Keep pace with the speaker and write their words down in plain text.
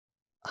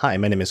Hi,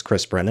 my name is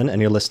Chris Brennan,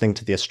 and you're listening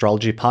to the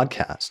Astrology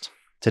Podcast.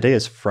 Today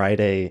is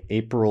Friday,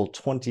 April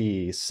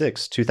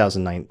 26,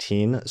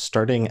 2019,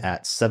 starting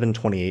at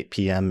 7:28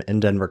 p.m. in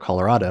Denver,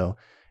 Colorado,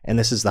 and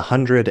this is the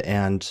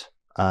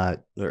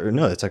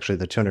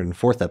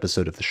 204th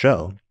episode of the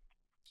show.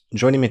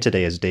 Joining me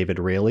today is David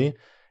Railey,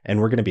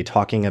 and we're going to be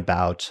talking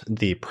about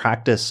the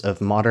practice of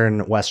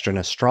modern Western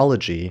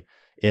astrology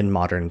in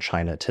modern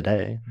China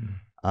today.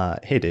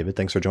 Hey, David,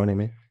 thanks for joining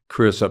me.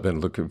 Chris, I've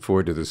been looking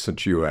forward to this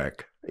since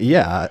UAC.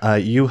 Yeah,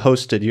 you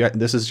hosted,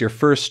 this is your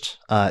first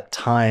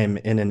time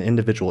in an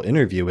individual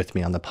interview with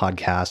me on the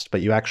podcast,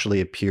 but you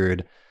actually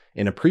appeared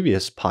in a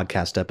previous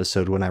podcast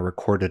episode when I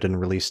recorded and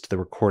released the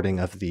recording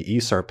of the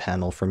ISAR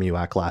panel from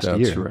UAC last year.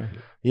 That's right.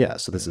 Yeah,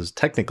 so this is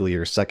technically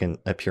your second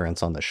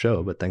appearance on the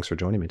show, but thanks for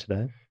joining me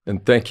today.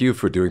 And thank you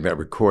for doing that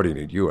recording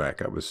at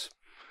UAC. I was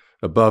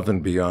above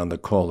and beyond the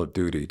call of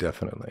duty,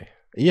 definitely.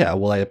 Yeah,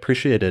 well, I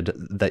appreciated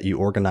that you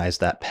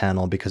organized that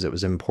panel because it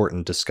was an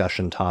important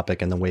discussion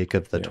topic in the wake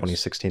of the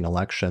 2016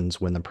 elections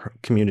when the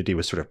community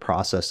was sort of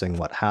processing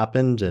what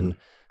happened and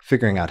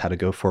figuring out how to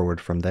go forward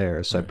from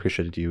there. So I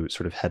appreciated you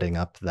sort of heading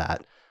up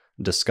that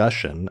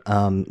discussion.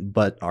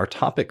 But our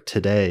topic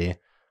today,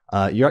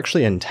 you're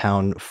actually in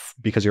town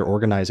because you're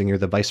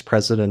the vice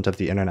president of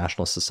the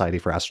International Society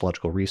for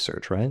Astrological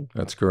Research, right?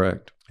 That's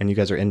correct. And you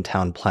guys are in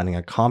town planning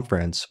a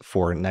conference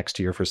for next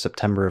year for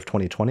September of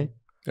 2020?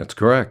 That's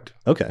correct.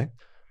 Okay.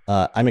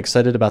 I'm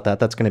excited about that.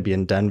 That's going to be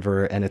in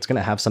Denver, and it's going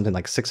to have something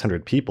like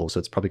 600 people, so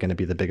it's probably going to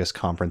be the biggest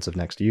conference of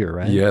next year,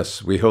 right?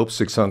 Yes, we hope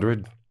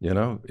 600,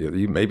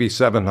 maybe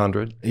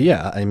 700.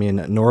 Yeah, I mean,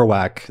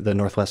 NORWAC, the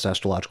Northwest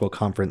Astrological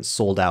Conference,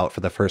 sold out for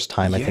the first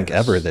time, I think,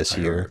 ever this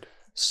year.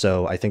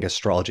 So I think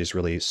astrology has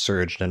really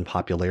surged in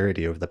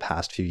popularity over the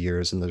past few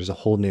years, and there's a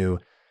whole new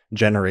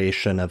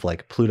generation of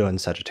like Pluto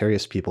and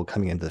Sagittarius people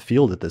coming into the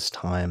field at this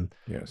time.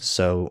 Yes.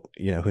 So,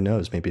 who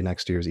knows, maybe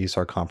next year's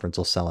ISAR conference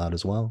will sell out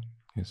as well.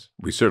 Yes,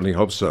 we certainly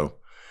hope so.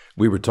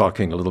 We were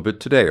talking a little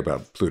bit today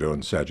about Pluto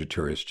and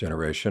Sagittarius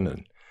generation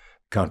and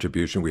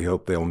contribution we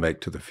hope they'll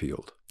make to the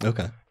field.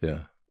 Okay. Yeah.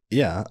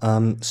 Yeah.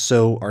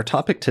 So our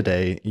topic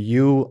today,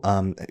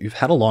 you've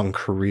had a long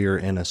career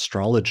in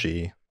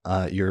astrology.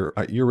 You're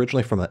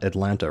originally from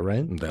Atlanta,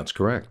 right? That's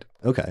correct.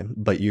 Okay.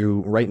 But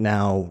you right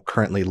now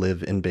currently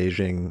live in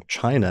Beijing,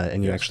 China,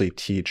 and you actually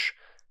teach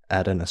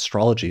at an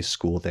astrology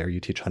school there. You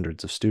teach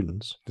hundreds of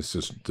students.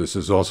 This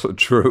is also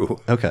true.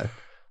 Okay.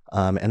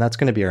 And that's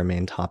going to be our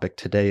main topic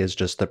today, is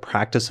just the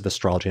practice of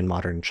astrology in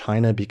modern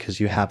China,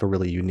 because you have a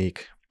really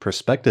unique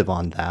perspective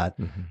on that.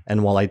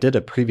 And while I did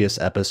a previous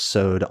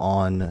episode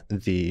on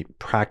the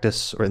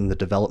practice or in the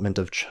development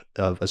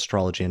of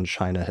astrology in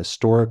China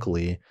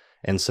historically,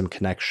 and some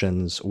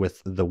connections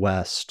with the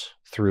West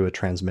through a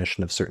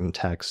transmission of certain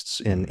texts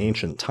in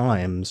ancient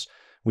times,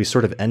 we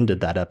sort of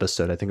ended that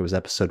episode. I think it was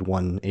episode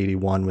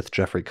 181 with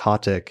Jeffrey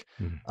Kotyk,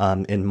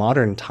 in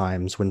modern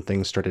times when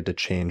things started to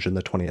change in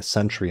the 20th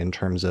century in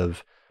terms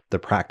of the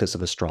practice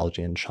of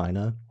astrology in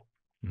China.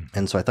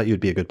 And so I thought you'd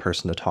be a good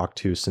person to talk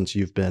to, since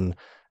you've been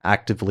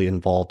actively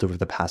involved over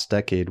the past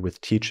decade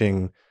with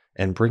teaching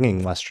and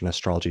bringing Western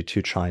astrology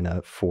to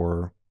China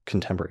for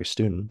contemporary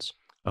students.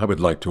 I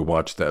would like to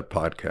watch that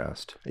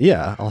podcast.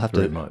 Yeah, I'll have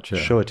to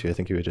show it to you. I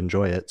think you would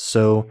enjoy it.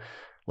 So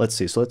let's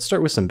see. So let's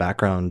start with some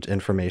background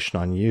information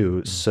on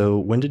you. So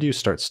when did you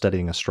start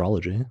studying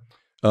astrology?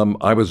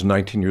 I was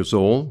 19 years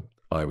old.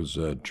 I was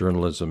a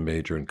journalism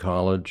major in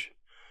college,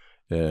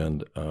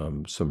 and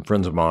some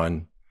friends of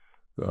mine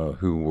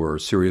who were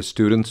serious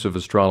students of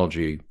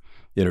astrology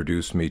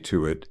introduced me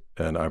to it,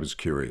 and I was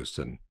curious,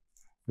 and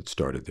it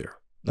started there.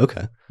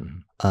 Okay.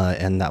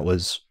 And that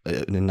was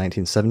in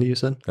 1970, you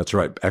said? That's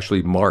right.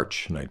 Actually,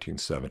 March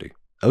 1970.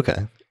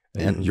 Okay.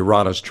 And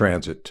Uranus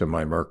transit to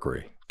my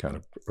Mercury, kind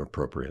of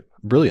appropriate.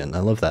 Brilliant. I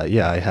love that.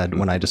 Yeah, I had,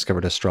 when I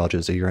discovered astrology, it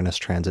was a Uranus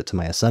transit to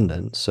my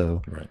ascendant,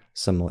 so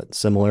somewhat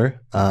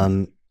similar.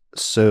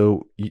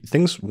 So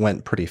things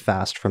went pretty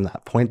fast from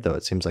that point, though.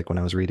 It seems like when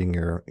I was reading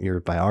your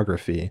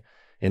biography,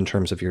 in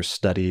terms of your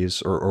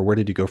studies, or where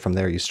did you go from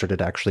there? You started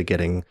actually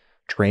getting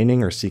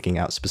training or seeking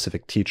out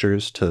specific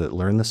teachers to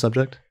learn the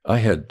subject? I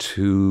had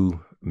two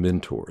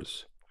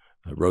mentors,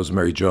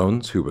 Rosemary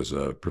Jones, who was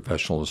a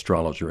professional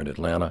astrologer in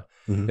Atlanta,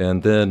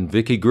 and then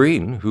Vicki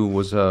Green, who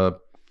was a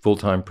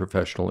full-time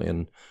professional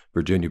in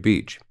Virginia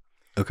Beach.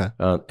 Okay.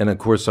 And of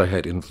course, I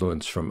had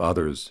influence from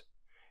others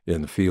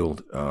in the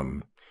field.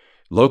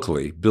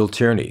 Locally, Bill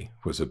Tierney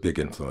was a big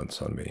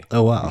influence on me.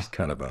 Oh, wow. He's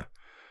kind of a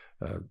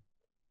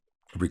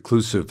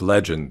reclusive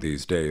legend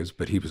these days,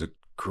 but he was a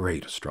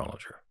great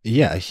astrologer.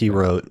 Yeah, he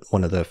wrote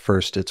one of the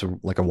first, it's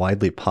like a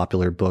widely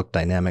popular book,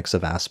 Dynamics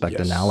of Aspect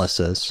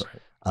Analysis,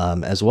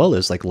 as well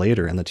as like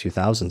later in the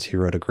 2000s, he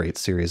wrote a great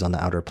series on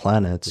the outer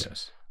planets.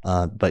 Yes.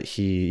 But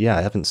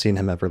I haven't seen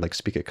him ever like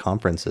speak at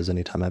conferences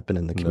anytime I've been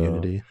in the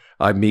community.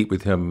 No. I meet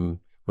with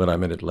him when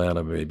I'm in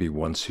Atlanta, maybe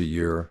once a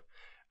year.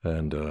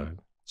 And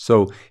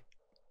so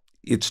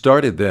it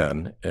started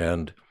then,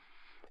 and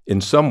in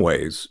some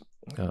ways,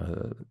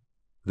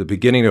 the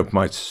beginning of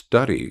my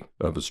study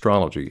of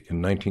astrology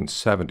in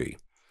 1970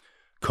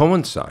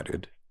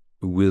 coincided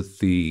with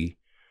the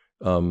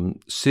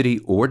city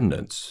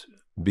ordinance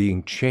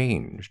being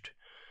changed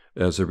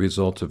as a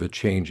result of a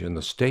change in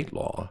the state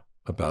law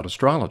about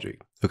astrology.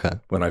 Okay.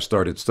 When I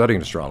started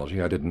studying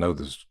astrology, I didn't know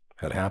this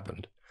had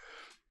happened,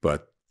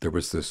 but there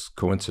was this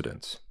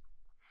coincidence.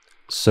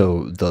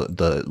 So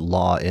the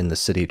law in the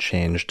city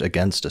changed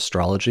against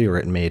astrology, or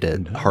it made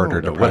it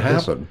harder to What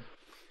practice? happened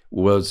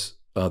was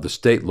the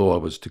state law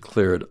was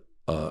declared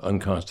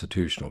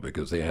unconstitutional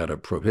because they had a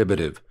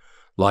prohibitive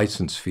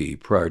license fee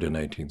prior to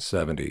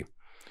 1970.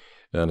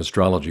 And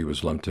astrology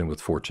was lumped in with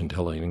fortune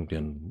telling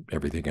and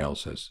everything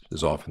else, as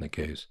is often the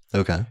case.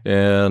 Okay.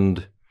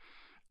 And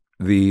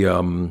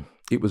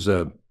it was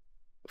a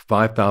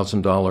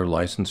 $5,000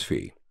 license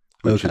fee,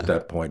 which at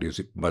that point is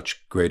a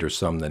much greater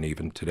sum than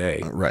even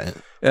today. Right.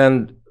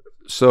 And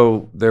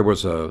so there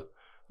was a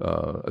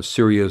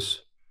serious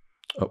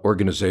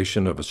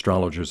organization of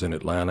astrologers in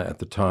Atlanta at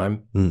the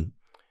time,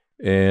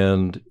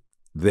 and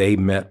they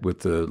met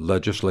with the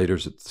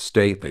legislators at the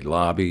state. They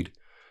lobbied.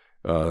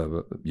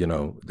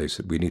 They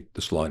said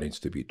this law needs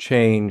to be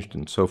changed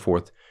and so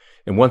forth.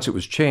 And once it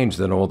was changed,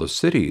 then all the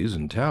cities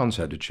and towns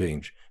had to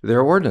change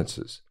their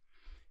ordinances.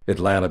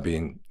 Atlanta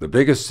being the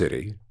biggest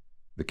city,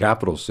 the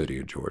capital city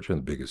of Georgia,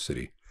 and the biggest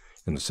city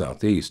in the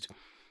Southeast,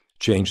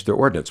 changed their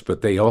ordinance.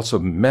 But they also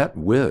met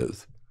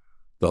with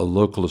the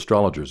local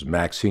astrologers.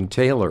 Maxine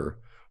Taylor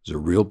was a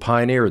real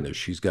pioneer in this.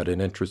 She's got an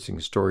interesting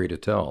story to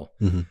tell.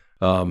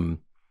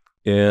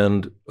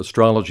 And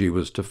astrology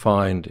was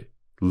defined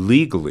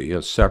legally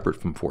as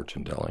separate from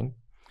fortune telling.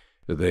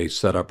 They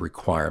set up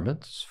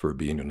requirements for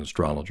being an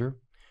astrologer,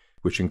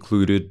 which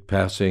included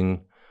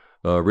passing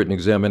a written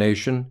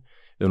examination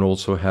and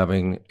also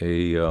having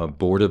a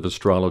board of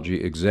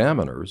astrology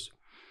examiners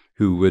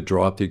who would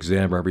draw up the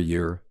exam every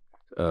year,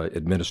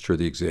 administer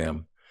the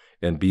exam,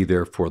 and be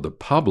there for the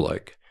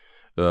public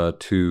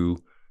to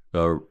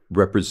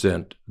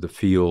represent the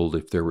field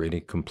if there were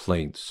any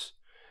complaints,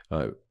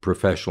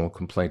 professional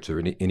complaints or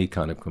any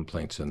kind of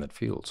complaints in that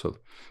field. So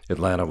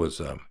Atlanta was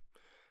a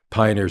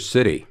pioneer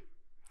city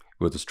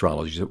with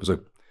astrology. It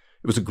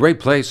was a great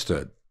place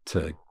to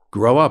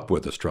grow up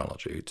with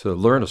astrology, to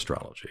learn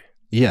astrology.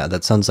 Yeah,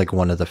 that sounds like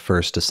one of the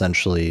first,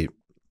 essentially,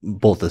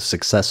 both a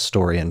success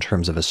story in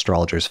terms of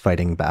astrologers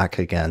fighting back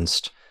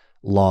against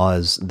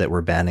laws that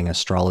were banning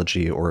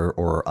astrology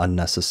or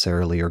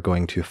unnecessarily or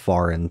going too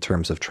far in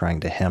terms of trying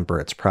to hamper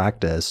its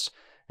practice.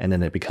 And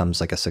then it becomes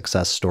like a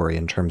success story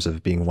in terms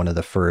of being one of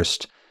the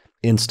first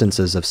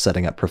instances of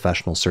setting up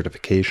professional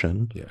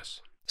certification.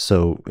 Yes.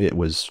 So it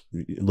was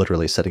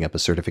literally setting up a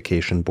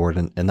certification board,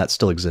 and that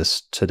still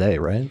exists today,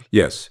 right?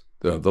 Yes.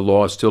 The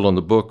law is still on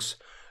the books.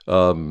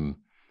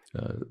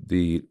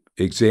 The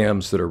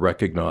exams that are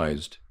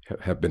recognized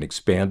have been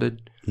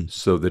expanded,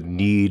 so the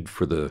need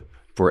for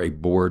a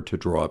board to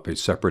draw up a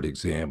separate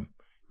exam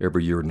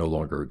every year no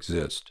longer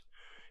exists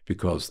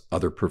because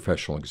other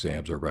professional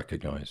exams are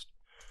recognized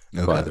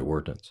by the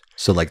ordinance.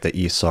 So like the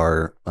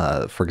ISAR,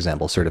 for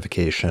example,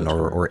 certification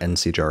or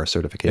NCJR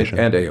certification.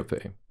 And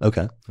AFA.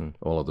 Okay.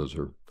 All of those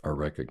are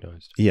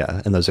recognized.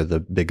 Yeah, and those are the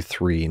big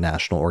three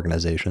national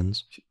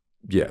organizations?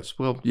 Yes.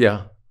 Well,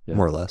 yeah.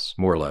 More or less.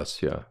 More or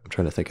less, yeah. I'm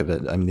trying to think of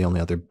it. I mean, the only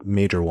other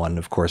major one,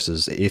 of course,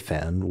 is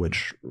AFAN,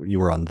 which you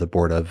were on the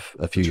board of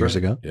a few years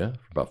ago. Yeah,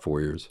 for about 4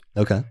 years.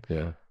 Okay.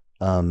 Yeah.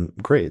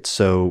 Great.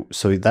 So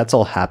that's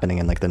all happening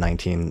in like the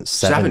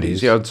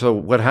 1970s. Yeah. So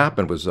what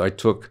happened was I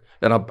took,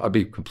 and I'll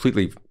be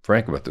completely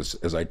frank about this,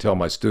 as I tell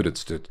my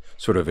students to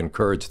sort of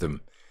encourage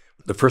them.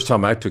 The first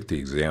time I took the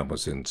exam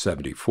was in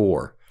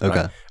 74.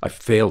 Okay. I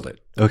failed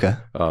it. Okay.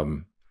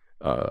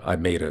 I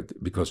made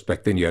it because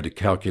back then you had to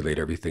calculate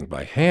everything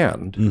by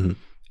hand,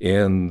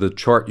 and the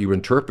chart you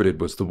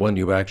interpreted was the one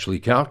you actually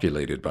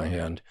calculated by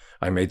hand.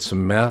 I made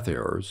some math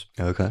errors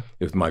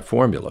with my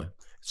formula.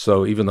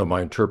 So even though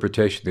my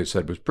interpretation, they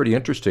said, was pretty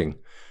interesting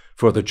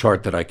for the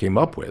chart that I came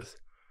up with,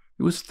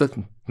 it was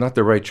not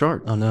the right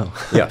chart. Oh, no.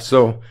 Yeah.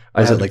 So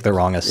was it like the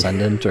wrong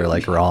ascendant or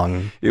like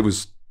wrong? It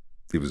was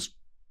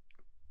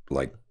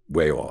like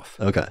way off.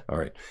 Okay. All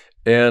right.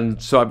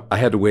 And so I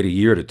had to wait a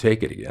year to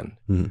take it again.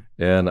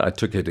 And I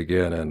took it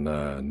again in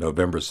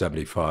November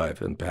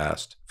 75 and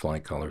passed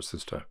flying colors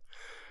this time.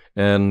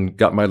 And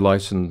got my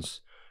license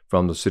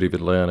from the city of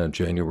Atlanta in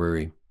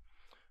January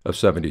of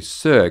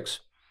 76.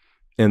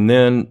 And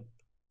then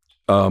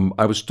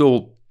I was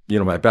still,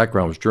 my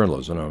background was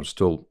journalism. I was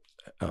still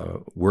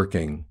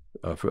working.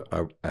 I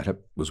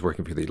was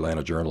working for the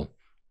Atlanta Journal.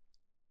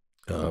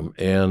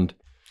 And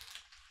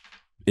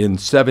in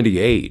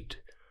 78,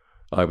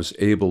 I was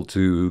able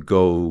to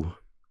go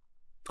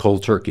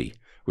cold turkey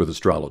with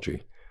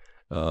astrology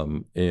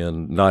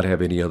and not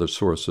have any other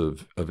source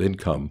of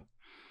income.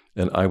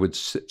 And I would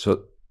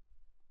so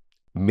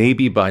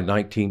maybe by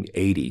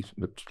 1980,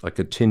 it's like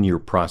a 10-year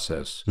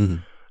process,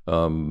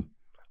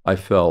 I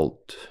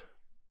felt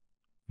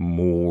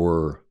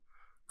more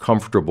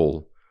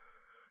comfortable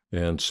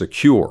and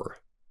secure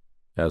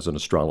as an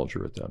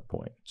astrologer at that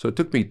point. So it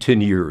took me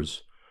 10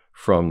 years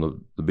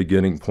from the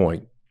beginning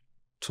point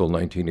till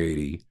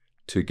 1980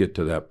 to get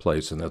to that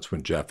place, and that's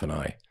when Jeff and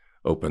I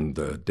opened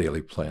the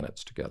daily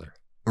planets together.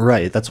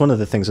 Right. That's one of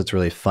the things that's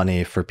really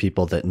funny for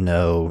people that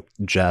know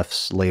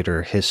Jeff's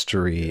later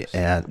history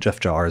and Jeff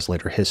Jar's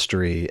later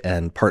history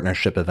and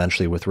partnership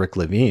eventually with Rick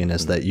Levine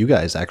is that you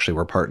guys actually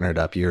were partnered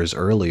up years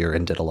earlier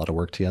and did a lot of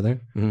work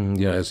together.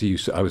 Yeah, as he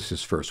used to, I was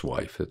his first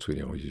wife. That's what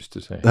he always used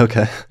to say.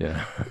 Okay.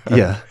 Yeah.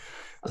 Yeah.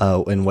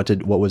 And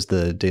what was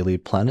the Daily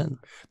Planet?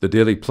 The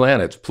Daily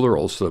Planets,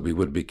 plural, so that we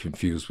wouldn't be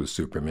confused with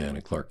Superman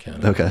and Clark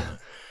Kent. Okay.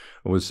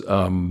 It was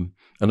an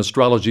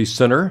astrology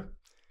center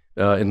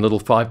in Little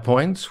Five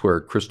Points,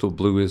 where Crystal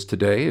Blue is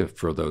today,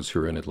 for those who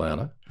are in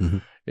Atlanta.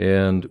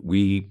 And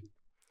we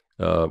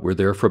were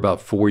there for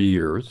about 4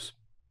 years.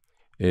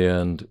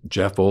 And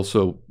Jeff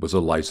also was a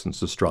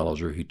licensed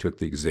astrologer. He took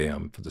the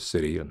exam for the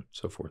city and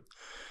so forth.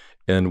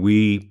 And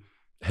we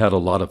had a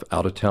lot of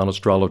out-of-town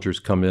astrologers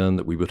come in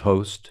that we would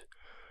host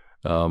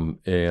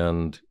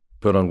and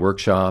put on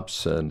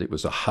workshops, and it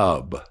was a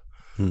hub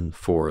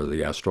for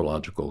the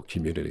astrological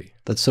community.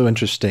 That's so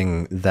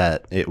interesting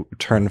that it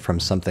turned from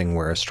something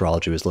where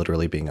astrology was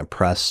literally being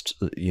oppressed,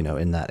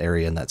 in that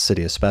area, in that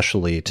city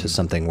especially, to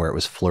something where it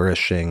was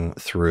flourishing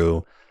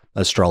through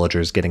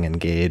astrologers getting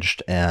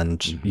engaged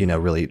and,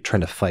 really trying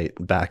to fight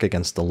back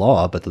against the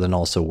law, but then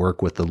also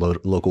work with the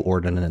local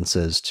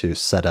ordinances to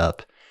set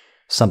up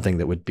something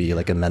that would be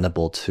like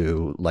amenable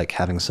to like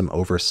having some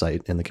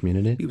oversight in the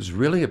community. It was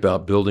really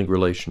about building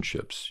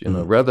relationships,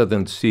 rather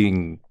than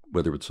seeing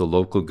whether it's a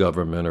local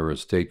government or a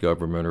state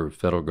government or a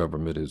federal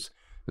government is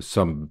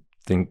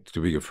something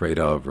to be afraid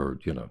of, or,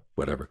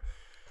 whatever.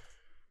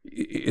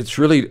 It's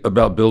really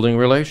about building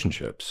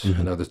relationships.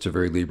 I know that's a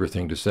very Libra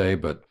thing to say,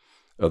 but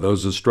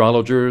those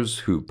astrologers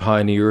who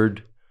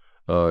pioneered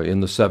in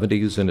the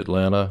 70s in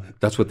Atlanta,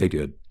 that's what they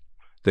did.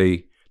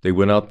 They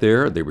went out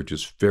there, they were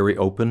just very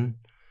open,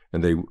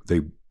 and they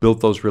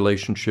built those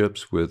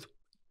relationships with,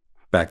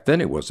 back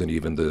then it wasn't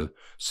even the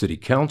city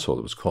council.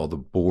 It was called the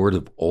Board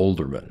of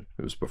Aldermen.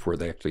 It was before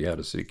they actually had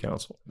a city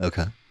council.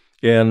 Okay.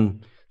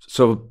 And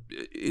so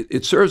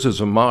it serves as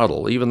a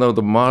model, even though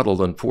the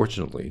model,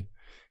 unfortunately,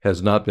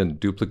 has not been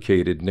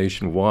duplicated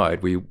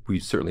nationwide. We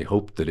certainly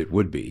hoped that it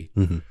would be.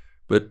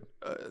 But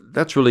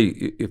that's really,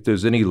 if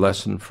there's any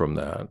lesson from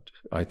that,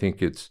 I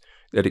think it's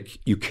that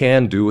you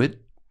can do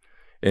it,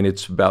 and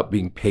it's about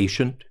being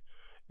patient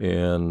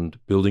and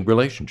building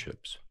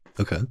relationships.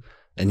 Okay.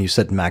 And you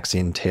said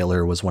Maxine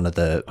Taylor was one of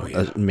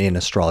the main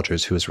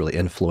astrologers who was really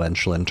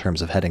influential in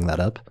terms of heading that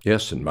up.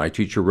 Yes, and my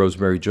teacher,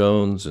 Rosemary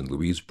Jones, and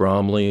Louise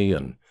Bromley,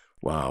 and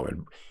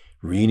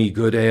Renee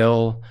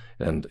Goodale,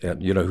 and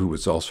who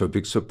was also a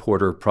big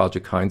supporter of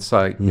Project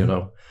Hindsight.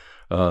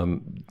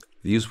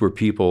 These were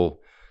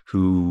people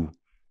who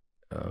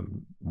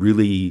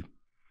really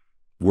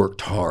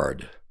worked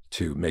hard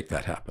to make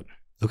that happen.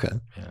 Okay.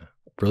 Yeah.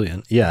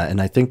 Brilliant. Yeah.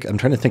 And I think I'm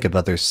trying to think of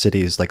other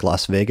cities, like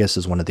Las Vegas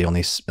is one of the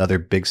only other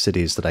big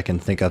cities that I can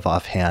think of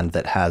offhand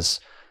that has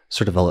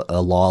sort of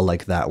a law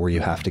like that, where you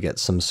have to get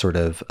some sort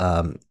of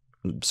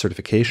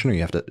certification, or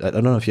I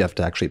don't know if you have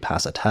to actually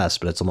pass a test,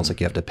 but it's almost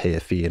like you have to pay a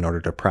fee in order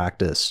to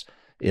practice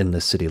in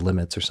the city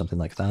limits or something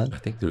like that. I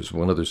think there's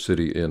one other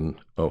city in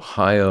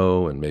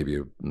Ohio and maybe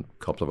a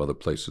couple of other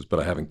places, but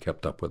I haven't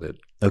kept up with it.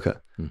 Okay.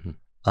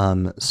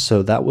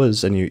 So that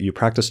was, and you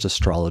practiced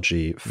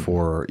astrology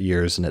for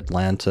years in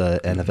Atlanta,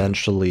 and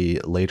eventually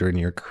later in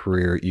your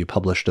career, you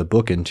published a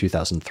book in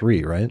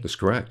 2003, right? That's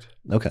correct.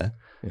 Okay.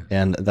 Yeah.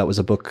 And that was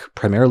a book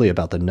primarily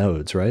about the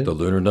nodes, right? The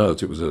lunar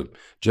nodes. It was a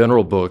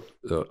general book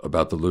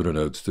about the lunar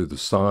nodes through the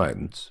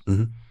signs,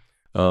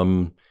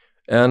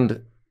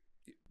 and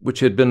which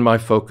had been my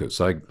focus.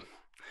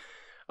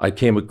 I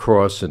came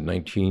across in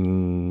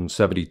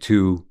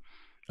 1972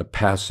 a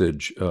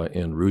passage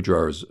in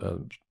Rujar's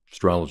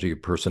Astrology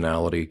of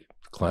Personality,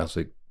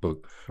 classic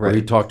book, where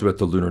he talked about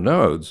the lunar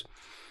nodes.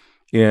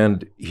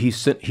 And he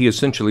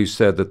essentially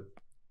said that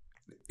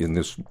in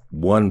this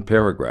one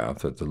paragraph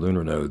that the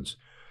lunar nodes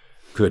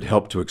could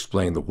help to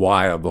explain the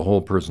why of the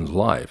whole person's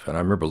life. And I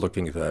remember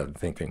looking at that and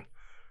thinking,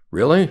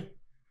 really?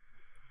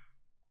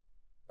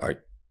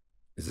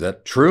 Is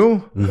that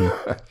true?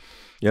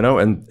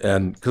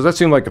 And because that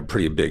seemed like a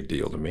pretty big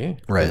deal to me.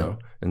 Right.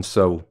 And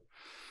so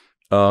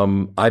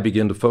I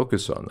began to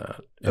focus on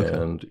that. Okay.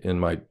 And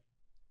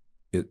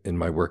in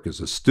my work as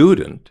a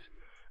student,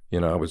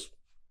 I was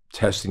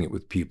testing it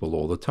with people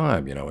all the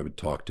time. I would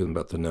talk to them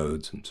about the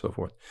nodes and so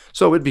forth.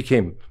 So it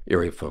became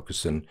area of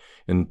focus. And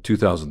in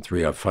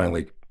 2003, I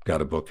finally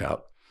got a book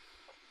out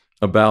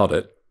about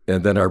it.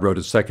 And then I wrote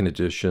a second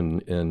edition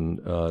in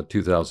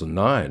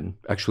 2009.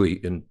 Actually,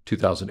 in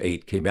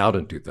 2008, came out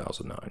in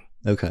 2009.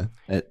 Okay.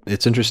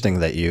 It's interesting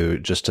that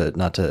you,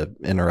 not to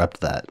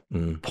interrupt that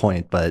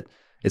point, but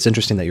it's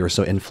interesting that you were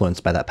so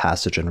influenced by that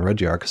passage in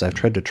Rudyard, because I've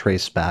tried to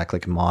trace back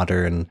like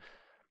modern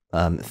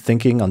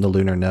thinking on the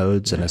lunar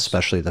nodes, and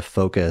especially the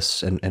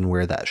focus and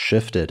where that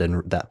shifted,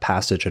 and that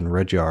passage in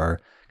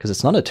Rudyard, because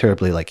it's not a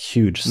terribly like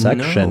huge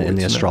section in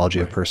the astrology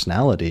of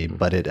personality,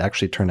 but it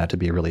actually turned out to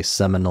be a really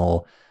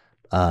seminal,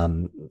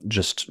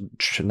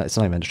 it's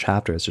not even a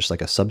chapter, it's just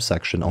like a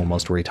subsection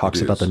almost, where he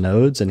talks about the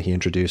nodes, and he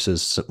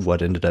introduces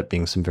what ended up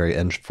being some very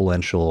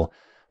influential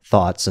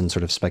thoughts and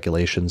sort of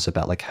speculations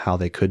about like how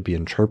they could be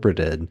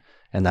interpreted.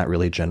 And that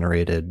really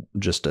generated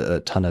just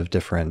a ton of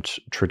different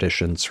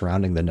traditions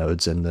surrounding the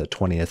nodes in the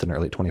 20th and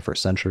early 21st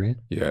century.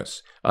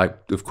 Yes.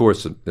 Of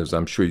course, as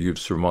I'm sure you've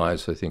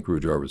surmised, I think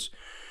Nodoor was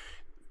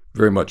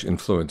very much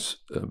influenced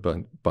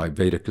by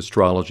Vedic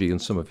astrology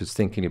and some of his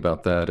thinking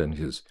about that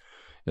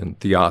and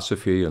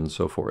theosophy and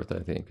so forth. I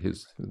think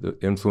the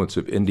influence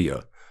of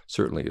India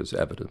certainly is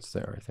evidence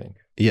there, I think.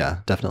 Yeah,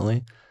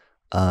 definitely.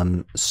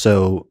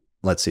 So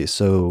let's see.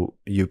 So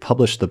you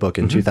published the book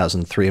in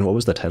 2003, and what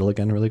was the title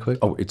again, really quick?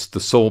 Oh, it's The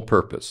Sole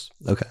Purpose.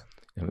 Okay.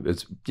 And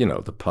it's,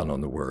 the pun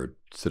on the word,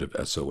 instead of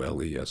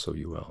S-O-L-E,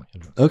 S-O-U-L.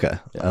 Okay,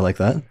 Yeah. I like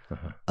that.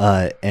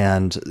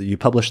 And you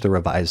published the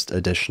revised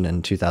edition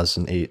in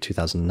 2008,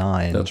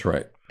 2009. That's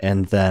right.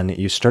 And then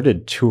you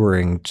started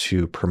touring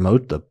to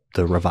promote the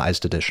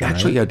revised edition,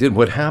 Actually, right? I did.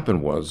 What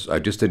happened was I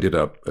just ended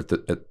up,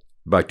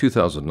 by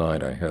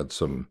 2009, I had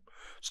some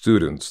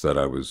students that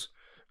I was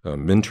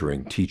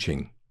mentoring,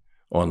 teaching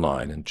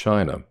online in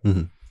China.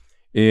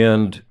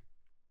 And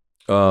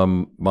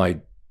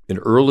in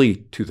early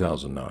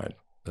 2009,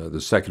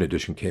 the second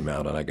edition came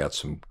out, and I got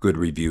some good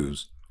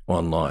reviews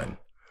online.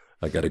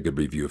 I got a good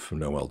review from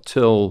Noel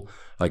Till.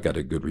 I got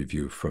a good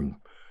review from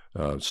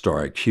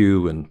Star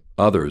IQ and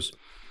others.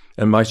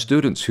 And my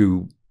students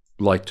who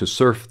like to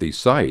surf these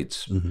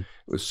sites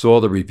saw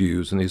the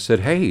reviews, and they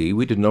said, "Hey,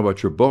 we didn't know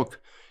about your book.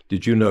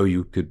 Did you know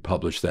you could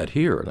publish that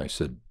here?" And I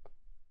said,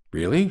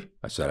 "Really?"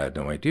 I said, "I had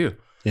no idea."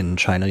 In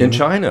China? In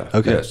China,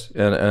 okay. Yes.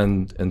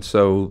 And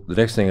so the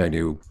next thing I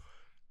knew,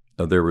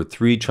 there were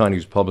 3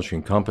 Chinese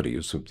publishing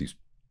companies, so these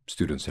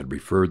students had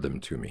referred them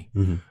to me,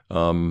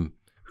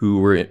 who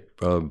were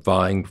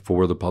vying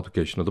for the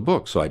publication of the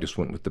book. So I just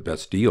went with the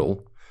best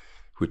deal,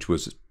 which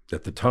was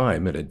at the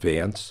time an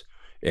advance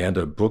and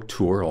a book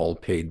tour, all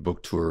paid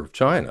book tour of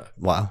China.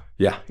 Wow.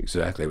 Yeah,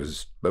 exactly.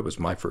 That was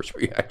my first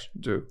reaction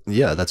too.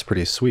 Yeah, that's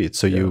pretty sweet.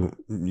 So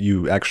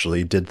you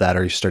actually did that,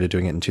 or you started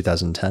doing it in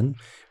 2010?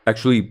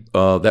 Actually,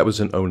 that was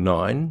in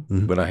 2009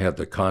 when I had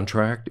the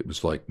contract. It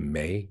was like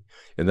May.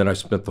 And then I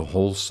spent the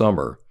whole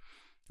summer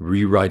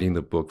rewriting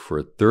the book for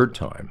a third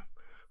time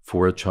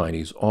for a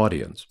Chinese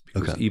audience.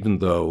 Because even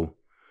though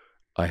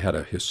I had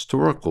a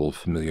historical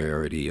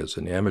familiarity as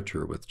an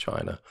amateur with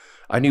China,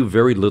 I knew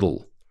very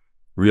little,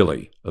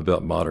 really,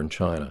 about modern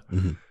China.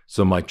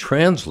 So my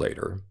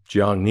translator,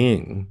 Jiang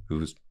Ning,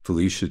 who's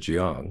Felicia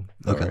Jiang,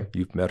 right,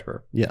 you've met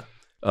her. Yeah.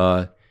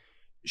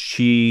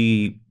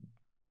 She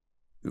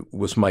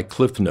was my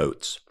Cliff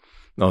Notes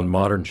on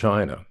modern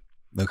China.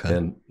 Okay.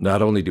 And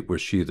not only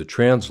was she the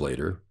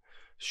translator,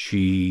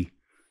 she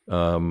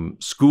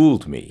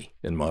schooled me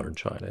in modern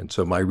China. And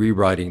so my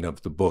rewriting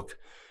of the book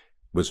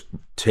was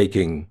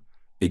taking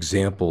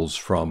examples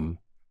from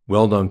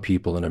well-known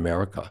people in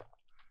America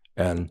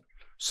and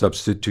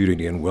substituting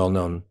in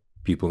well-known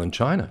people in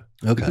China.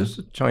 Okay. Because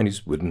the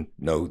Chinese wouldn't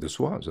know who this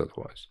was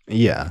otherwise.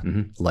 Yeah.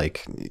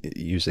 Like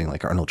using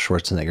like Arnold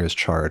Schwarzenegger's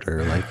chart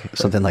or like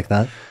something like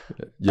that.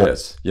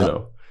 Yes.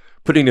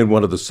 Putting in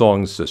one of the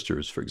Song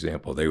Sisters, for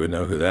example, they would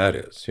know who that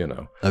is,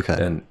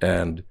 Okay.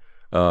 And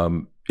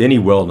any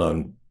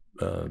well-known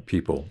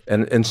people.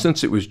 And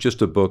since it was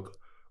just a book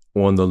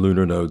on the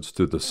lunar nodes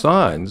through the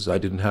signs, I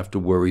didn't have to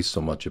worry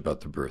so much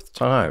about the birth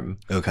time.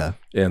 Okay.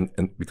 And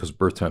because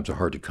birth times are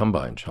hard to come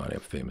by in China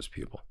of famous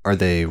people. Are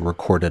they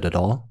recorded at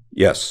all?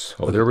 Yes.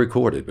 Oh, they're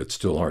recorded, but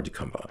still hard to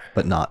come by.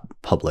 But not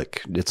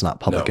public. It's not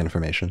public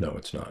information. No,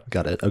 it's not.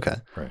 Got it. Okay.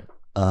 Right.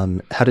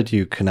 How did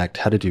you connect?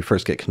 How did you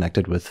first get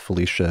connected with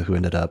Felicia, who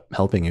ended up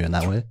helping you in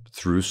that way?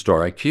 Through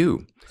Star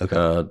IQ.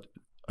 Okay.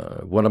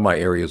 One of my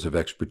areas of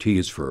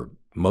expertise for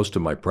most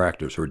of my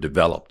practice, or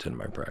developed in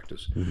my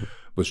practice,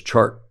 was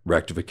chart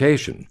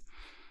rectification,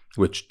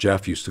 which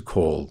Jeff used to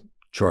call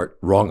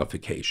chart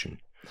wrongification.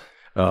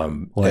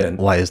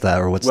 Why is that,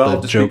 or what's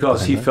the just joke?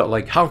 Because he felt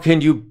like, how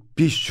can you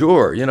be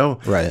sure?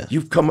 Right.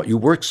 You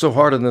worked so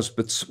hard on this,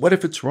 but what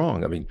if it's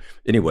wrong? I mean,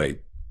 anyway,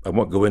 I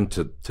won't go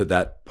into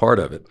that part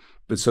of it.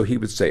 But so he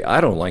would say, I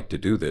don't like to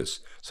do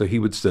this. So he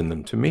would send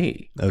them to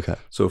me. Okay.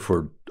 So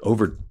for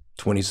over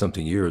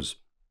 20-something years,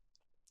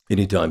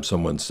 anytime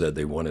someone said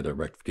they wanted a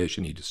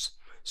rectification, he just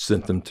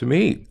sent them to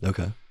me.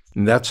 Okay.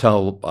 And that's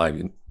how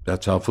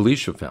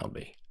Felicia found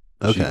me.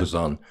 Okay. She was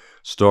on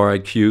Star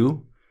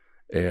IQ,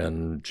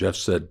 and Jeff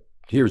said,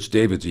 here's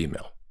David's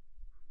email.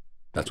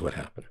 That's what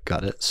happened.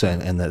 Got it. So,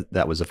 and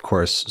that was, of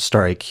course,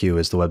 Star IQ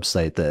is the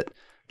website that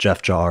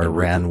Jeff Jar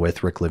ran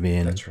with Rick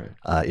Levine. That's right.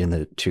 In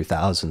the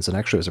 2000s. And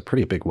actually, it was a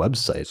pretty big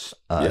website.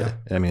 Yeah.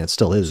 I mean, it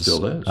still is,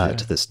 yeah.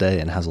 to this day,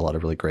 and has a lot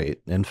of really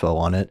great info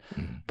on it.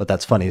 But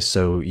that's funny.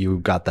 So you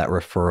got that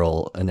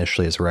referral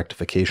initially as a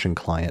rectification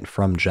client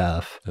from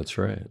Jeff. That's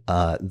right.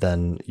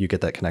 Then you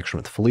get that connection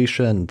with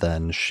Felicia, and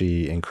then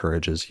she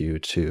encourages you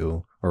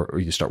to, or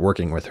you start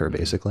working with her,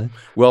 basically.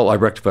 Well, I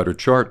rectified her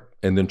chart,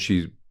 and then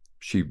she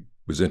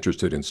was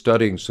interested in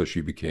studying, so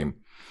she became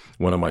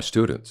one of my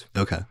students.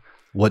 Okay.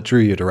 What drew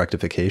you to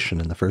rectification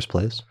in the first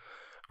place?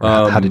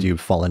 Or how did you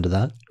fall into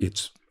that?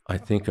 It's, I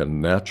think, a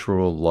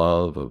natural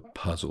love of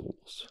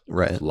puzzles.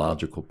 Right.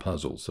 Logical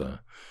puzzles.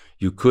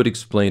 You could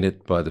explain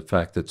it by the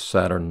fact that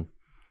Saturn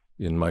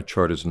in my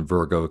chart is in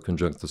Virgo,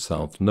 conjunct the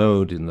South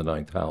Node in the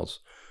 9th house,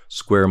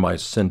 square my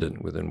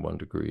ascendant within 1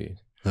 degree.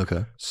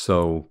 Okay.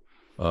 So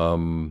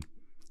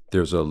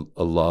there's a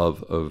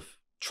love of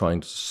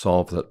trying to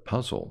solve that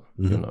puzzle.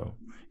 You know,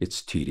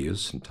 it's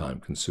tedious and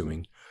time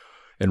consuming,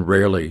 and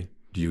rarely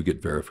do you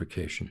get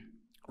verification.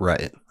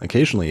 Right.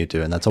 Occasionally you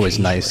do, and that's always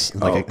nice.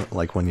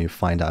 Like when you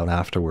find out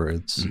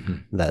afterwards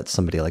that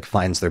somebody like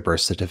finds their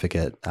birth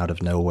certificate out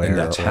of nowhere. And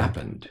that's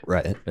happened.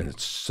 Right. And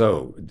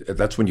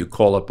that's when you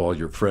call up all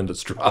your friend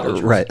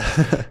astrologers. Right.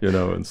 You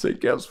know, and say,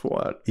 guess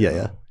what?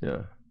 Yeah.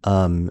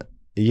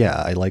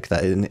 Yeah, I like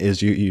that.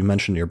 And you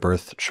mentioned your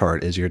birth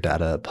chart. Is your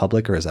data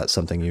public, or is that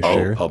something you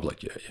share? Oh,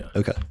 public. Yeah.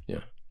 Okay.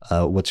 Yeah.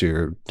 What's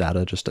your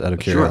data, just out of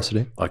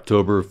curiosity? Sure.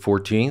 October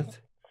 14th,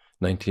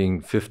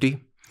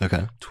 1950.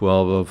 Okay.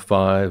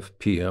 12:05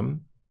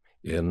 p.m.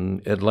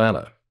 in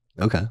Atlanta.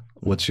 Okay.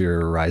 What's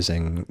your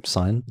rising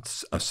sign?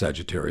 It's a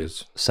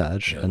Sagittarius.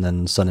 Sag. Yeah. And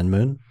then sun and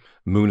moon?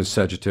 Moon is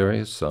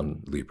Sagittarius,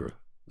 sun Libra.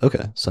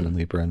 Okay. Sun and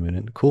Libra and moon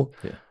in. Cool.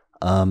 Yeah.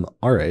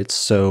 All right.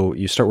 So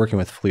you start working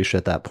with Felicia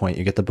at that point.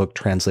 You get the book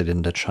translated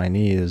into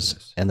Chinese,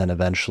 yes. And then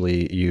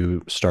eventually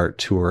you start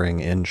touring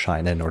in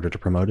China in order to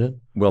promote it?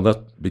 Well, that's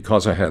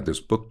because I had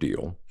this book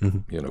deal,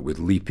 you know, with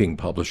Leaping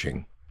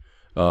Publishing.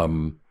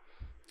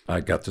 I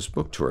got this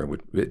book tour,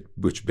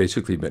 which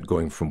basically meant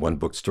going from one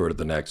bookstore to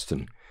the next.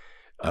 And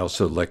I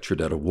also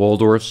lectured at a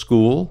Waldorf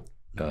school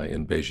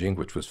in Beijing,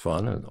 which was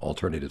fun, an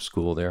alternative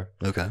school there.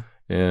 Okay.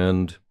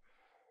 And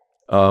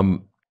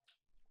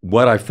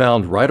what I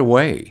found right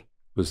away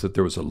was that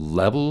there was a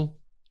level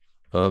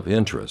of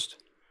interest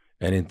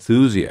and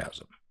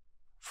enthusiasm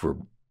for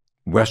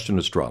Western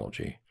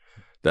astrology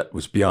that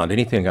was beyond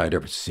anything I'd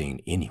ever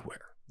seen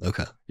anywhere.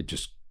 Okay. It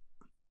just...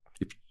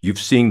 If you've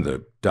seen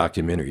the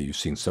documentary, you've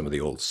seen some of the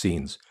old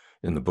scenes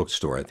in the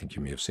bookstore. I think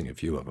you may have seen a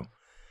few of them.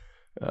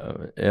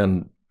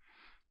 And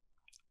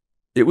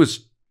it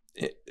was,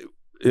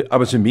 I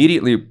was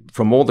immediately,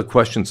 from all the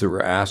questions that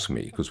were asked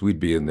me, because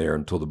we'd be in there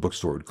until the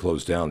bookstore would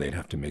close down, they'd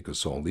have to make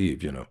us all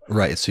leave, you know.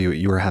 Right. So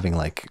you were having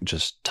like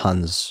just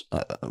tons,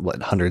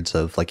 hundreds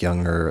of like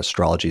younger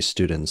astrology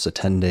students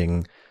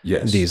attending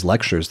these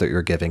lectures that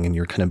you're giving, and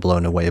you're kind of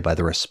blown away by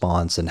the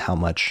response and how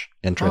much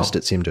interest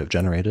it seemed to have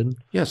generated.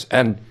 Yes.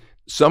 And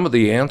some of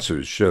the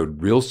answers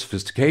showed real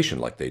sophistication,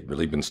 like they'd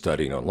really been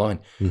studying online.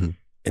 And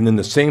then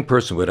the same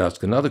person would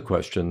ask another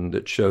question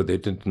that showed they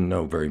didn't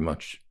know very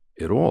much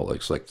at all.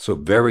 It's like, so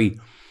very,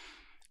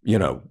 you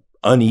know,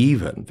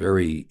 uneven,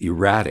 very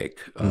erratic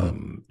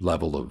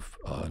level of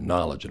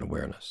knowledge and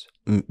awareness.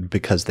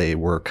 Because they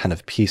were kind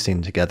of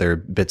piecing together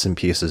bits and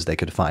pieces they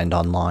could find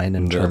online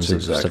in terms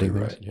of studying.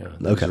 Right. Yeah.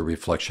 That's a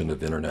reflection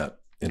of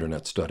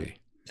internet study.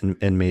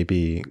 And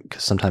maybe,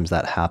 because sometimes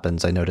that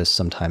happens, I notice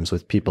sometimes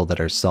with people that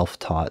are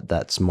self-taught,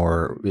 that's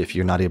more, if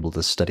you're not able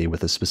to study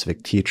with a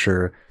specific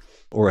teacher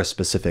or a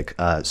specific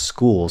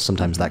school,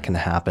 sometimes that can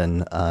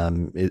happen.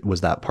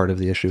 Was that part of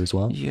the issue as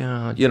well?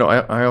 Yeah. You know,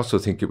 I also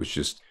think it was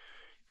just,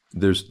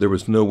 there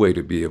was no way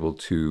to be able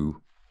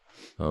to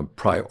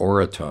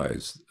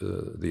prioritize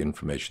the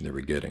information they were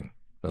getting.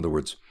 In other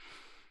words,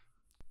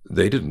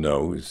 they didn't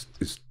know, is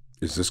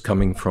this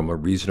coming from a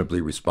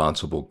reasonably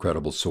responsible,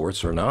 credible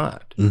source or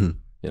not?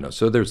 You know,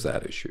 so there's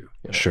that issue.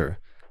 You know? Sure.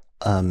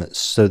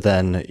 So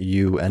then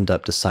you end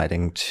up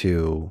deciding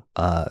to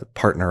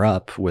partner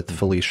up with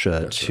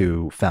Felicia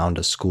to found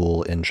a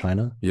school in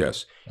China?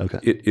 Yes. Okay.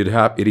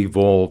 It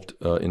evolved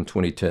in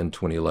 2010,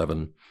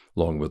 2011,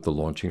 along with the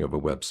launching of a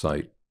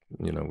website,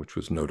 you know, which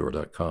was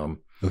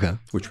Nodoor.com,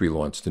 which we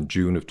launched in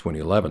June of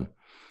 2011.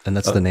 And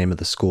that's the name of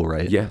the school,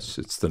 right? Yes,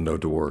 it's the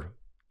Nodoor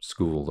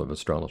School of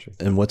Astrology.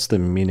 And what's the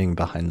meaning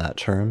behind that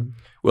term?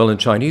 Well, in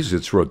Chinese,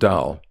 it's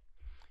Rodao,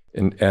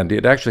 and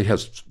it actually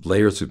has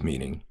layers of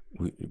meaning.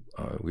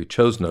 We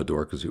chose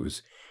Nodoor because it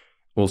was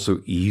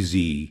also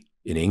easy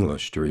in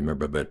English to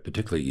remember, but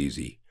particularly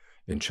easy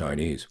in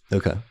Chinese.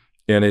 Okay.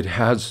 And it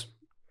has,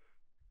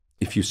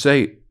 if you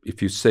say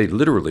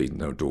literally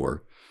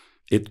Nodoor,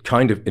 it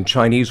kind of, in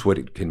Chinese, what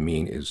it can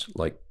mean is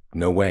like,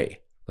 no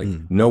way. Like,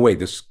 no way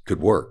this could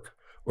work,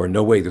 or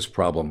no way this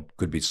problem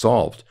could be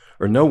solved,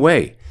 or no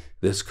way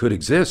this could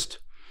exist.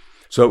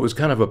 So it was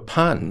kind of a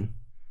pun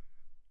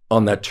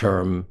on that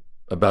term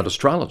about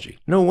astrology.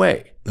 No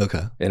way.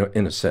 Okay.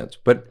 In a sense.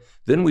 But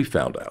then we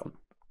found out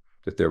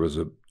that there was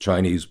a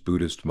Chinese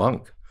Buddhist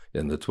monk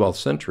in the 12th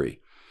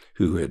century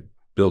who had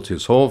built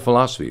his whole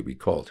philosophy,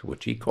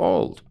 which he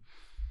called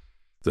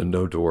the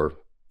Nodoor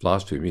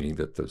philosophy, meaning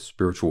that the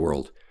spiritual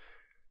world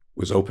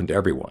was open to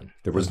everyone.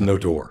 There was no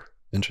door.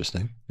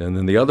 Interesting. And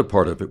then the other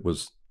part of it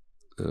was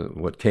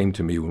what came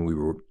to me when we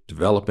were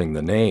developing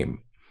the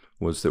name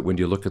was that when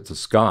you look at the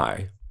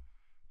sky,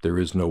 there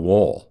is no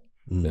wall.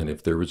 And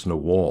if there is no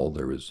wall,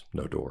 there is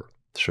no door.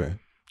 Sure.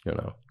 You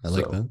know, I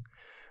like that.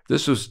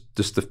 This was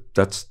just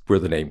that's where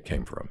the name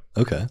came from.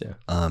 Okay. Yeah.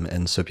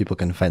 And so people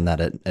can find that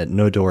at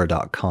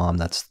nodoor.com.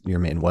 That's your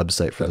main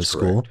website for the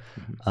school.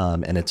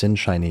 And it's in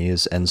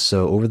Chinese. And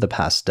so over the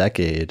past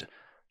decade,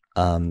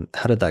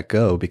 How did that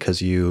go?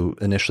 Because you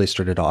initially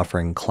started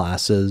offering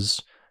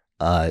classes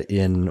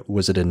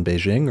was it in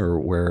Beijing, or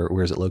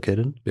where is it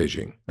located?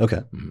 Beijing.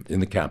 Okay. In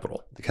the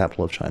capital. The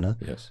capital of China.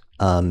 Yes.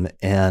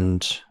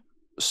 And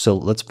so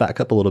let's back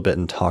up a little bit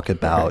and talk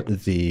about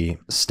the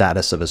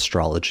status of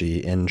astrology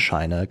in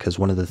China, because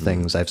one of the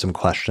things, I have some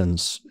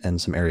questions and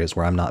some areas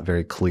where I'm not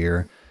very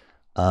clear.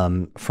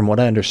 From what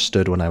I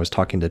understood when I was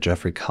talking to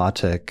Jeffrey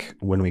Kotyk,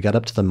 when we got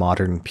up to the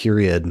modern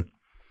period,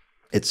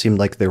 it seemed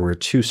like there were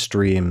two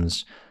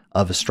streams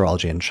of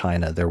astrology in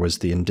China. There was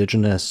the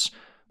indigenous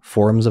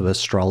forms of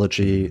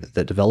astrology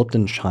that developed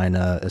in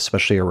China,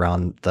 especially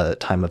around the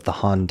time of the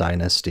Han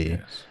Dynasty.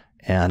 Yes.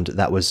 And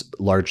that was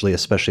largely,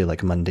 especially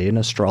like mundane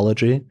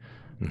astrology,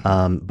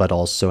 but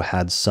also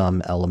had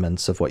some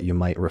elements of what you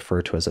might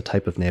refer to as a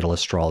type of natal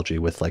astrology,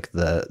 with like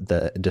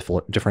the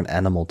different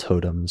animal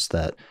totems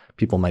that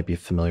people might be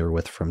familiar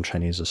with from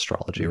Chinese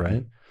astrology,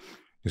 right?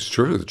 It's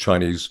true. The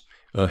Chinese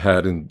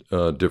had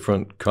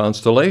different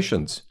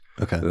constellations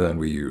than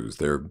we use.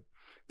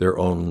 Their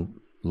own,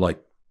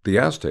 like the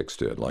Aztecs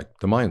did, like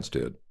the Mayans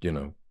did,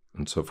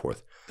 and so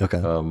forth.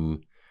 Okay.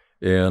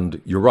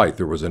 And you're right.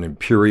 There was an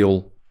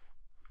imperial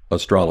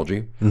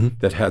astrology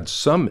that had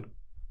some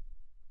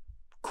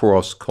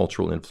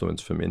cross-cultural influence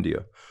from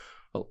India,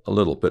 a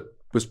little, but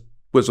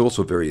was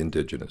also very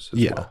indigenous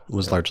as well. It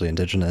was largely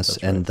indigenous.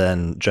 That's and right.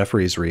 then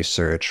Jeffrey's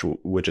research,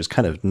 which is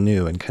kind of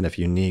new and kind of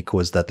unique,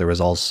 was that there was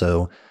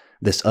also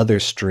this other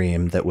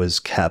stream that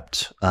was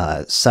kept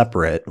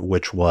separate,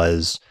 which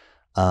was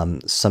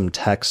some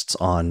texts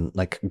on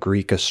like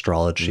Greek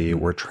astrology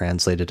were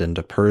translated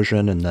into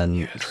Persian and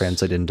then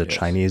translated into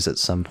Chinese at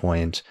some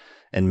point,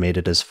 and made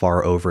it as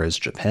far over as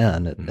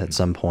Japan at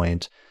some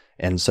point.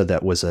 And so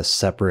that was a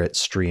separate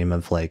stream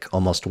of like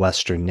almost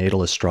Western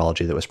natal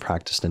astrology that was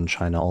practiced in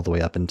China all the way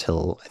up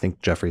until, I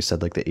think Jeffrey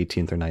said, like the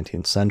 18th or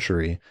 19th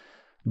century.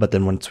 But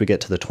then once we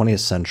get to the 20th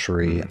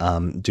century,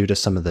 due to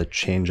some of the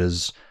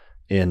changes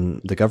in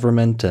the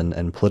government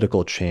and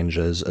political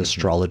changes,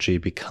 astrology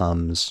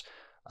becomes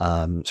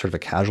sort of a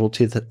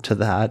casualty to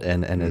that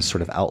and is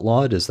sort of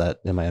outlawed.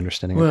 Am I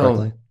understanding it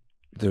correctly?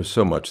 There's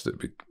so much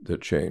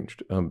that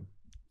changed.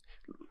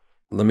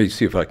 Let me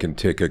see if I can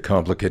take a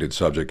complicated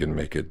subject and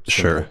make it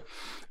simple.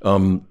 Sure.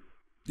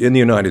 In the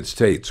United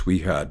States, we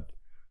had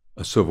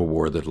a civil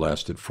war that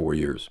lasted 4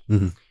 years.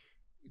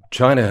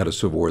 China had a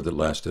civil war that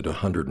lasted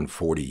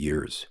 140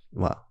 years.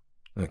 Wow.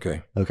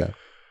 Okay.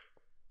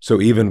 So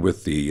even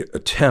with the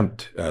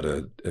attempt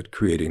at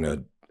creating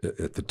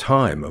at the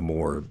time, a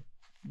more,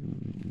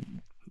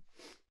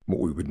 what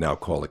we would now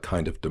call a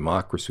kind of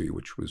democracy,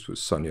 which was with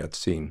Sun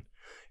Yat-sen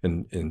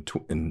in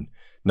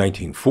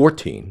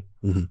 1914,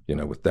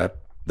 with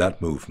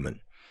that movement,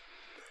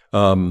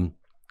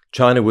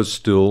 China was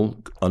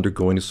still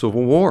undergoing a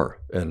civil war,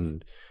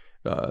 and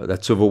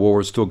that civil war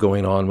was still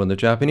going on when the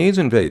Japanese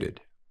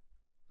invaded.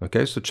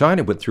 Okay, so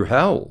China went through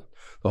hell.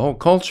 The whole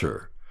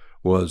culture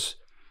was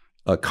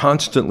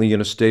constantly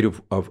in a state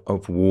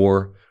of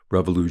war,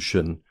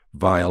 revolution,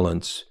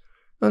 violence,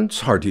 and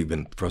it's hard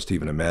for us to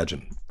even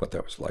imagine what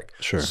that was like.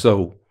 Sure.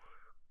 So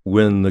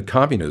when the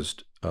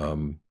communists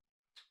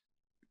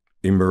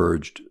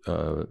emerged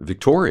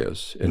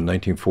victorious in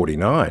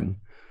 1949,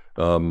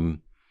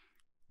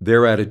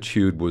 their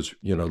attitude was,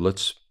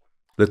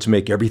 let's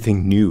make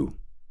everything new.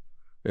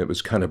 It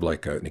was kind of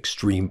like an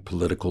extreme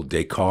political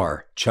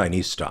Descartes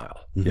Chinese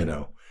style,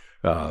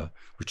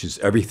 which is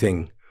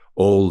everything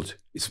old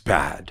is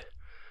bad,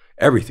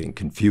 everything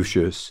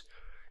Confucius,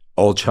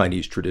 all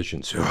Chinese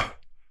traditions.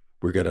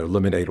 We're going to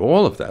eliminate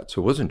all of that.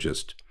 So it wasn't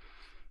just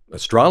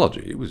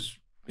astrology; it was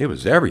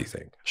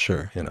everything.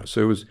 Sure.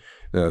 So it was.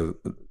 The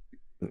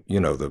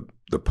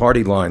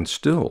party line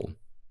still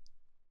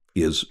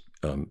is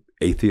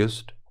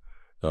atheist,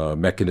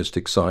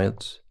 mechanistic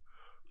science,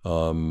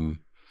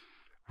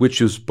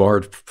 which is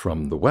barred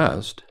from the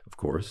West, of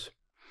course,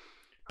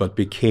 but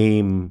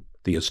became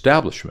the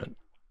establishment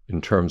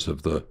in terms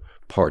of the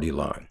party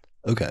line.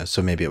 Okay,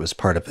 so maybe it was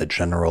part of a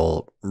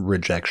general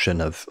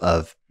rejection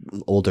of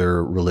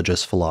older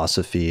religious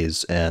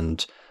philosophies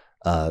and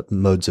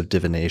modes of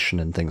divination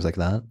and things like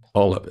that?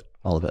 All of it.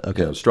 All of it,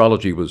 okay. Yeah,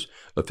 astrology was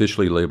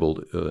officially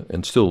labeled,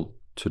 and still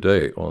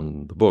today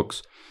on the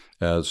books,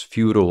 as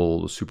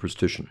feudal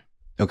superstition.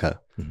 Okay.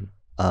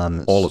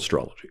 All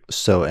astrology.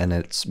 So, and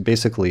it's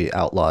basically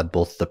outlawed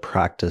both the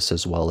practice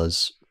as well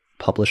as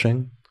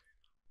publishing?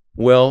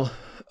 Well,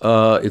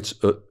 it's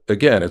a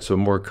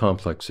more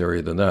complex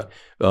area than that.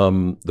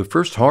 The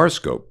first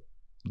horoscope,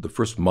 the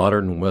first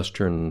modern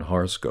Western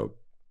horoscope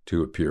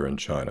to appear in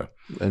China.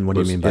 And what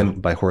do you mean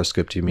by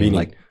horoscope? Do you mean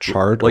like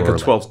chart? Like or a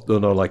 12,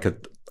 like a...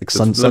 Like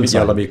sun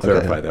let me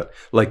clarify that.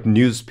 Like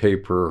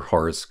newspaper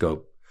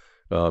horoscope,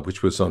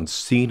 which was on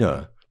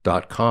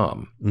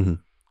Sina.com.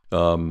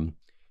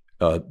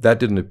 That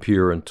didn't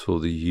appear until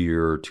the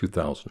year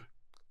 2000.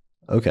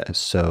 Okay,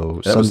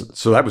 so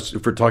that was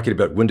if we're talking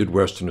about when did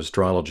Western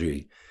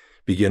astrology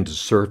begin to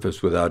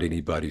surface without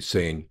anybody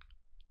saying,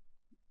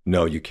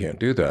 no, you can't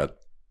do that.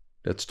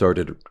 That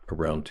started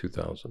around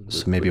 2000.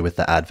 So maybe with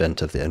the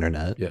advent of the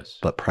internet. Yes.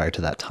 But prior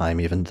to that time,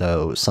 even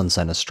though sun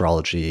sign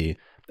astrology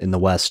in the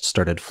West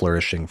started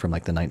flourishing from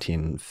like the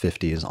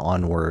 1950s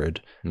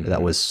onward,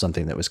 that was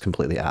something that was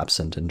completely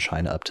absent in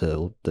China up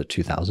to the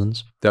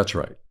 2000s? That's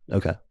right.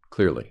 Okay.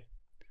 Clearly.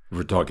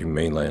 We're talking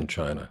mainland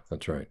China.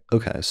 That's right.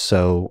 Okay.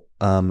 So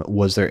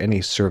was there any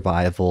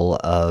survival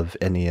of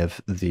any of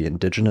the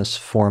indigenous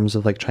forms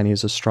of like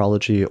Chinese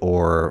astrology?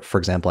 Or, for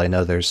example, I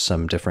know there's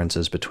some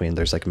differences between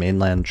there's like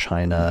mainland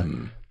China,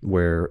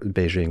 where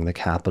Beijing, the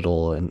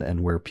capital, and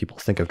where people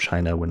think of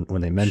China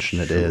when they mention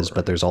it is,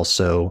 but there's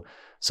also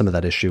some of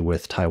that issue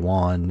with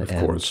Taiwan. Of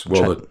course.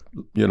 Well,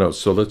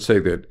 so let's say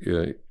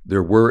that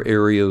there were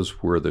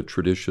areas where the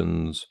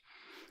traditions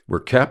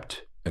were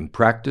kept and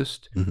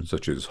practiced,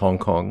 such as Hong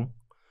Kong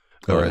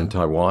and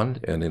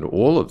Taiwan, and in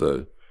all of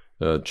the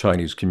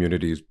Chinese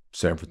communities,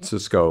 San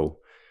Francisco,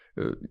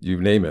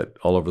 you name it,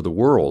 all over the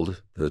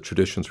world, the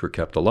traditions were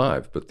kept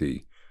alive. But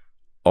the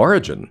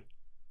origin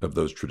of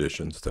those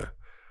traditions, the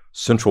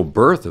central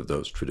birth of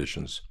those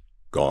traditions,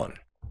 gone.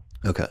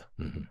 Okay.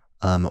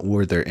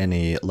 Were there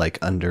any like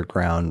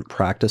underground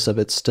practice of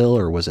it still,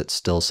 or was it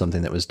still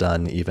something that was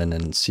done even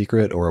in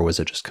secret, or was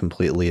it just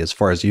completely, as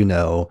far as you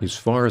know? As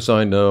far as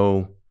I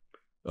know,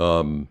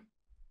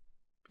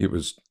 it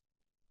was,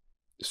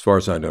 as far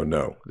as I know,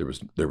 no,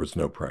 there was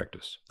no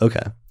practice.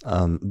 Okay.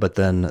 But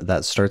then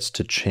that starts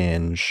to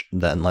change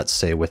then, let's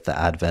say, with the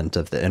advent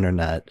of the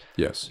internet.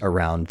 Yes.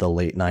 Around the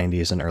late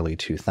 90s and early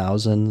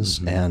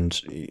 2000s.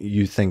 And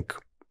you think,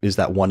 is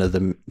that one of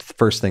the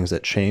first things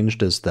that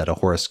changed, is that a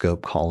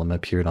horoscope column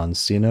appeared on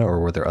Sina, or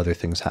were there other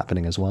things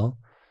happening as well?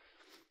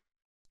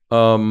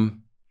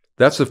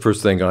 That's the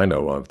first thing I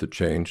know of that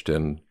changed.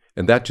 And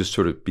that just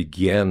sort of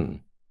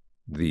began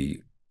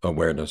the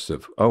awareness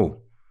of,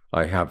 oh,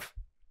 I have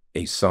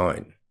a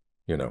sign,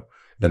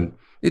 And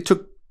it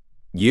took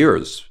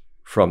years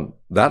from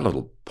that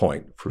little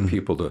point for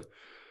people to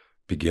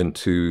begin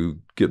to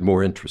get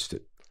more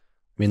interested.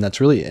 I mean,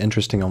 that's really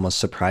interesting, almost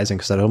surprising,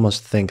 because I'd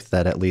almost think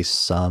that at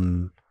least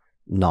some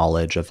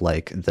knowledge of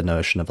like the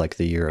notion of like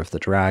the year of the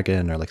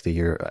dragon, or like the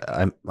year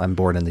I'm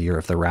born in the year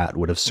of the rat,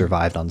 would have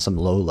survived on some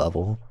low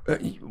level.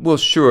 Well,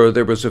 sure,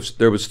 there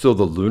was still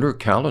the lunar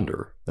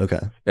calendar. Okay.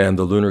 And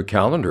the lunar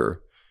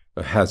calendar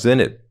has in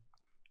it,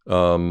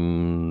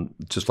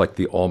 just like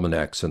the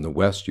almanacs in the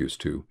West used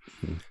to,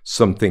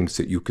 some things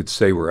that you could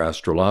say were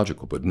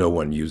astrological, but no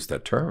one used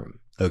that term.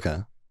 Okay.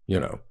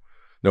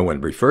 No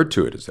one referred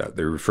to it as that.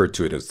 They referred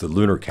to it as the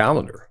lunar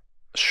calendar.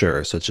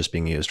 Sure. So it's just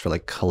being used for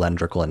like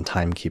calendrical and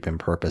timekeeping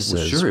purposes.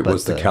 Well, sure, it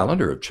was the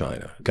calendar of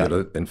China. Got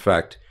it. In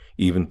fact,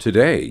 even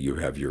today, you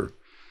have your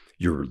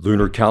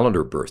lunar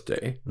calendar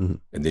birthday, and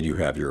then you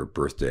have your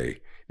birthday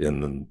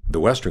in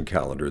the Western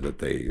calendar that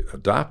they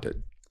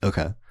adopted.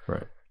 Okay.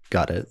 Right.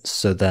 Got it.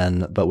 So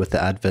then, but with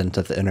the advent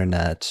of the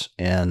internet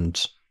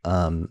and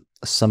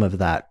some of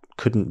that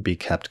couldn't be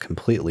kept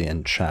completely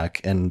in check.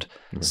 And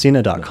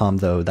Sina.com,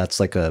 though, that's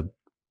like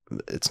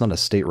it's not a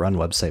state-run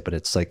website, but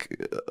it's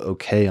like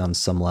okay on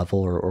some level,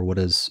 or what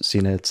is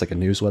Sina? It's like a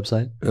news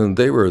website? And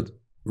they were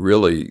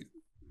really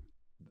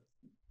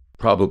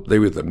they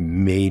were the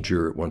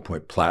major, at one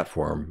point,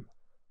 platform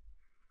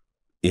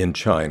in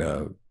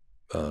China.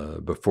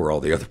 Before all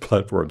the other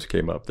platforms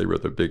came up, they were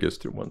the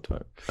biggest at one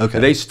time. Okay.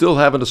 And they still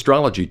have an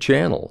astrology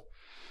channel.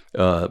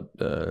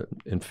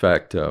 In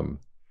fact,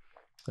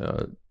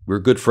 we're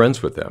good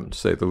friends with them, to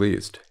say the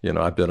least.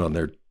 I've been on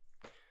their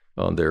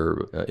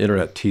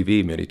internet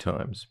TV many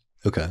times.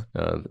 Okay.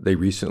 They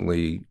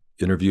recently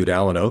interviewed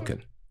Alan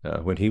Oken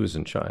when he was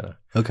in China.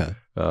 Okay.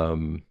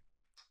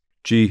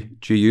 Ji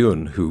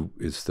Yun, who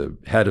is the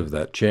head of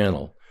that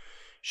channel,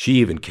 she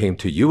even came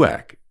to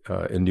UAC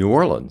in New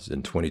Orleans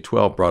in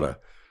 2012.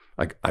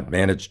 I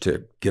managed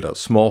to get a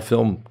small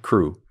film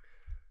crew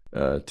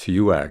to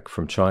UAC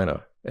from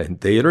China,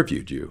 and they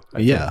interviewed you.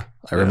 I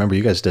remember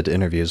you guys did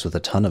interviews with a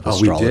ton of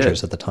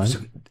astrologers at the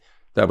time.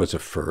 That was a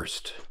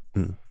first.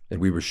 And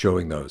we were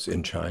showing those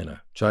in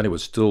China. China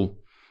was still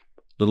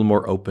a little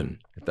more open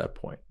at that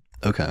point.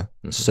 Okay.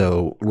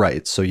 So,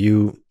 right. So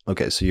you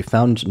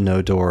found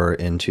Nodoor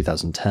in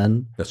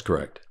 2010. That's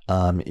correct.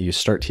 You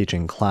start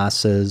teaching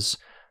classes.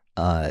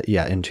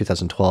 In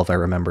 2012, I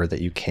remember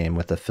that you came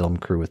with a film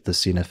crew, with the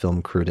Sina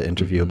film crew, to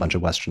interview a bunch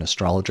of Western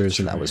astrologers,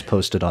 and that was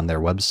posted on their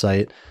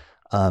website.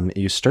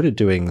 You started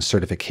doing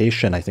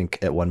certification, I think,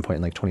 at one point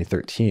in like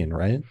 2013,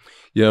 right?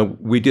 Yeah,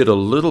 we did a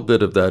little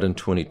bit of that in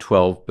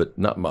 2012, but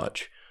not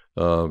much,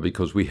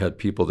 because we had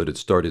people that had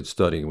started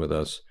studying with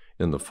us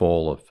in the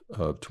fall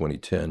of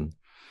 2010,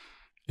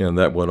 and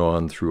that went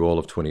on through all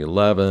of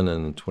 2011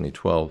 and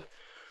 2012.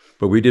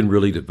 But we didn't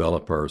really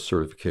develop our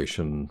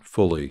certification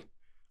fully,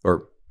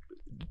 or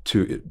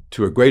to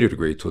a greater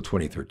degree, till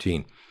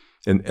 2013,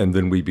 and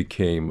then we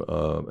became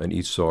an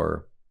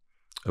ISAR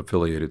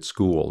affiliated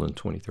school in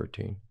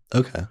 2013.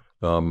 Okay.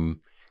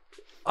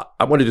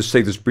 I wanted to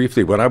say this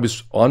briefly. When I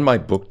was on my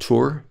book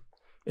tour,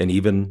 and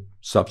even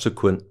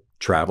subsequent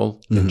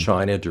travel in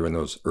China during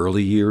those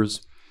early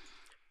years,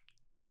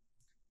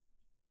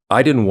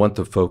 I didn't want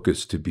the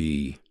focus to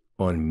be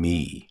on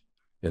me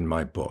in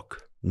my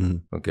book.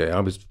 Mm-hmm. Okay, I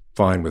was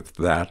fine with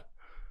that.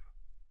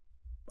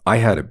 I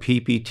had a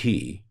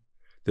PPT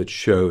that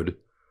showed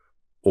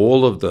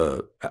all of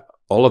the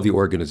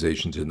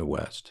organizations in the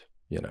West,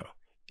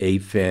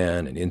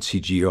 AFAN and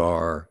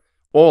NCGR,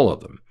 all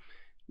of them,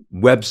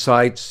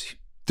 websites.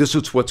 This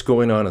is what's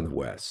going on in the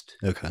West.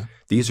 Okay.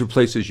 These are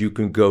places you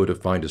can go to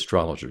find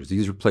astrologers.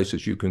 These are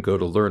places you can go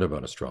to learn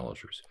about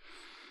astrologers.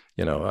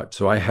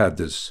 So I had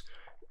this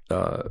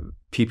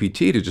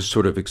PPT to just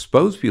sort of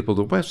expose people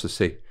to the West, to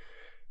say,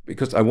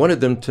 because I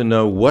wanted them to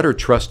know what are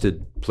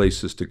trusted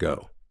places to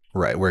go.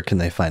 Right. Where can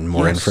they find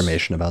more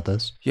information about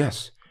this?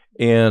 Yes.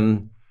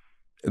 And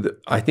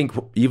I think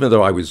even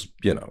though I was,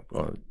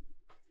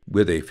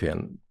 with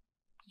AFAN,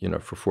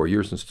 for 4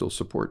 years and still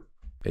support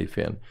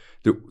AFAN,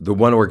 the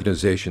one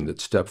organization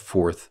that stepped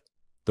forth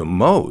the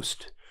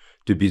most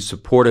to be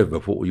supportive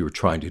of what we were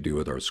trying to do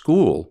with our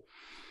school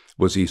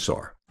was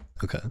ISAR.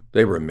 Okay.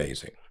 They were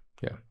amazing.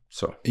 Yeah.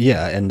 So.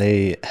 Yeah, and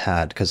they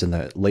had, because in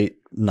the late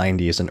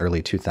 90s and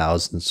early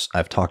 2000s,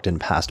 I've talked in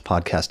past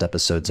podcast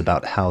episodes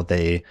about how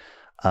they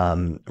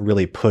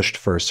really pushed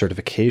for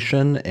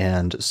certification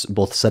and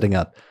both setting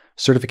up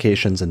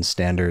certifications and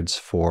standards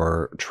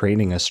for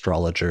training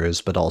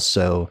astrologers, but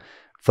also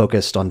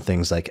focused on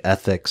things like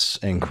ethics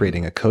and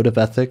creating a code of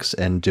ethics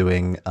and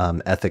doing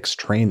ethics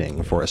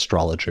training for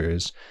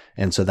astrologers.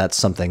 And so that's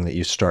something that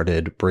you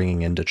started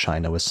bringing into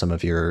China with some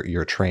of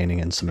your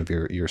training and some of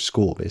your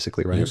school,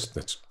 basically, right?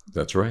 Yes,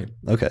 that's right.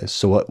 Okay,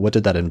 so what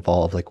did that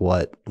involve? Like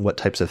what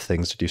types of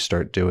things did you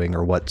start doing,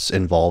 or what's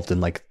involved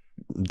in like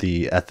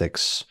the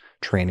ethics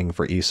training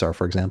for ISAR,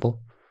 for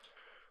example?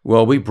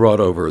 Well, we brought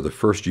over the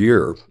first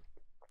year,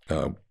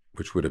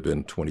 which would have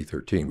been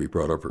 2013. We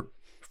brought over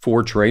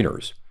 4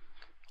 trainers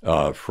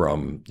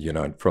from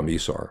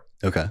ISAR.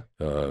 Okay.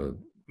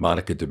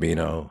 Monica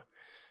Domino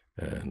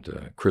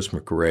and Chris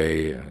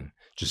McRae and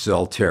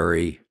Giselle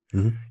Terry,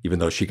 even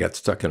though she got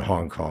stuck in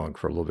Hong Kong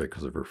for a little bit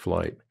because of her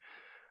flight,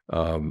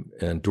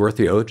 and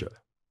Dorothy Oja.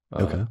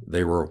 Okay.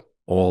 They were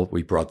all,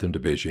 we brought them to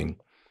Beijing.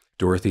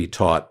 Dorothy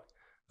taught,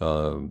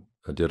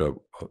 did a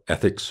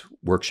ethics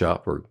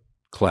workshop or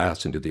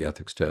class and did the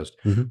ethics test.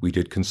 We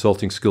did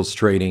consulting skills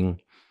training.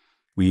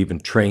 We even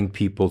trained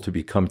people to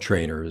become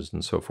trainers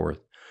and so forth.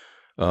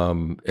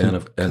 And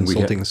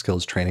consulting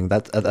skills training.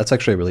 That's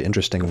actually a really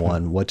interesting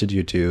one. What did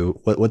you do?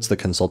 What's the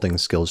consulting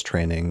skills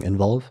training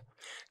involve?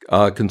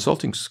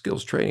 Consulting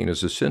skills training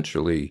is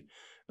essentially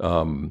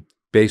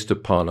based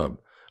upon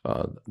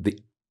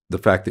the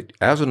fact that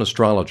as an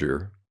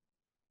astrologer,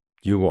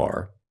 you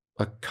are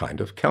a kind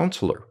of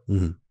counselor,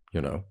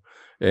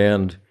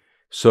 and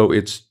so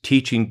it's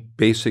teaching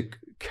basic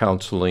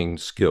counseling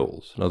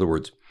skills. In other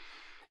words,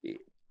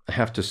 I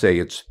have to say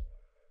it's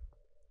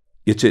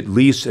at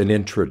least an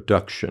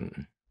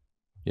introduction,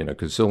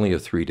 because it's only a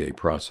 3-day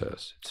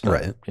process. It's not,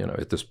 right.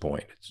 At this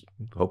point, it's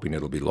hoping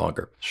it'll be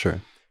longer.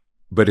 Sure.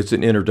 But it's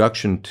an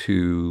introduction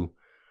to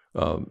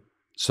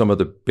some of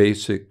the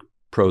basic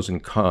pros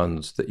and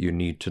cons that you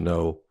need to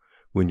know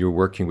when you're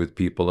working with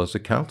people as a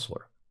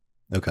counselor.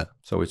 Okay.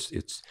 So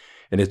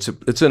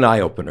it's an eye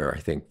opener, I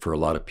think, for a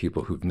lot of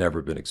people who've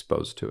never been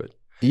exposed to it.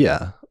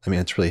 Yeah, I mean,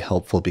 it's really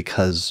helpful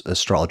because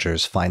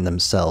astrologers find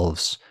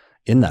themselves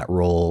in that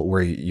role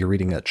where you're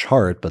reading a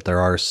chart, but there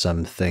are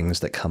some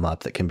things that come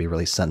up that can be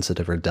really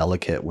sensitive or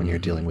delicate when you're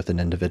dealing with an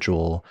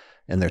individual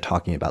and they're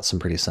talking about some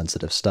pretty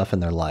sensitive stuff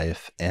in their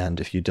life. And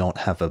if you don't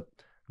have a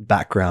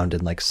background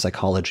in like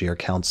psychology or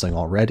counseling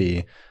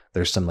already,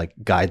 there's some like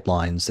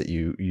guidelines that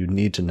you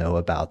need to know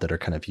about that are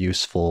kind of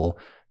useful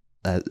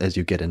as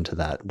you get into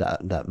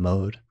that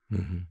mode.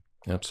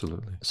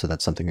 Absolutely. So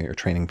that's something that you're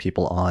training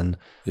people on.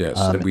 Yes,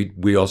 and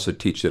we also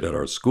teach it at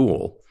our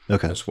school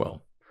as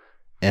well.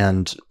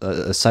 And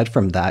aside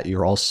from that,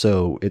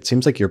 it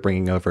seems like you're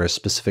bringing over a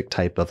specific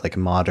type of like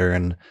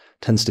modern,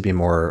 tends to be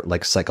more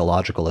like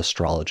psychological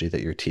astrology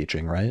that you're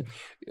teaching, right?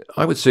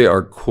 I would say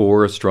our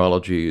core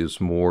astrology is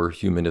more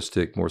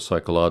humanistic, more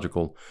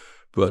psychological,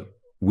 but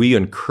we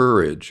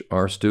encourage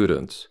our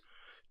students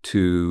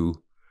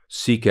to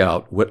seek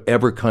out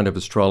whatever kind of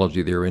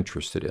astrology they're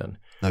interested in.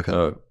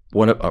 Okay.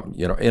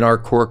 In our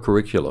core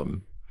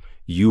curriculum,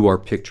 you are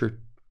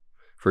pictured,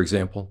 for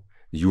example.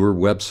 Your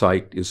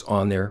website is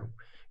on there.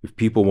 If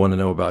people want to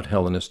know about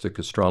Hellenistic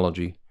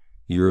astrology,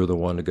 you're the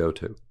one to go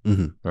to.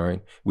 All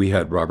right. We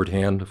had Robert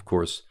Hand, of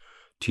course,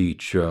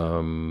 teach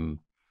 24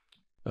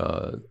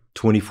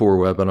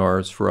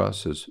 webinars for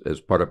us as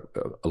part of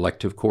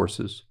elective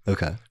courses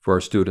for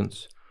our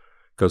students,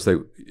 because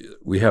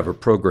we have a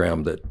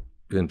program that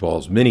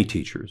involves many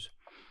teachers.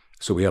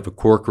 So we have a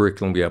core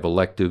curriculum, we have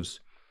electives.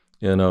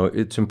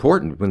 It's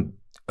important when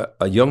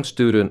a young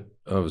student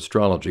of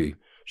astrology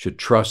should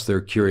trust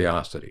their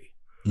curiosity.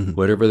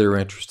 Whatever they're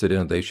interested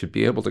in, they should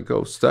be able to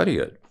go study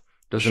it.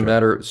 Doesn't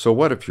matter. So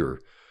what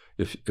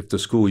if the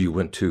school you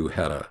went to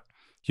had a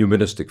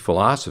humanistic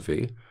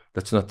philosophy?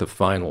 That's not the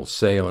final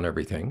say on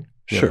everything.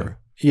 Sure.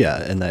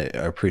 Yeah, and I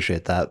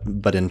appreciate that.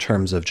 But in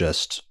terms of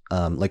just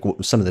like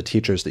some of the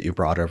teachers that you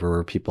brought over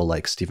were people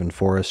like Stephen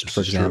Forrest,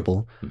 for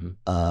example.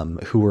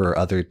 Who were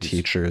other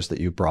teachers that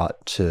you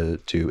brought to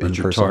do Richard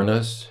in-person?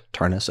 Tarnas.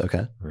 Tarnas,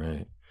 okay.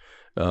 Right.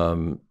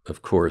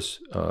 Of course,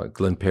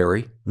 Glenn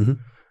Perry,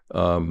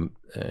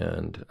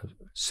 and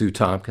Sue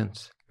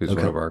Tompkins, who's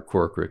one of our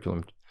core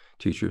curriculum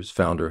teachers,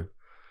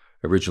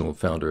 original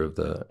founder of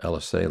the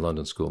LSA,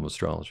 London School of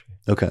Astrology.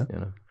 Okay. You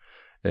know,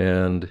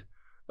 and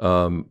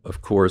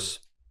of course,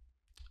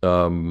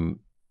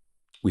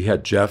 we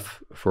had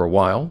Jeff for a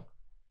while.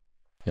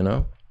 You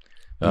know,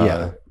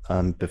 yeah.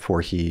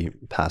 Before he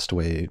passed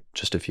away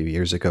just a few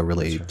years ago,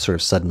 really sort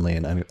of suddenly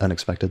and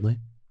unexpectedly.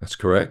 That's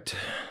correct.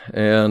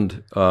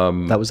 And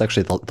that was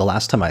actually the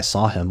last time I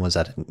saw him was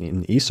at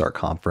an ISAR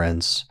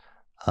conference.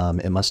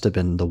 It must have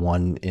been the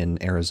one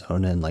in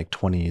Arizona in like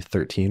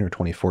 2013 or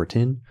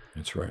 2014.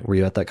 That's right. Were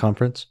you at that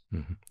conference?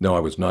 No, I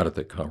was not at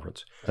that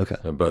conference. Okay.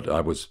 But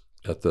I was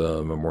at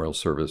the memorial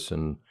service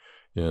in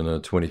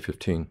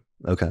 2015.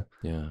 Okay.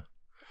 Yeah.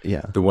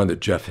 Yeah. The one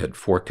that Jeff had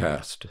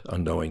forecast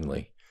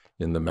unknowingly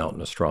in the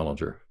Mountain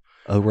Astrologer.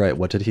 Oh, right.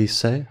 What did he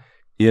say?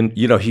 He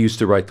used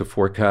to write the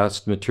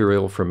forecast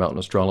material for Mountain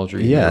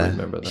Astrology. Yeah,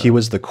 remember that? He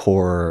was the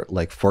core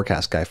like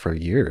forecast guy for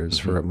years.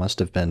 For it must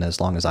have been as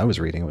long as I was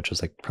reading, which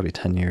was like probably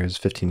 10 years,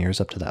 15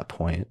 years up to that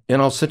point.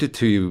 And I'll send it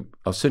to you.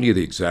 I'll send you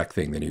the exact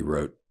thing that he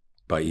wrote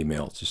by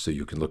email, just so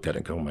you can look at it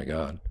and go, "Oh my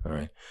God!" All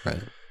right.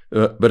 Right.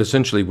 But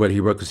essentially, what he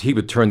wrote, because he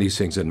would turn these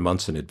things in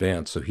months in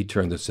advance, so he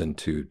turned this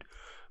into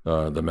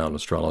the Mountain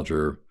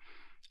Astrologer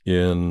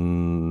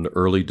in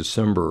early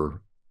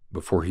December,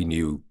 before he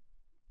knew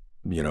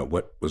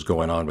what was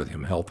going on with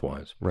him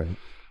health-wise. Right.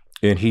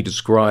 And he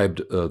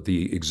described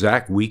the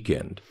exact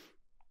weekend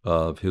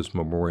of his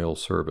memorial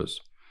service.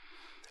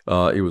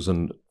 It was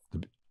in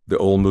the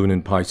old moon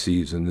in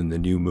Pisces and then the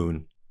new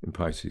moon in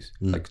Pisces.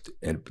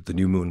 And the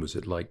new moon was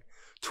at like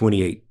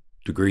 28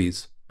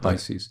 degrees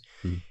Pisces.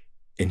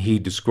 And he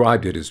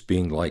described it as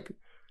being like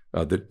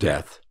the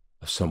death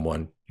of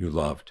someone you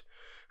loved,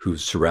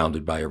 who's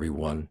surrounded by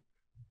everyone,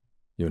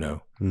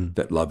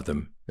 that loved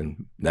them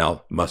and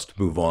now must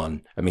move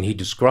on. I mean, he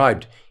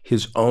described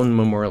his own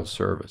memorial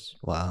service.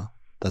 Wow.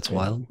 That's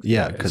wild.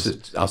 Yeah.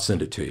 Because I'll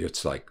send it to you.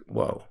 It's like,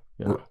 whoa.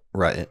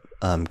 Right.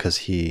 Because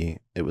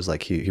it was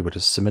like he would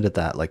have submitted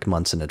that like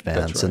months in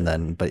advance. Right.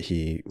 And but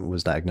he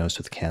was diagnosed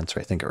with cancer,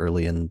 I think,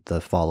 early in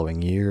the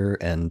following year.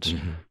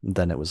 And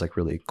then it was like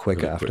really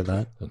quick after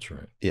that. That's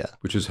right. Yeah.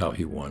 Which is how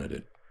he wanted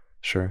it.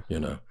 Sure.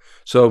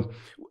 So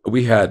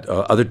we had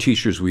other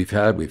teachers we've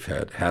had. We've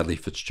had Hadley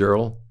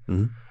Fitzgerald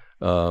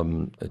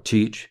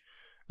teach.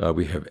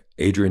 We have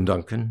Adrian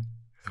Duncan.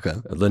 Okay.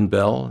 Lynn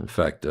Bell. In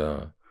fact,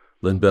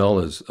 Lynn Bell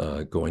is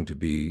going to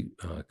be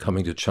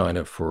coming to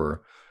China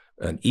for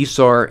an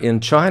ISAR in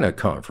China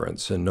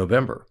conference in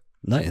November.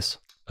 Nice.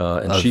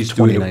 And she's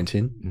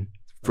 2019?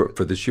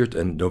 For this year,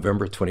 in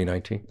November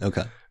 2019.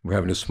 Okay. We're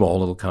having a small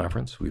little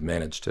conference. We've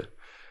managed to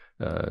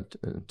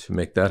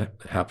make that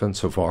happen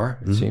so far,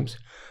 it seems.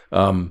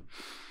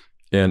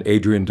 And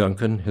Adrian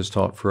Duncan has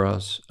taught for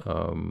us.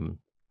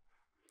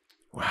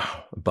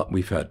 Wow. But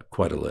we've had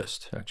quite a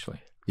list, actually.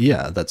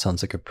 Yeah, that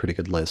sounds like a pretty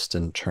good list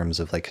in terms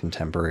of like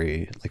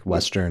contemporary, like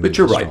Western. But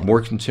you're right, more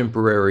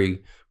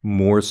contemporary,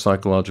 more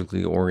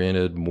psychologically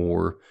oriented,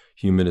 more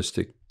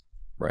humanistic,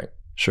 right?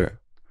 Sure.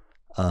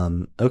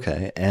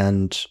 Okay.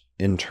 And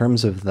in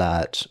terms of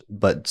that,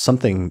 but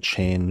something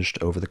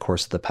changed over the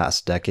course of the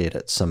past decade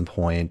at some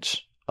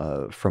point,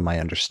 from my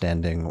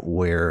understanding,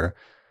 where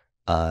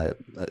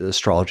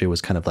astrology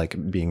was kind of like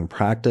being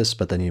practiced,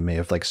 but then you may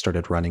have like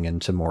started running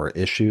into more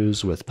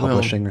issues with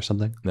publishing or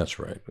something. That's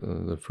right.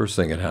 The first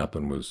thing that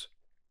happened was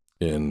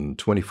in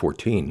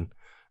 2014,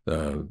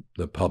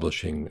 the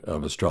publishing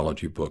of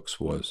astrology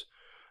books was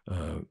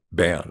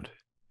banned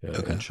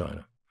in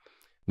China.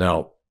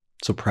 Now,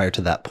 so prior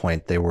to that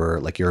point, they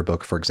were like your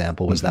book, for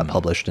example, was that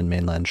published in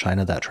mainland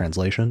China, that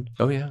translation?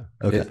 Oh, yeah.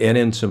 Okay. And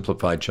in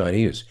simplified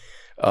Chinese.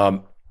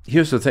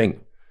 Here's the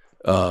thing.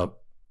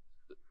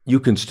 You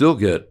can still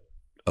get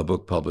a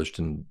book published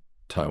in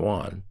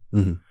Taiwan.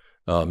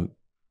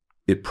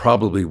 It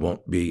probably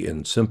won't be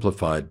in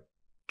simplified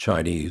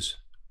Chinese,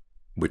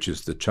 which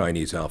is the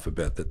Chinese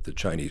alphabet that the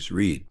Chinese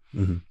read.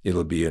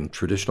 It'll be in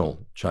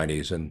traditional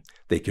Chinese, and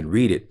they can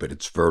read it, but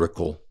it's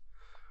vertical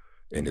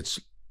and it's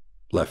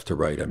left to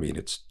right. I mean,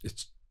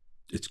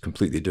 it's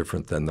completely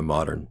different than the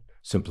modern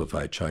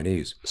simplified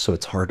Chinese. So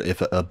it's hard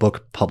if a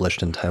book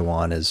published in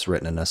Taiwan is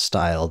written in a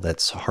style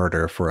that's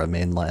harder for a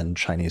mainland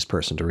Chinese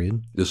person to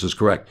read. This is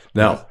correct.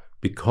 Now,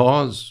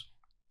 because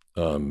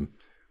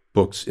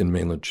books in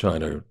mainland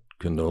China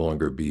can no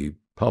longer be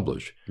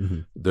published,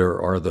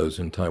 there are those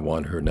in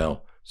Taiwan who are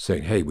now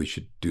saying, hey, we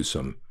should do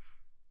some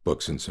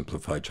books in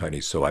simplified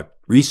Chinese. So I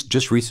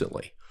just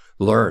recently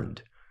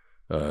learned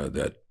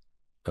that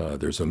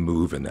there's a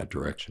move in that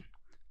direction.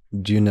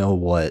 Do you know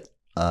what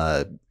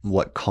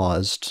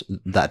caused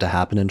that to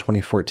happen in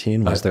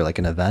 2014? Was there like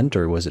an event,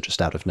 or was it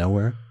just out of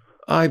nowhere?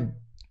 I'd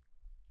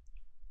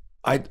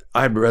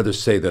rather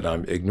say that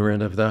I'm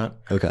ignorant of that.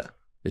 Okay.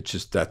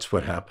 That's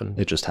what happened.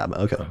 It just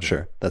happened. Okay,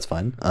 sure. That's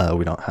fine.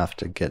 We don't have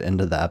to get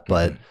into that,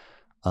 but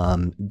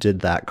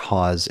did that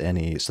cause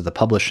any, so the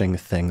publishing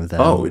thing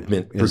then? Oh, it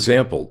meant, for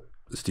example,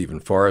 Stephen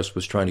Forrest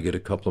was trying to get a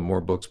couple of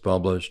more books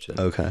published.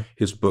 And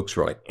his books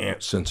were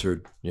like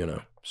censored,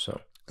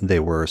 so. They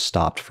were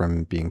stopped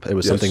from being, it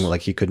was something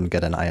like he couldn't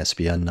get an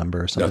ISBN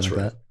number or something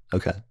that?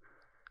 Okay.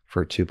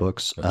 For 2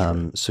 books.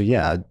 So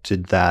yeah,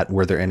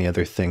 were there any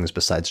other things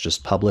besides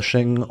just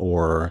publishing,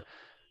 or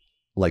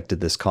like did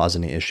this cause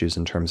any issues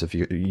in terms of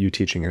you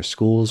teaching your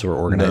schools or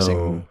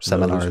organizing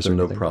seminars? There's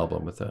no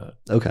problem with that.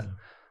 Okay.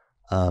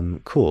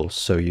 Cool.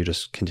 So you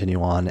just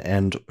continue on,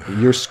 and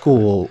your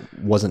school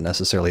wasn't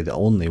necessarily the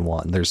only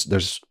one.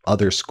 There's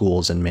other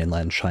schools in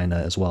mainland China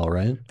as well,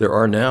 right? There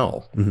are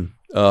now.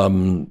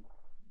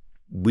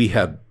 We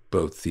had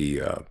both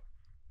the,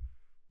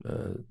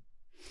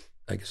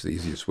 I guess the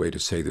easiest way to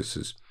say this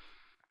is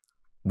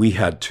we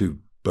had to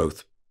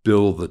both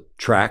build the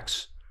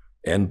tracks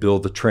and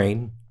build the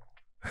train.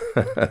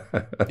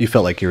 You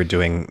felt like you were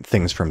doing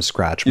things from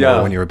scratch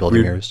more when you were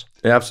building yours?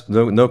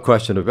 No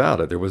question about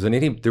it. There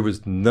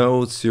was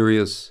no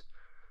serious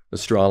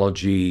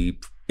astrology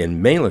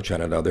in mainland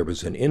China. Now, there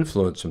was an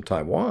influence from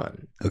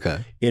Taiwan.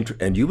 Okay.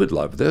 And you would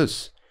love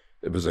this.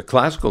 It was a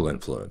classical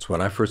influence.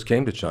 When I first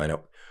came to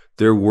China,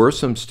 there were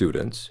some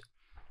students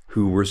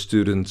who were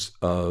students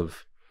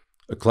of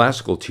a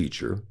classical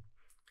teacher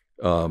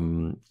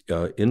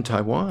in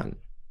Taiwan.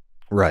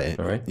 Right.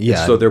 All right. Yeah.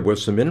 And so there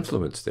was some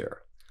influence there.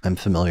 I'm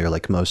familiar,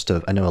 like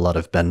I know a lot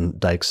of Ben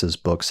Dykes'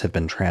 books have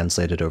been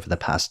translated over the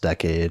past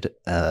decade.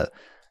 And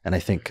I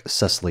think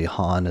Cecily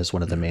Han is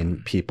one of the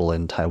main people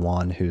in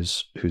Taiwan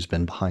who's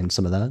been behind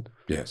some of that.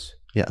 Yes.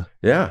 Yeah.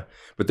 Yeah.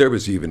 But there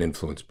was even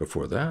influence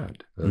before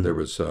that. There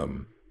was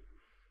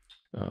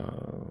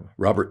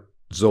Robert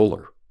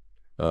Zoller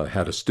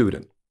had a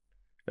student.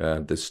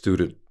 This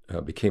student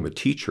became a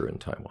teacher in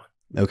Taiwan.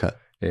 Okay.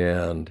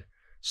 And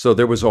so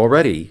there was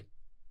already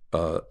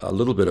a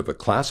little bit of a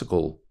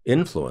classical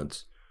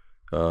influence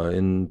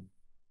in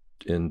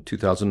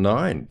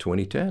 2009,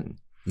 2010.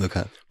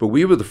 Okay. But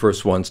we were the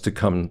first ones to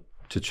come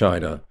to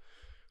China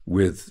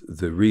with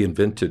the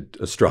reinvented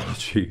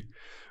astrology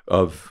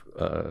of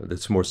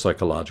that's more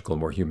psychological,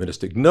 more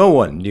humanistic. No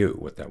one knew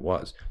what that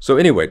was. So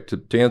anyway,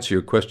 to answer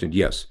your question,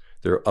 yes,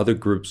 there are other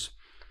groups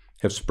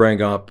have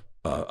sprang up,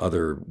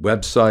 other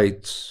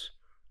websites,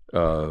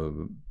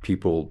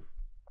 people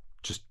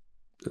just,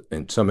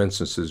 in some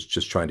instances,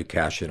 just trying to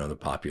cash in on the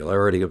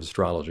popularity of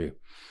astrology,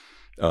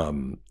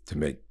 to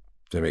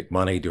make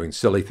money doing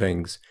silly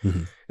things,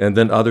 and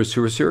then others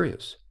who are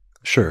serious.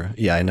 Sure.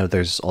 Yeah, I know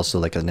there's also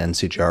like an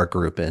NCGR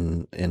group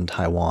in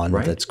Taiwan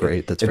that's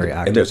great, that's very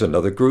active. And there's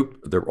another group,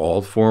 they're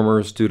all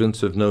former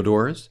students of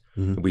Nodoor's.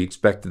 We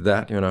expected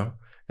that, and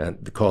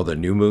they call the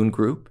New Moon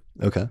group.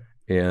 Okay.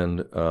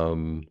 And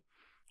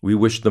we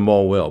wish them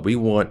all well. We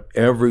want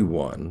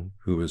everyone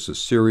who is a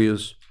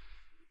serious,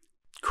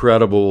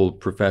 credible,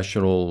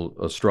 professional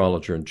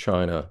astrologer in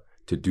China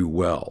to do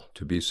well,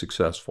 to be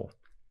successful.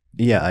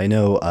 Yeah, I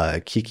know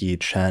Kiki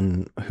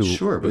Chen, who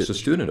was a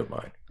student of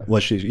mine.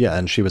 Was she? Yeah,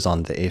 and she was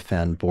on the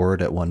AFAN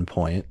board at one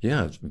point.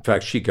 Yeah, in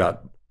fact,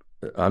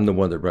 I'm the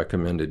one that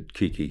recommended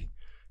Kiki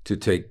to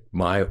take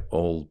my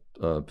old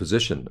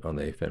position on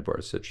the AFAN board.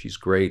 I said, she's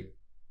great,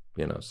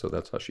 so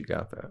that's how she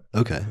got that.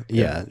 Okay,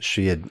 yeah,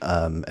 she had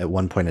at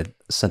one point had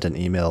sent an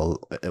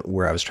email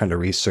where I was trying to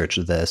research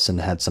this and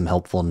had some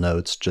helpful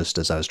notes just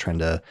as I was trying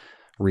to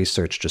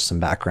research just some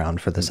background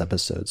for this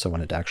episode. So I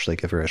wanted to actually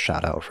give her a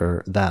shout out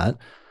for that.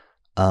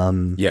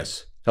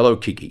 Yes. Hello,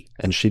 Kiki.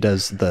 And she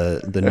does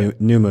the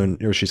new moon,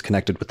 or she's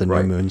connected with the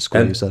New Moon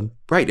School, you said?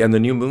 Right. And the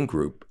New Moon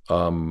group,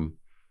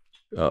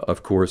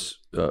 of course,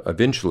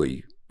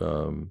 eventually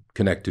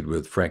connected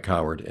with Frank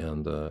Howard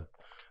and the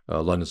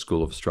London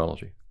School of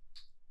Astrology.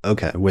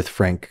 Okay. With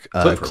Frank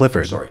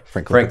Clifford. Sorry.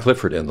 Frank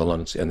Clifford and the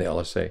London and the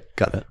LSA.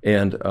 Got it.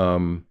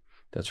 And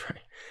that's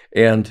right.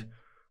 And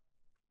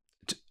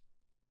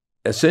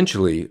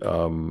essentially,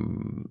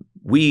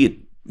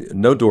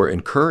 Nodoor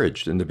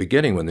encouraged in the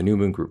beginning when the New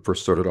Moon group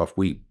first started off,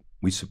 we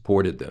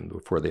supported them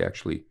before they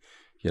actually,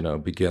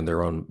 began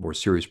their own more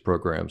serious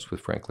programs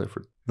with Frank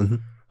Clifford.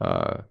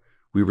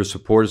 We were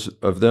supporters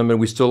of them, and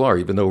we still are,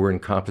 even though we're in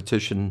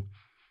competition.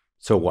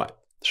 So what?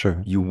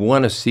 Sure. You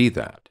want to see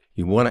that.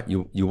 You want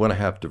to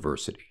have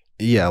diversity.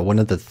 Yeah, one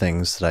of the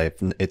things that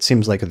it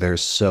seems like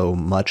there's so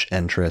much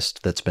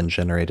interest that's been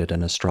generated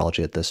in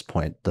astrology at this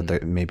point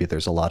that maybe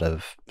there's a lot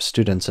of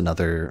students and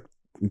other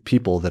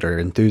people that are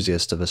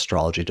enthusiasts of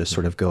astrology to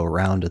sort of go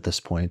around at this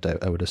point,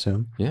 I would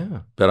assume. Yeah.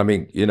 But I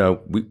mean,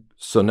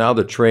 so now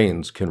the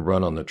trains can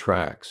run on the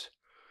tracks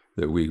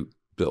that we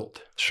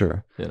built.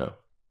 Sure.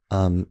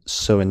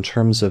 So in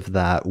terms of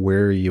that,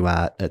 where are you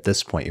at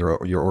this point?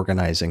 You're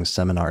organizing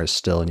seminars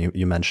still, and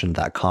you mentioned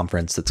that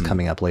conference that's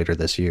coming up later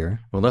this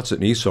year. Well, that's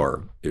an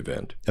ISAR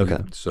event.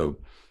 Okay. So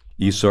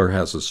ISAR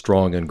has a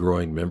strong and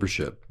growing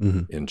membership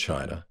in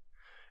China.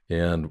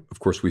 And of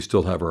course, we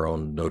still have our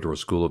own Nodoor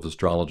School of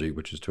Astrology,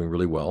 which is doing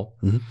really well.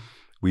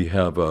 We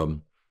have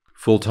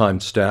full-time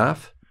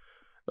staff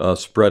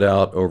spread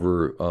out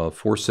over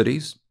 4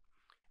 cities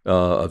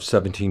of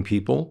 17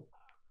 people,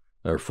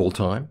 or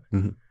full-time.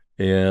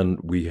 And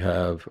we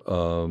have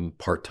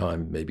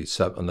part-time, maybe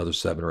another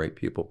 7 or 8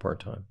 people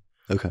part-time.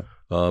 Okay.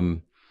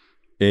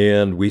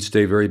 And we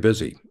stay very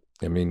busy.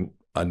 I mean,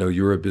 I know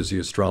you're a busy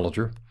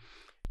astrologer,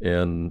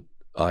 and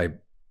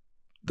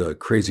the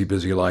crazy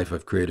busy life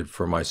I've created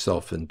for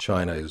myself in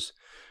China is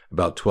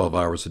about 12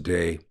 hours a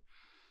day,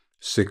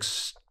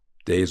 6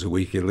 days a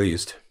week at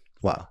least.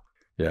 Wow.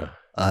 Yeah.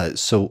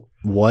 So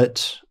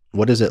what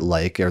is it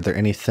like? Are there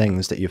any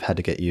things that you've had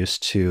to get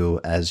used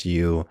to as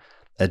you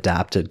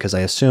adapted? Because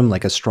I assume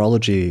like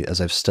astrology, as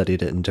I've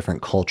studied it in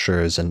different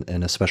cultures and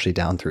especially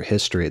down through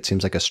history, it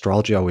seems like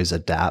astrology always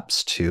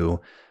adapts to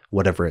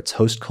whatever its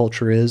host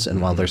culture is.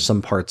 And while there's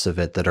some parts of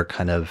it that are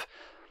kind of,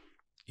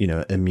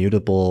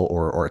 immutable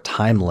or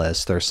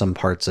timeless, there are some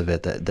parts of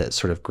it that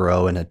sort of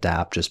grow and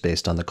adapt just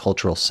based on the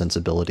cultural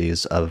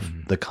sensibilities of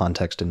the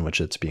context in which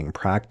it's being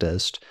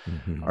practiced.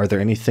 Are there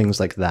any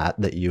things like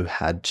that you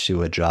had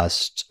to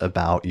adjust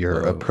about your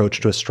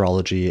approach to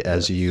astrology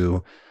as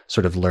you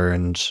sort of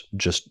learned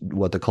just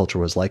what the culture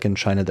was like in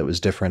China that was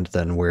different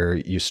than where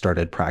you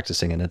started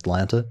practicing in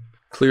Atlanta?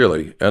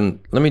 Clearly. And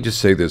let me just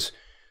say this.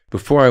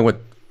 Before I went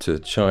to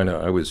China,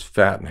 I was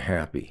fat and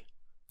happy.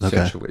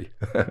 Essentially.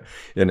 Okay.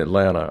 In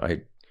Atlanta,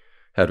 I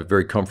had a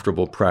very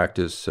comfortable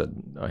practice,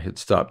 and I had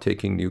stopped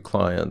taking new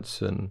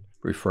clients and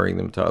referring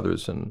them to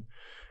others. And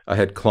I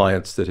had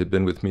clients that had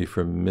been with me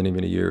for many,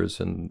 many years,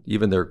 and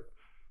even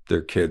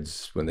their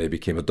kids, when they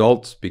became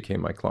adults,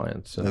 became my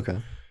clients.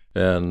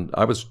 And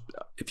I was,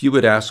 if you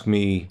would ask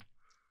me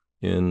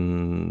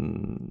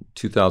in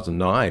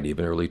 2009,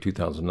 even early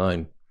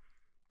 2009,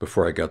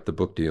 before I got the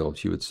book deal,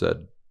 if you had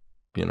said,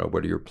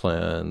 what are your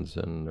plans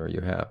and are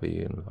you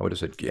happy? And I would have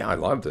said, yeah, I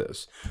love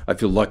this. I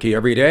feel lucky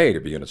every day to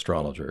be an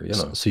astrologer,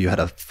 So you had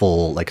a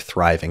full, like,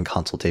 thriving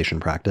consultation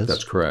practice?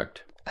 That's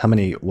correct. How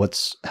many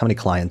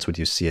clients would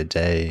you see a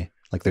day?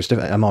 Like, there's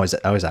different, I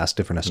always ask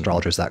different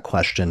astrologers that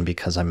question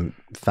because I'm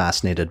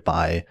fascinated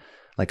by,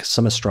 like,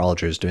 some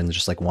astrologers doing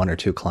just like 1 or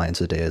 2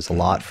 clients a day is a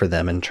lot for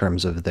them in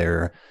terms of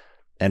their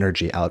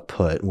energy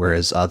output,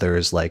 whereas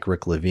others like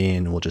Rick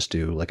Levine will just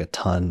do like a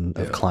ton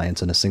of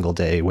clients in a single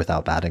day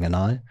without batting an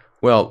eye.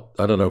 Well,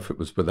 I don't know if it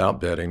was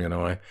without batting an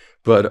eye,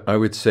 but I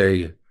would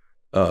say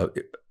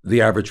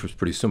the average was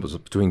pretty simple. It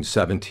was between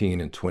 17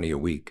 and 20 a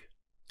week.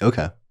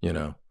 Okay.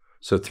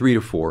 So 3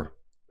 to 4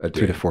 a day.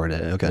 3 to 4 a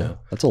day. Okay. Yeah.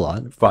 That's a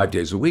lot. 5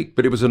 days a week,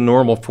 but it was a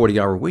normal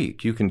 40-hour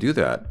week. You can do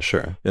that.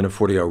 Sure. In a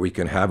 40-hour week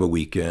and have a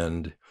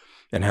weekend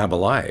and have a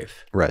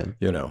life. Right.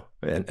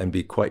 And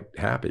be quite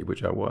happy,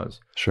 which I was.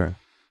 Sure.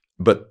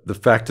 But the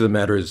fact of the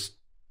matter is,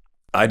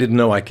 I didn't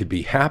know I could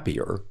be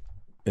happier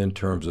in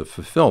terms of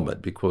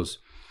fulfillment, because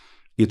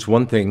it's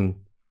one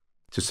thing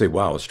to say,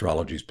 wow,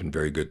 astrology's been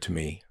very good to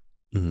me.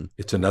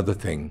 It's another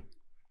thing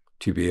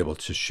to be able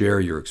to share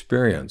your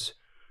experience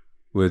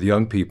with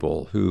young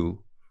people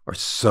who are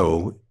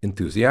so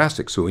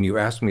enthusiastic. So when you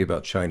ask me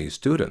about Chinese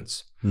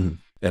students and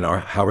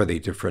how are they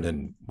different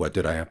and what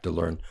did I have to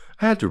learn,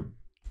 I had to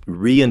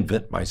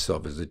reinvent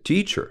myself as a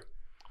teacher.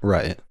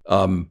 Right.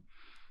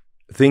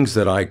 Things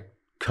that I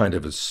kind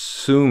of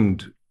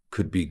assumed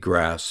could be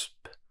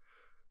grasped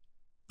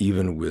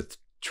even with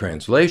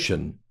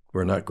translation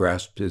were not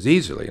grasped as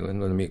easily.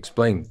 And let me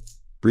explain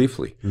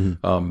briefly.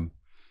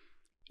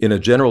 In a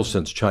general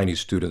sense, Chinese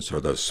students are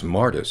the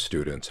smartest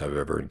students I've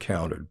ever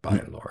encountered by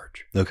and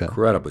large. Okay.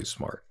 Incredibly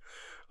smart.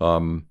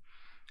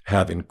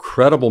 Have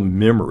incredible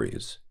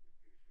memories,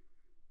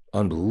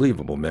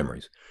 unbelievable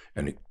memories,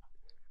 and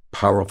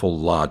powerful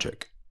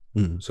logic.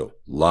 So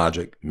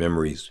logic,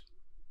 memories,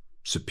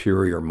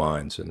 superior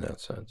minds in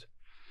that sense.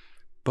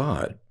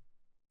 But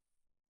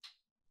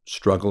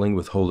struggling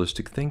with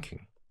holistic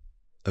thinking.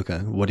 Okay.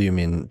 What do you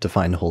mean,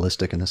 define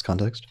holistic in this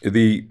context?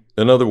 In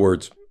other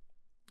words,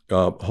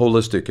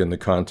 holistic in the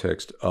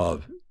context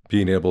of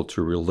being able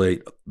to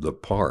relate the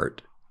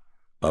part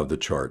of the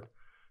chart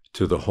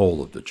to the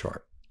whole of the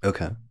chart.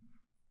 Okay.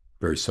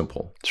 Very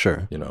simple.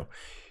 Sure.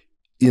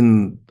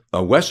 In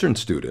a Western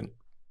student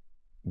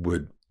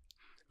would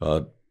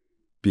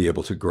be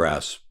able to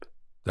grasp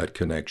that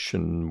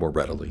connection more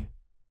readily,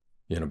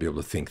 be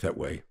able to think that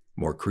way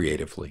more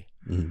creatively,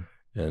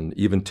 and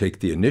even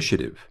take the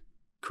initiative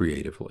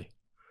creatively,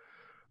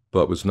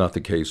 but was not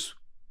the case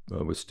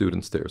with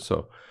students there.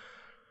 So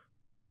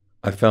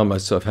I found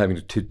myself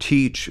having to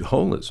teach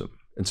holism.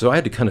 And so I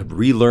had to kind of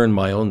relearn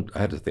I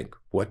had to think,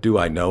 what do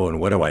I know and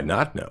what do I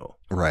not know?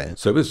 Right.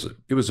 So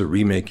it was a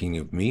remaking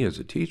of me as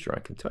a teacher, I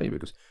can tell you,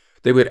 because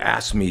they would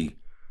ask me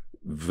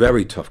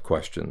very tough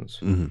questions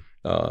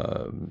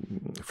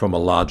from a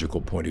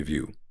logical point of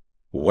view.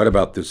 What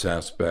about this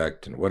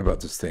aspect and what about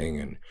this thing?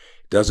 And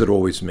does it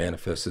always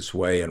manifest this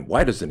way? And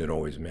why doesn't it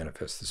always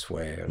manifest this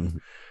way?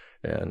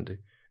 And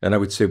I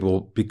would say,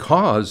 well,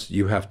 because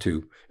you have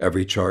to,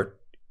 every chart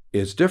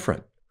is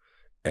different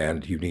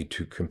and you need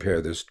to compare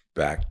this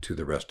back to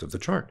the rest of the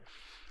chart.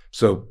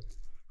 So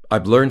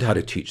I've learned how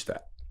to teach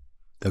that.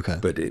 Okay.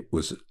 But it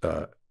was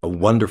a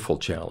wonderful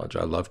challenge.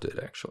 I loved it,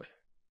 actually.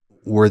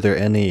 Were there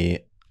any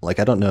like,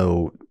 I don't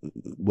know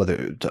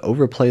whether to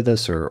overplay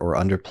this or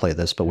underplay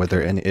this, but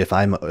whether, and if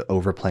I'm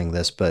overplaying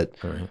this, but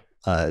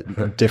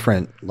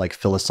different like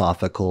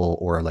philosophical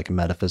or like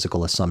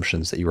metaphysical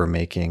assumptions that you were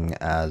making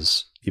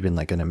as even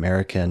like an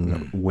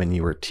American when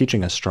you were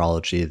teaching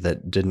astrology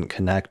that didn't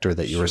connect, or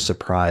that you were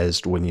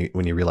surprised when you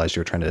realized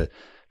you were trying to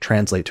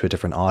translate to a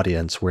different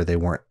audience where they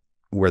weren't,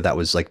 where that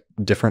was like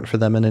different for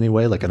them in any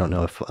way. Like, I don't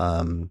know if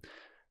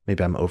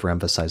maybe I'm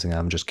overemphasizing it.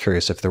 I'm just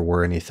curious if there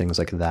were any things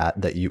like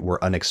that you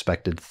were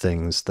unexpected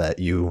things that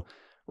you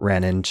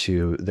ran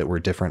into that were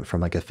different from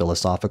like a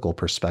philosophical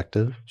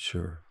perspective.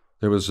 Sure.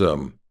 There was,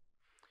 in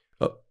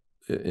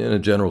a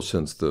general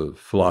sense, the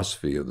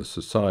philosophy of the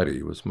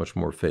society was much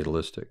more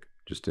fatalistic,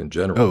 just in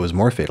general. Oh, it was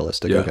more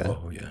fatalistic. Yeah. Okay.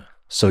 Oh, yeah.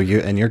 So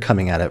you're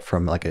coming at it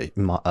from like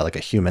a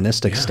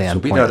humanistic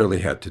standpoint. So we not only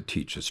had to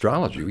teach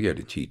astrology, we had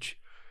to teach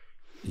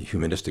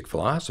humanistic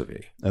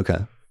philosophy.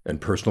 Okay. And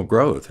personal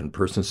growth and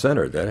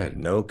person-centered. That had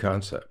no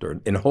concept.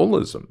 Or in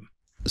holism.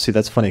 See,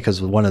 that's funny,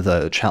 because one of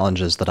the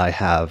challenges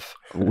that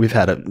we've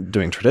had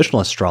doing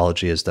traditional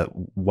astrology is that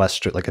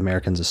Western, like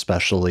Americans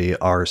especially,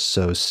 are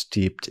so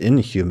steeped in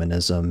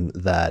humanism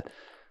that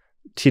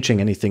teaching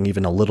anything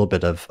even a little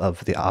bit of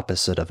the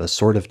opposite of a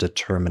sort of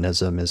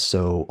determinism is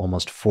so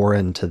almost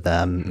foreign to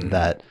them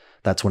that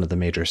that's one of the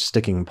major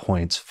sticking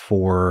points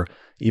for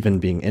even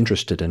being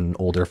interested in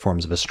older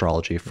forms of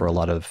astrology for a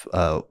lot of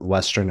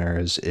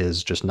Westerners,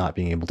 is just not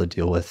being able to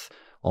deal with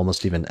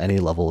almost even any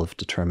level of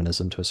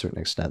determinism to a certain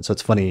extent. So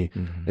it's funny,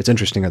 it's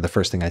interesting, or the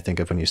first thing I think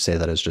of when you say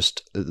that is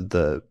just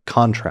the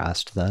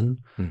contrast then,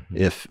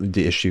 if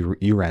the issue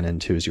you ran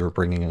into is you were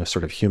bringing a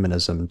sort of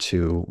humanism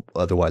to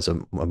otherwise a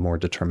more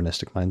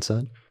deterministic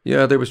mindset.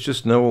 Yeah, there was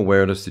just no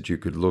awareness that you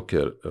could look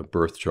at a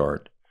birth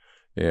chart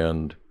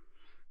and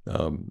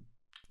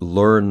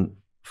learn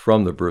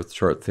from the birth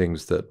chart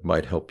things that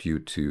might help you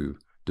to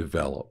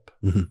develop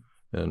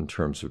in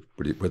terms of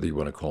whether you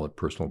want to call it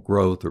personal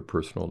growth or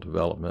personal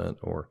development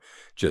or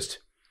just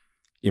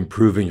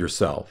improving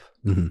yourself.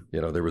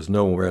 There was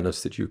no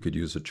awareness that you could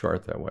use a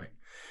chart that way.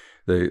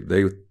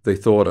 They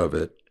thought of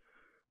it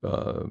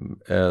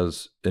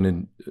as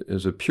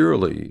a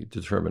purely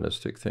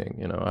deterministic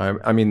thing.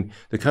 I mean,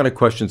 the kind of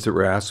questions that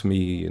were asked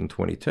me in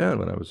 2010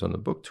 when I was on the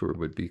book tour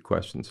would be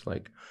questions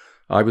like,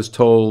 I was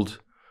told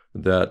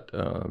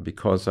that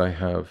because I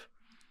have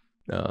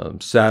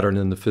Saturn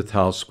in the 5th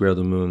house square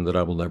the moon, that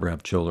I will never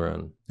have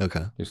children.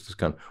 Okay. It's this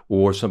kind of,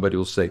 or somebody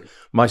will say,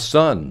 my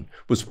son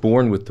was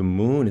born with the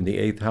moon in the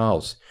 8th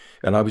house,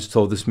 and I was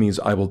told this means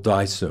I will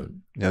die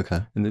soon.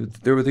 Okay. And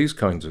there were these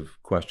kinds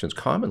of questions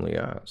commonly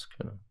asked.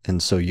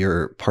 And so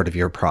part of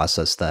your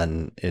process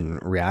then in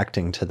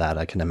reacting to that,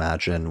 I can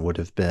imagine, would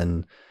have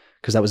been,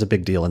 because that was a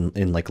big deal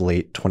in like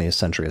late 20th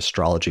century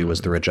astrology,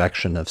 was the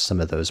rejection of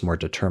some of those more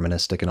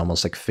deterministic and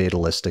almost like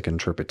fatalistic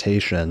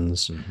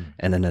interpretations,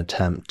 and an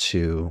attempt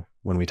to,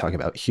 when we talk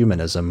about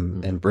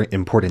humanism and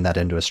importing that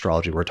into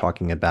astrology, we're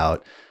talking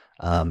about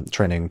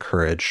trying to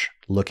encourage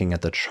looking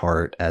at the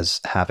chart as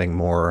having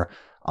more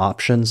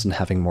options and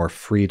having more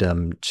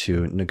freedom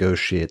to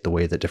negotiate the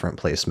way that different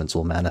placements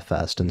will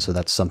manifest. And so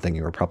that's something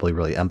you were probably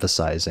really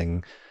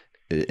emphasizing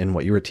in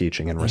what you were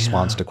teaching in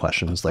response to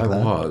questions like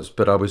that. I was,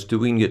 but I was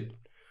doing it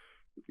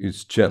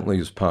as gently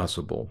as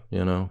possible,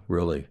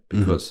 really,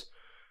 because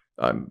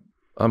I'm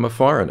a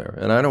foreigner,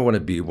 and I don't want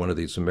to be one of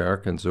these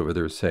Americans over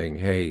there saying,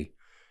 hey,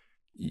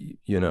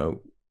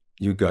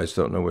 you guys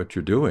don't know what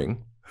you're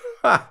doing.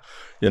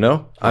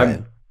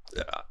 Right.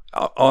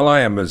 All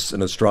I am is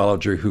an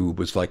astrologer who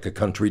was like a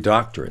country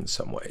doctor in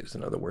some ways.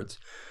 In other words,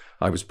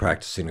 I was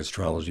practicing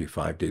astrology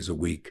 5 days a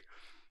week,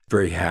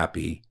 very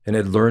happy, and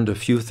had learned a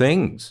few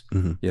things,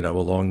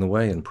 along the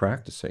way in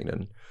practicing.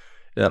 And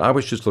I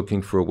was just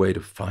looking for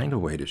find a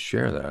way to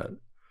share that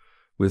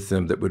with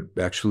them that would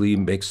actually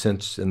make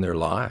sense in their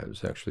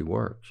lives, actually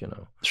work,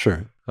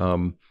 Sure.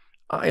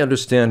 I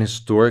understand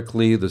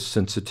historically the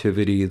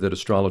sensitivity that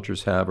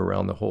astrologers have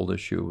around the whole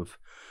issue of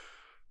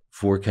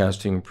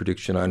forecasting and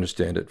prediction. I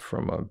understand it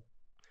from a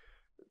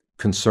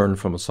concern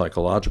from a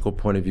psychological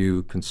point of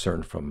view,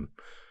 concern from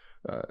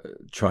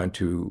trying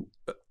to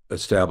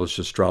establish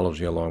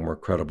astrology along more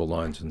credible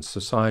lines in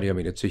society. I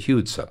mean, it's a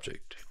huge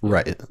subject.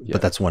 Right. Yeah.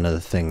 But that's one of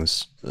the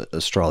things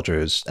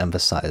astrologers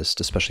emphasized,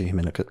 especially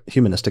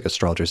humanistic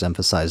astrologers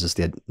emphasize, is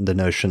the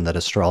notion that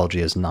astrology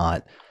is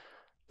not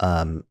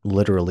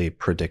literally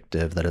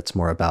predictive, that it's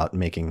more about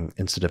making,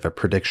 instead of a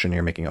prediction,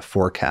 you're making a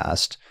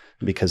forecast,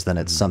 because then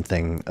it's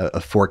something,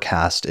 a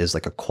forecast is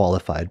like a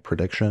qualified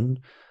prediction.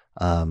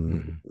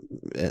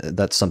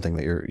 That's something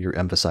that you're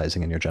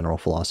emphasizing in your general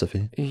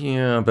philosophy.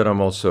 Yeah, but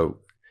I'm also,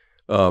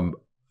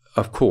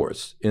 of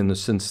course, in the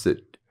sense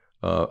that,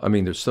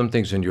 there's some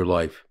things in your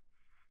life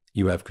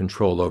you have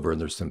control over,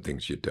 and there's some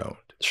things you don't.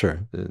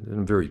 Sure.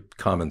 And very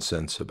common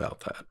sense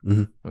about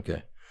that.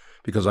 Okay.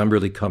 Because I'm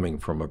really coming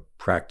from a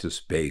practice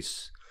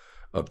base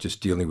of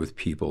just dealing with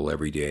people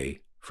every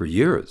day for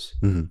years.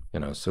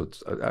 So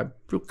it's I have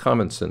real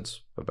common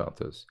sense about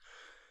this.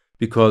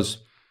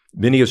 Because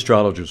many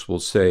astrologers will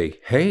say,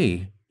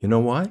 hey, you know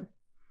what?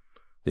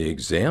 The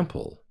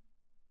example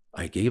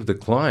I gave the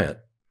client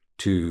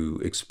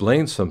to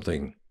explain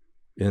something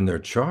in their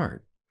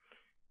chart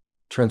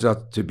turns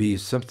out to be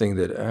something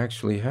that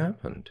actually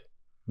happened,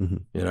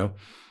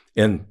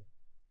 and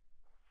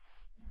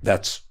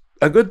that's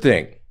a good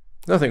thing.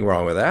 Nothing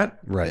wrong with that.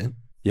 Right.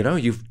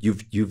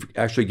 You've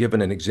actually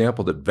given an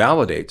example that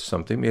validates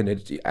something, and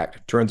it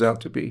turns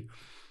out to be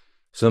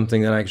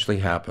something that actually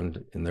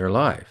happened in their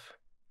life.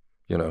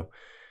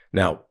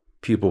 Now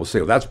people will say,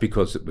 well, that's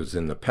because it was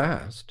in the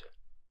past,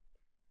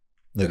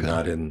 and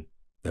not in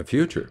the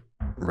future.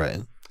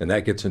 Right. And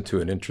that gets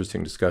into an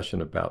interesting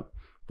discussion about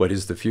what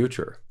is the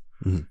future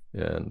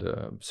and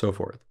so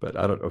forth. But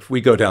I don't know if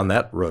we go down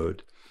that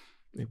road,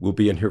 we'll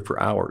be in here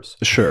for hours.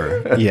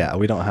 Sure. Yeah,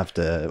 we don't have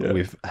to.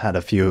 We've had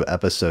a few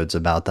episodes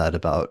about that,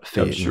 about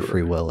fate and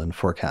free will and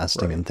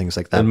forecasting and things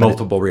like that. And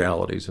multiple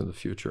realities in the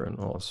future and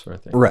all this sort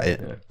of thing. Right.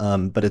 Yeah.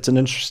 But it's an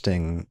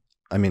interesting,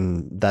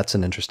 that's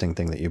an interesting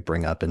thing that you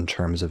bring up in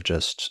terms of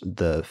just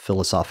the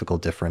philosophical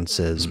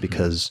differences,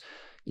 because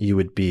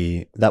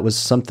that was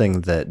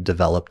something that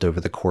developed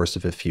over the course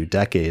of a few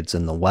decades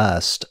in the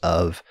West,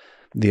 of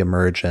the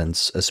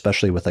emergence,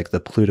 especially with like the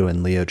Pluto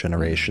and Leo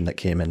generation that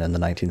came in the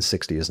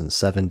 1960s and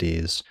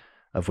 70s,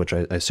 of which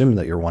I assume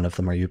that you're one of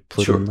them. Are you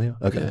Pluto and Leo?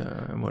 Okay.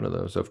 Yeah, I'm one of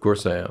those. Of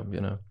course I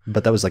am,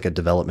 But that was like a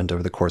development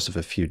over the course of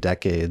a few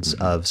decades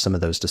of some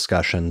of those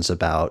discussions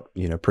about,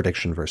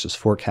 prediction versus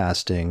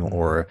forecasting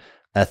or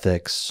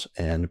ethics,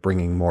 and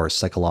bringing more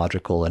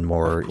psychological and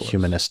more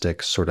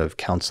humanistic sort of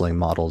counseling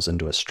models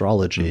into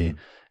astrology.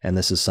 And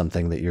this is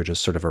something that you're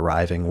just sort of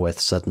arriving with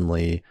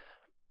suddenly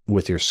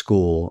with your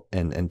school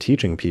and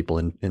teaching people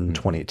in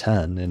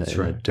 2010 in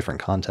a different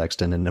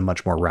context and in a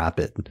much more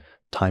rapid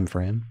time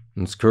frame.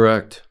 That's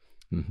correct.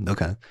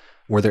 Okay.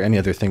 Were there any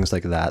other things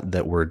like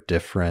that were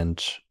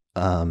different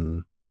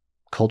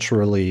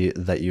culturally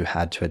that you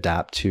had to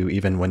adapt to,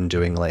 even when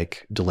doing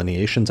like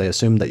delineations? I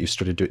assume that you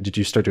did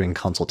you start doing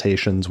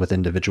consultations with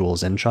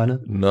individuals in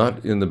China?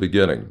 Not in the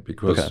beginning,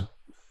 because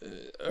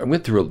I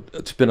went through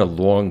it's been a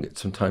long,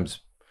 sometimes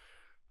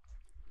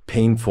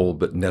painful,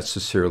 but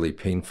necessarily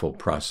painful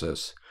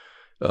process,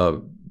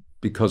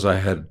 because I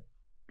had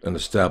an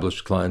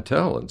established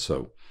clientele. And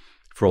so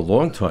for a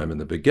long time in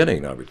the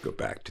beginning, I would go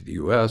back to the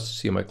US,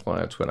 see my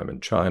clients. When I'm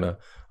in China,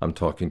 I'm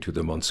talking to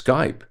them on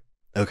Skype.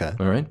 Okay.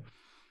 All right.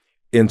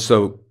 And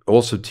so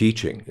also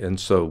teaching. And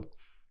so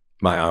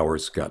my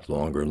hours got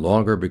longer and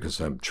longer because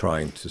I'm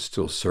trying to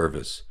still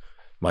service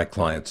my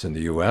clients in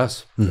the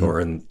US or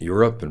in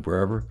Europe and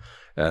wherever.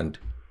 And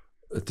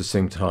at the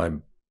same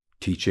time,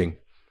 teaching.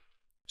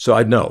 So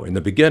I know in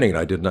the beginning,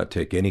 I did not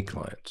take any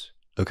clients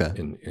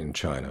in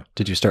China.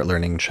 Did you start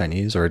learning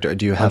Chinese, or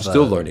do you have I'm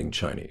still learning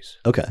Chinese.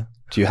 Okay.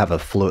 Do you have a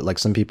fluent, like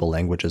some people,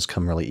 languages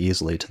come really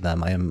easily to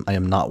them. I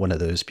am not one of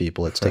those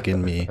people. It's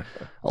taken me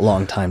a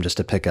long time just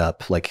to pick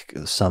up like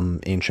some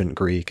ancient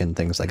Greek and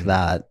things like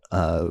that.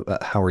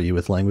 How are you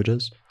with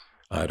languages?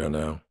 I don't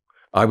know.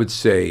 I would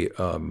say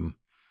I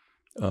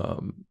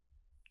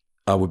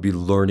would be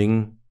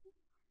learning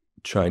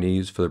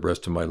Chinese for the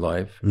rest of my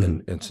life.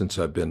 And since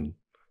I've been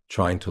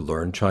trying to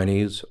learn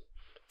Chinese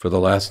for the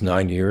last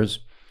 9 years,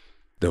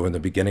 though in the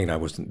beginning I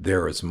wasn't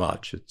there as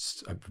much.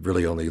 I've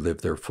really only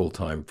lived there full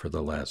time for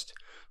the last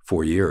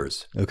 4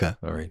 years. Okay.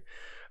 All right.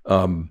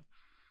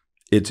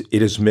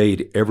 It has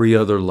made every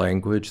other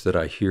language that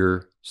I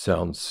hear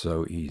sound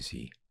so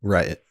easy.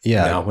 Right.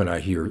 Yeah. Now when I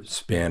hear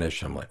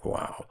Spanish, I'm like,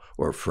 wow,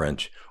 or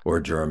French or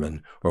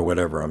German or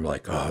whatever, I'm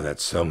like, oh,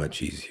 that's so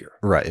much easier.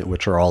 Right.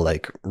 Which are all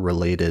like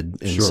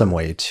related in some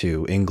way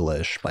to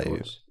English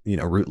by,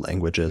 root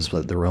languages,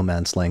 but the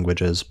Romance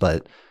languages.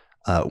 But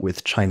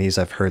with Chinese,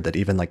 I've heard that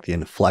even like the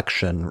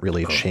inflection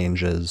really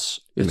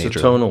changes. It's a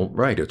tonal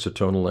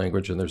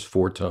language, and there's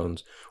 4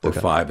 tones, or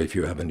 5 if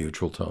you have a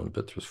neutral tone,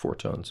 but there's 4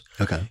 tones.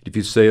 Okay. If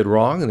you say it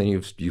wrong, and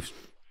then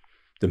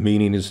the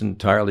meaning is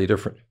entirely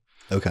different.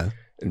 Okay.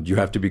 And you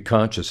have to be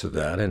conscious of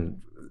that, and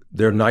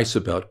they're nice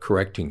about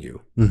correcting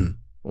you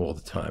all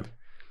the time.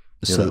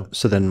 So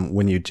then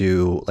when you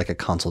do like a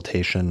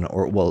consultation,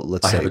 or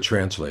let's say I have a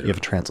translator. You have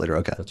a translator.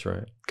 Okay. That's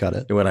right. Got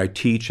it. And when I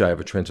teach, I have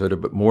a translator,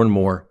 but more and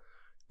more,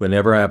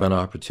 whenever I have an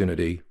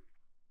opportunity,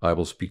 I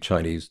will speak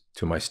Chinese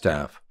to my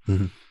staff,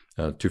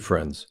 to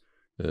friends,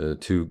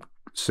 to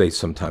say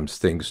sometimes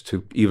things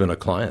to even a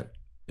client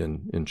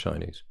in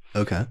Chinese.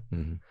 Okay.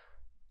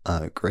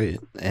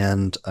 Great.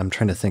 And I'm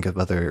trying to think of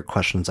other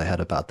questions I had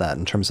about that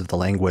in terms of the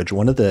language.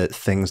 One of the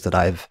things that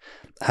I've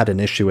had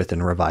an issue with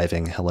in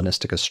reviving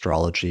Hellenistic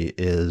astrology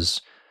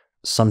is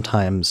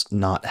sometimes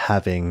not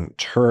having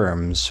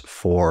terms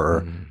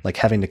for, like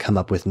having to come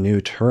up with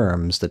new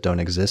terms that don't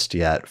exist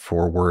yet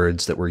for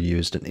words that were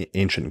used in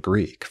ancient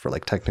Greek for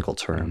like technical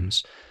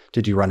terms.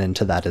 Did you run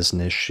into that as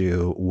an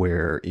issue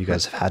where you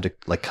guys have had to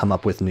like come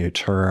up with new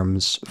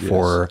terms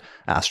for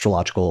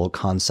astrological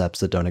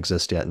concepts that don't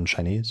exist yet in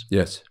Chinese?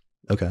 Yes.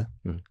 Okay.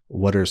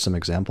 What are some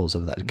examples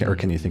of that? Or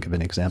can you think of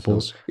any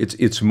examples? So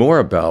it's more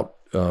about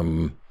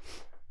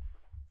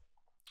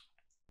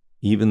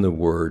even the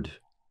word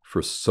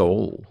for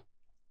soul,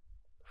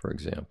 for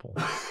example,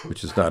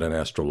 which is not an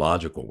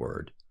astrological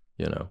word,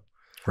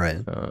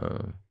 Right.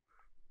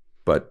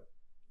 But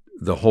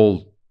the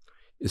whole,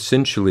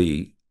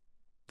 essentially,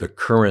 the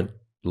current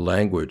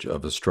language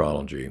of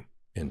astrology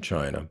in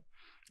China,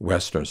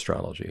 Western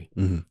astrology,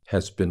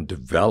 has been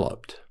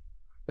developed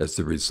as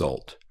the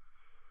result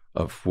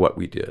of what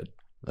we did.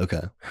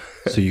 Okay.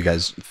 So you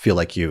guys feel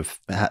like you've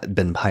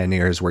been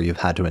pioneers where you've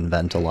had to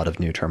invent a lot of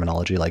new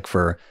terminology, like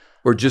for...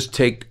 Or just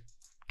take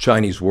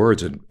Chinese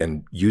words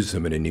and use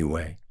them in a new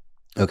way.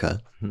 Okay.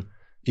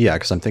 Yeah,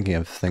 because I'm thinking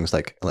of things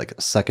like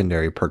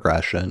secondary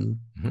progression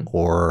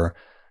or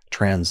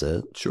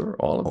transit. Sure,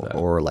 all of that.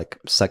 Or like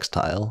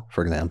sextile,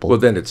 for example. Well,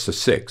 then it's a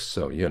 6,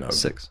 so,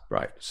 6.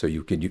 Right. So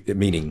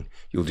meaning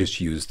you'll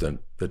just use the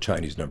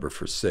Chinese number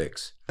for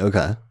 6.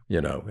 Okay.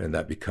 And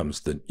that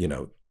becomes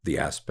the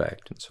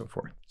aspect and so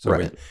forth. So,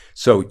 right.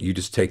 So you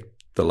just take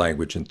the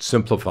language and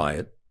simplify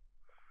it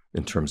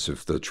in terms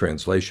of the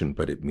translation,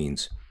 but it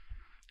means,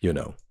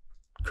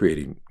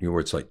 creating new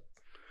words like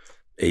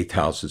 8th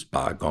house is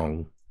Ba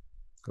Gong,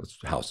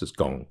 house is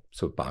Gong,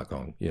 so Ba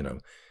Gong,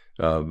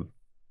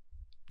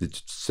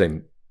 it's the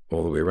same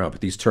all the way around.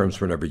 But these terms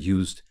were never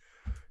used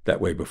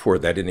that way before.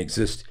 That didn't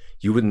exist.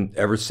 You wouldn't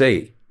ever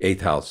say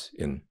 8th house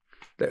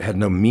that had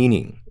no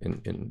meaning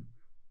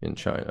in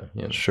China.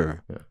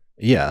 Sure.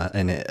 Yeah,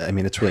 and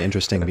it's really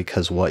interesting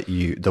because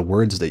the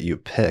words that you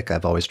pick,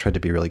 I've always tried to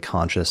be really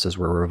conscious as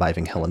we're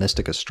reviving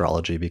Hellenistic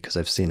astrology, because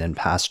I've seen in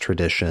past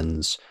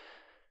traditions,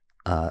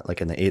 like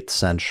in the 8th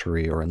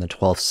century or in the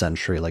 12th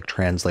century, like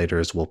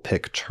translators will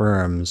pick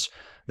terms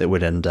that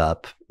would end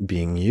up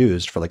being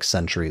used for like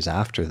centuries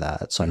after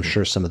that. So I'm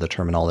sure some of the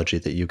terminology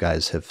that you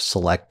guys have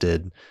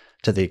selected,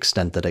 to the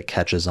extent that it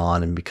catches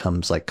on and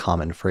becomes like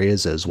common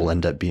phrases, will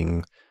end up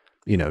being,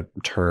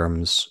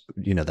 terms,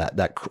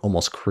 that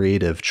almost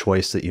creative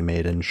choice that you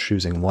made in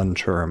choosing one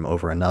term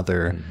over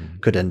another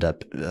could end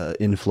up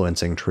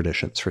influencing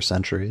traditions for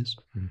centuries.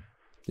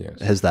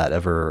 Yes. Has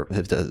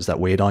that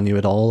weighed on you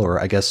at all? Or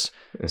I guess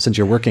since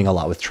you're working a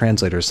lot with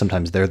translators,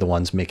 sometimes they're the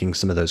ones making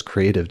some of those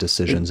creative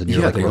decisions and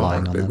you're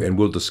relying on them. And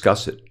we'll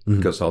discuss it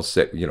because I'll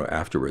say,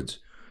 afterwards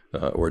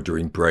or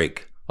during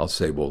break, I'll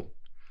say, well,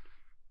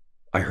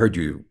 I heard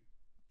you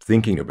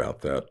thinking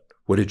about that.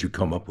 What did you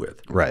come up with?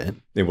 Right.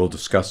 And we'll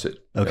discuss it.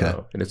 Okay.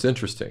 And it's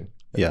interesting.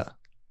 Yeah.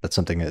 That's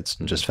something that's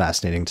just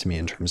fascinating to me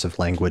in terms of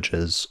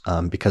languages,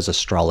 because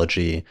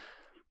astrology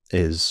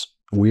is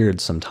weird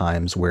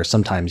sometimes, where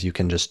sometimes you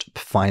can just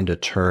find a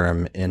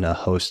term in a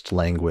host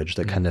language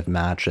that kind of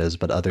matches,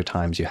 but other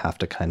times you have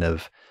to kind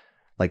of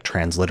like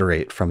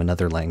transliterate from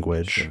another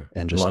language. Sure.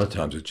 And just a lot of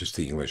times it's just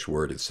the English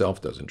word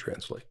itself doesn't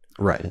translate.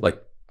 Right.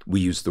 Like we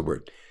use the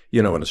word,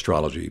 in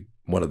astrology,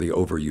 one of the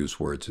overused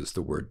words is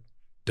the word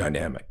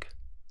dynamic.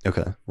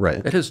 Okay.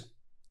 Right. It has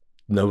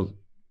no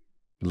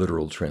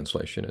literal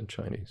translation in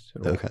Chinese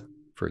at all. Okay.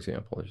 For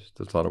example,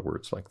 there's a lot of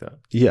words like that.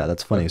 Yeah,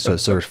 that's funny. So it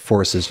sort of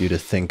forces you to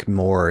think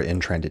more in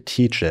trying to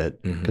teach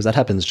it, because that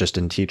happens just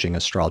in teaching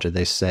astrology.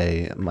 They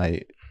say,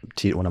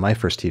 one of my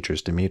first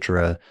teachers,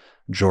 Demetra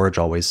George,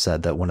 always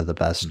said that one of the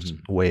best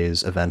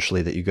ways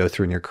eventually that you go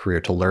through in your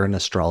career to learn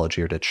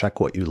astrology or to check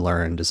what you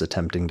learned is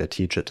attempting to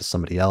teach it to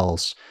somebody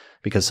else,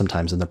 because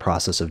sometimes in the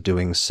process of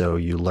doing so,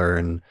 you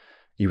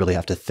really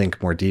have to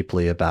think more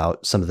deeply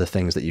about some of the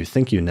things that you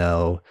think you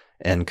know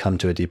and come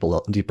to a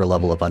deeper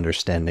level of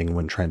understanding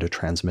when trying to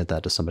transmit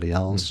that to somebody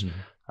else.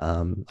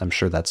 I'm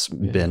sure that's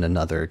been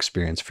another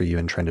experience for you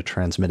in trying to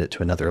transmit it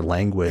to another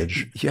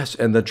language. Yes,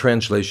 and the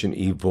translation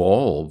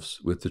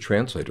evolves with the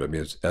translator. I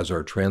mean, as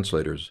our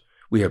translators,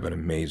 we have an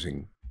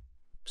amazing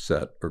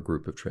set or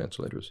group of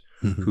translators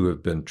who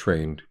have been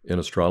trained in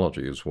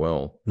astrology as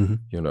well,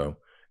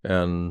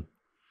 and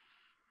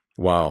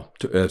wow,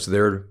 as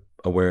their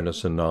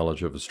awareness and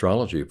knowledge of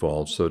astrology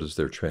evolves, so does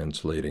their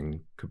translating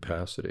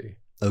capacity.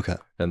 Okay.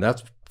 And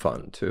that's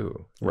fun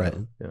too. Right.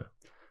 Yeah.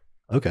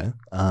 Okay.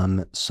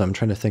 So I'm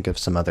trying to think of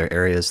some other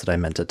areas that I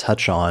meant to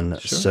touch on.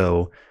 Sure.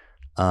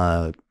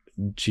 So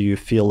do you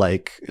feel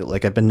like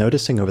I've been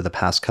noticing over the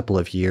past couple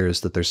of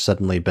years that there's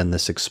suddenly been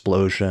this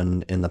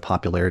explosion in the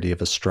popularity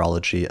of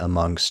astrology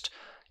amongst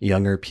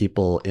younger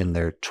people in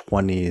their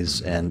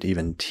 20s and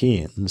even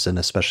teens, and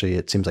especially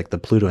it seems like the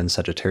Pluto and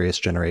Sagittarius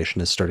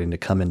generation is starting to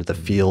come into the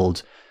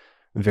field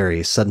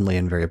very suddenly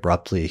and very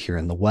abruptly here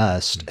in the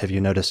West. Have you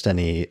noticed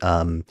any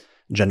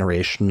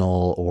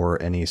generational or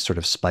any sort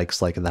of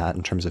spikes like that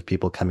in terms of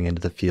people coming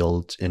into the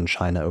field in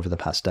China over the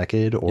past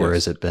decade, or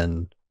has it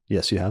been?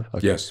 Yes, you have.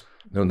 Okay. Yes,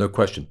 no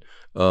question.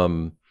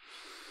 Our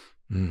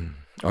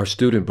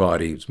student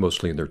body is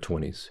mostly in their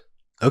 20s.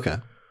 Okay.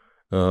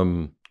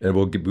 And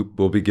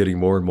we'll be getting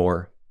more and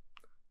more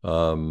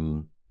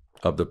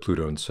of the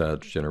Pluto and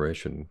Sag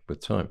generation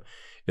with time,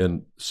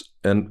 and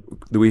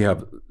we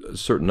have a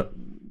certain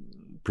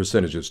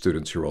percentage of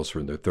students who are also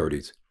in their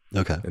 30s,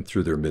 and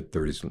through their mid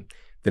 30s, and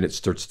then it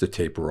starts to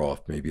taper off.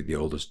 Maybe the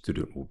oldest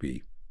student will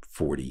be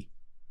 40,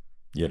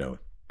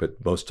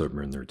 but most of them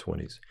are in their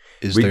 20s.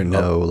 Is there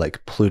no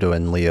like Pluto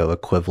and Leo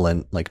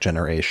equivalent like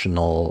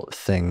generational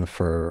thing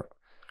for?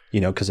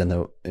 Because in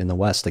the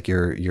West, like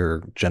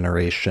your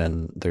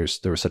generation, there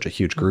was such a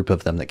huge group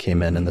of them that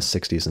came in the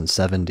 60s and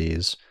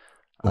 70s.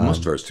 Well,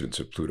 most of our students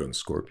are Pluto and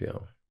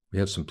Scorpio. We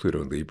have some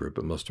Pluto and Libra,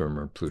 but most of them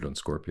are Pluto and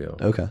Scorpio.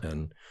 Okay.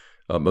 And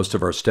most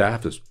of our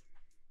staff is,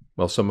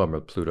 well, some of them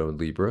are Pluto and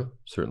Libra,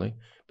 certainly,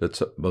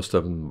 but most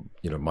of them,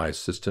 my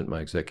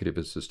executive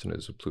assistant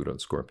is a Pluto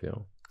and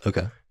Scorpio.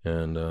 Okay.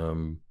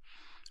 And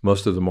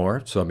most of them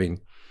are. So, I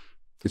mean,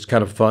 it's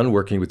kind of fun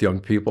working with young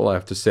people, I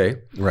have to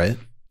say. Right.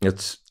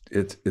 It's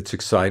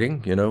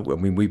exciting, I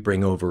mean,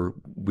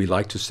 we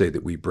like to say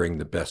that we bring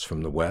the best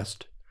from the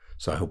West.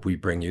 So I hope we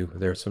bring you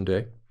there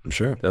someday. I'm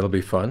sure. That'll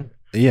be fun.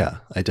 Yeah.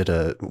 I did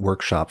a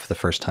workshop for the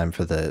first time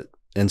for the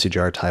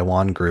NCGR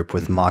Taiwan group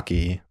with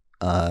Maki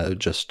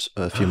just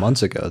a few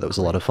months ago. That was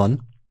a lot of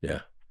fun.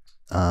 Yeah.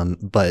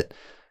 But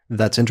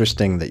that's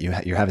interesting that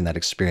you're having that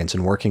experience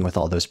and working with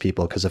all those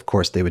people, because of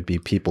course they would be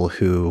people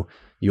who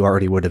you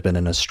already would have been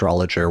an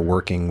astrologer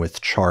working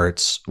with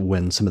charts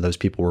when some of those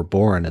people were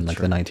born in like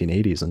the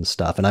 1980s and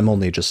stuff. And I'm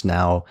only just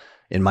now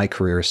in my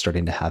career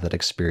starting to have that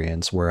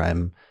experience where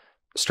I'm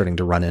starting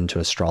to run into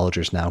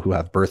astrologers now who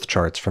have birth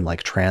charts from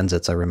like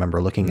transits I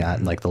remember looking at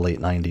in like the late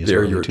 90s.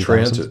 There are your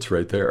transits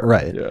right there.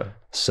 Right. Yeah.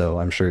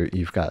 So I'm sure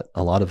you've got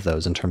a lot of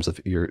those in terms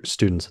of your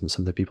students and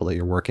some of the people that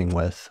you're working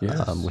with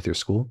with your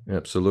school.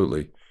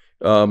 Absolutely.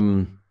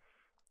 Being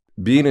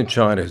in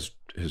China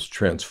has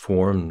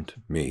transformed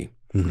me.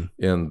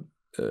 And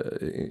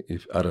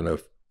I don't know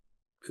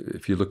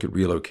if you look at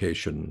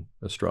relocation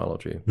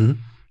astrology,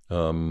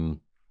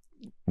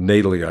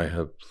 natally I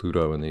have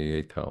Pluto in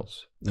the 8th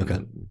house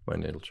in my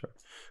natal chart.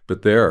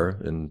 But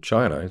there in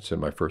China, it's in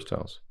my 1st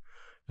house.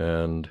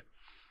 And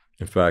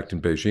in fact,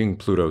 in Beijing,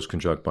 Pluto is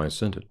conjunct my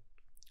ascendant.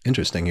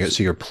 Interesting.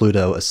 So your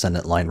Pluto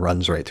ascendant line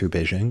runs right through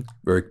Beijing?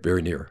 Very,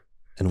 very near.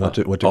 And what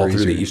degrees? All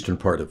through the eastern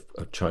part of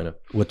China.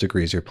 What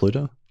degree is your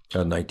Pluto?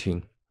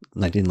 19.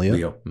 19 Leo?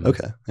 Leo.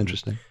 Okay,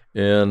 interesting.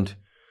 And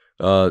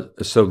so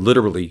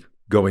literally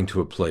going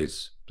to a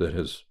place that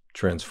has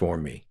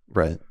transformed me.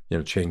 Right.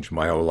 Changed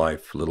my whole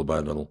life little by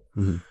little.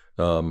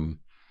 The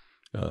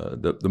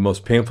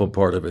most painful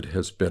part of it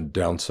has been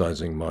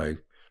downsizing my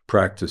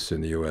practice in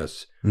the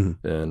U.S.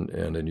 and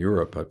in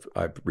Europe.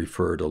 I've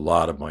referred a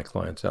lot of my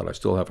clients out. I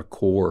still have a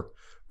core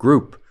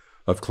group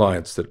of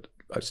clients that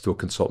I still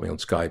consult me on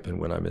Skype and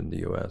when I'm in the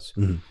U.S.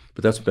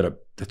 But that's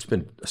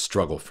been a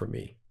struggle for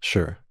me.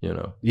 Sure.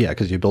 Yeah,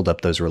 because you build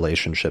up those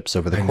relationships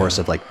over the course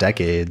of like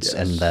decades,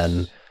 and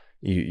then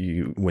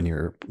you when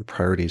your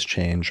priorities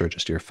change or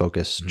just your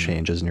focus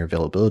changes and your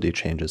availability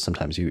changes,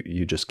 sometimes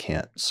you just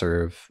can't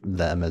serve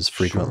them as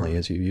frequently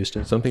as you used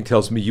to. Something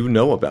tells me you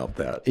know about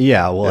that.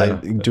 Yeah, well,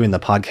 doing the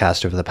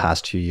podcast over the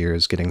past 2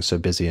 years, getting so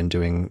busy and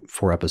doing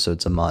 4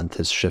 episodes a month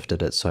has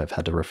shifted it. So I've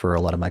had to refer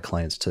a lot of my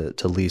clients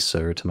to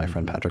Lisa or to my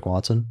friend Patrick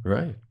Watson.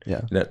 Right.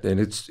 Yeah. And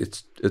it's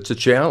a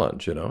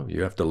challenge,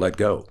 you have to let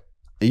go.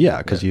 Yeah,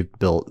 because you've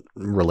built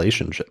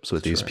relationships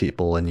with these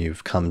people, and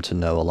you've come to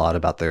know a lot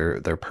about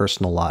their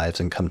personal lives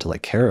and come to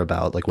like care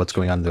about like what's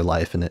going on in their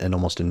life, and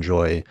almost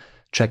enjoy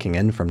checking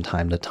in from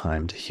time to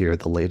time to hear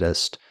the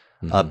latest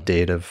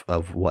update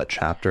of what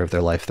chapter of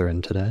their life they're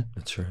in today.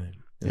 That's right.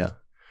 Yeah.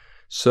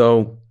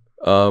 So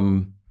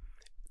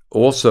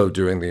also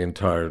during the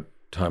entire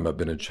time I've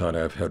been in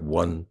China, I've had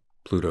one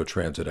Pluto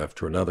transit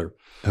after another.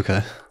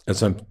 Okay.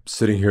 As I'm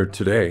sitting here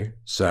today,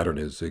 Saturn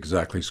is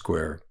exactly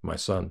square my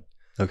sun.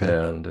 Okay.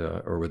 And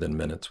or within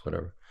minutes,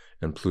 whatever.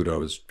 And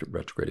Pluto is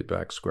retrograded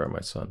back square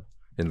my sun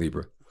in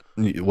Libra.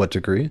 What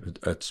degree?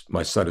 It's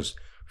my sun is,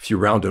 if you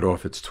round it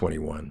off, it's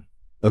 21.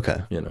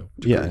 Okay. Degrees.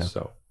 Yeah.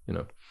 So,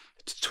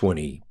 it's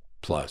 20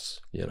 plus,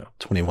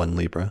 21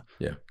 Libra.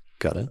 Yeah.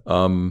 Got it.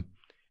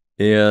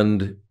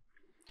 And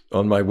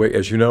on my way,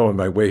 as you know, on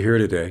my way here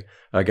today,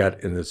 I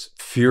got in this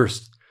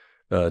fierce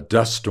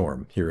dust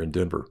storm here in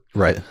Denver.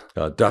 Right.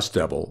 Dust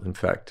devil, in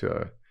fact,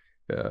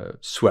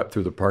 swept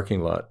through the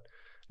parking lot,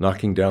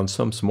 knocking down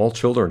some small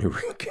children who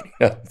were getting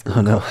out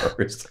of their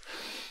cars,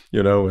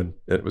 and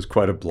it was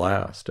quite a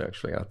blast,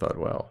 actually. I thought,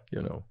 well,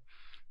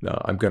 no,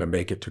 I'm going to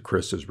make it to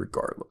Chris's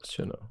regardless,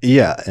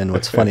 Yeah, and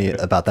what's funny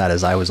about that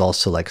is I was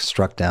also like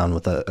struck down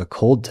with a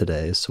cold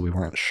today, so we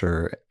weren't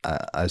sure.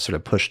 I sort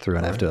of pushed through,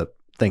 and I have to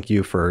thank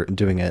you for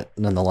doing it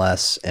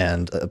nonetheless,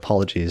 and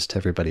apologies to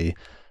everybody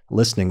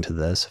listening to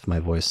this if my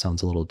voice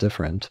sounds a little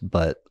different,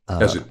 but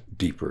has a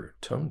deeper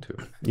tone to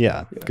it.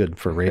 Yeah, good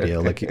for radio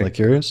like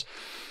yours.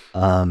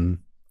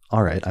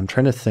 All right. I'm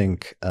trying to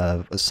think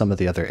of some of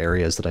the other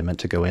areas that I meant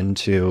to go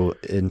into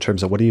in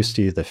terms of what do you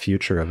see the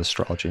future of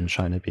astrology in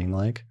China being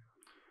like?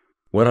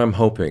 What I'm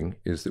hoping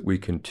is that we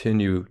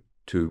continue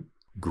to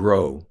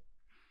grow,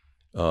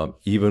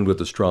 even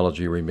with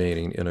astrology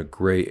remaining in a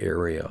gray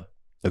area.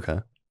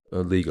 Okay.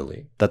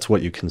 Legally. That's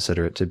what you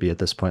consider it to be at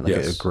this point, like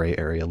a gray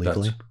area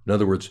legally? In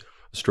other words,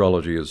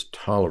 astrology is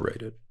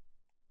tolerated.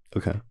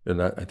 Okay.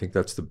 And I think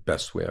that's the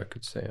best way I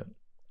could say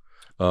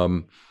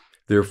it.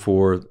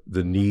 Therefore,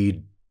 the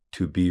need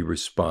to be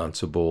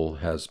responsible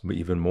has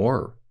even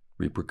more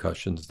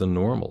repercussions than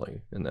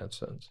normally in that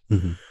sense.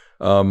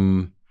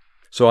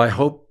 So I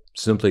hope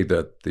simply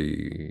that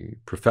the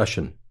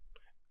profession,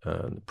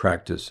 the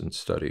practice and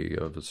study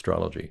of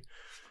astrology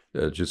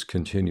just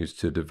continues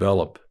to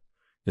develop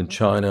in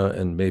China,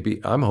 and maybe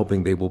I'm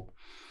hoping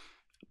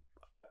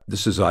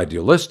this is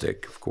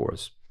idealistic, of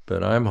course,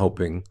 but I'm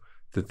hoping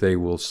that they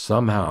will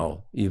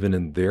somehow, even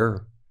in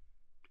their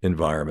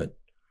environment,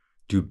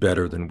 do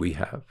better than we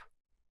have.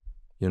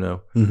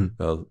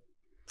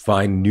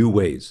 Find new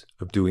ways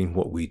of doing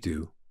what we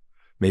do.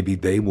 Maybe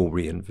they will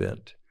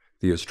reinvent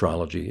the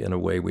astrology in a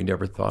way we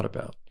never thought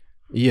about.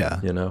 Yeah.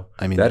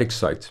 I mean, that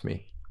excites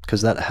me.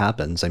 Because that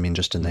happens. I mean,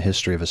 just in the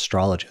history of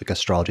astrology, like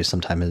astrology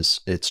sometimes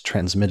it's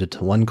transmitted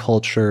to one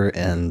culture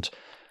and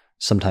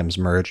sometimes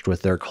merged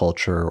with their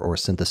culture or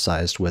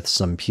synthesized with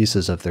some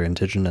pieces of their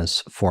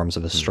indigenous forms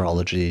of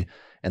astrology.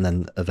 And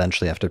then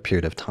eventually, after a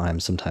period of time,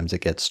 sometimes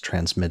it gets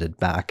transmitted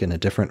back in a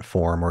different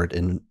form, or it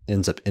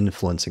ends up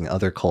influencing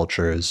other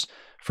cultures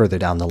further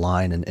down the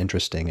line in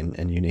interesting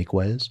and unique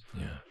ways.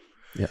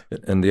 Yeah.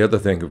 And the other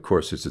thing, of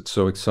course, is it's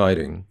so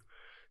exciting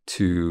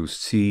to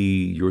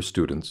see your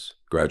students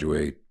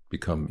graduate,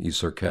 become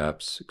ISAR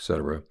caps, et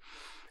cetera,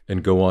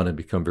 and go on and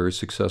become very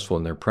successful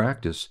in their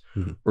practice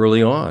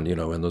early on,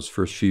 in those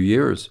first few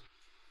years.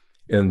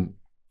 And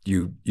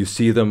you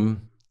see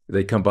them,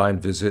 they come by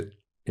and visit,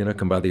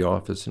 come by the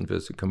office and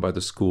visit, come by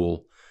the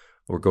school,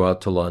 or go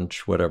out to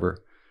lunch, whatever,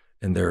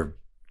 and they're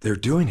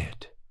doing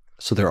it.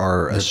 So there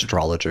are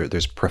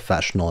there's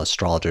professional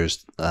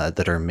astrologers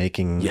that are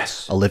making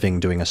a living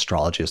doing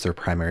astrology as their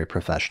primary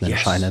profession in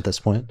China at this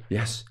point?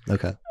 Yes.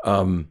 Okay.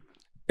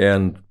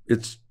 And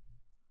it's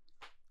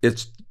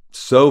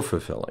so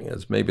fulfilling.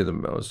 It's maybe the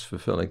most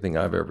fulfilling thing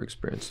I've ever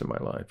experienced in my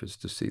life, is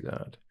to see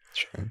that.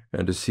 Sure.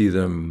 And to see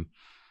them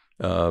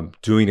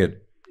doing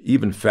it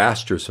even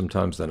faster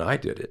sometimes than I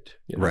did it.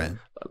 Right.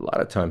 A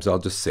lot of times I'll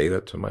just say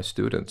that to my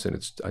students,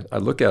 and I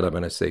look at them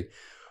and I say,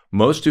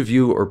 most of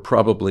you are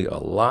probably a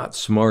lot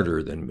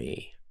smarter than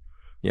me,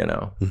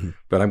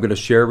 but I'm going to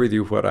share with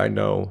you what I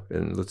know,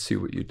 and let's see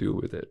what you do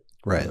with it.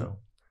 Right.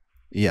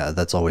 Yeah,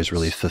 that's always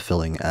really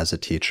fulfilling as a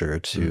teacher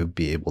to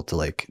be able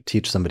to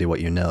teach somebody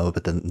what you know,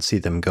 but then see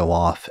them go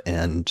off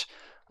and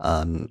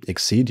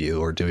exceed you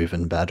or do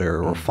even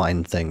better or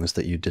find things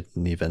that you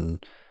didn't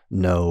even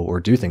know, or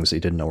do things that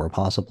you didn't know were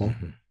possible.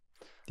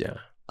 Yeah.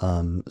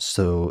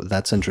 So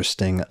that's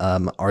interesting.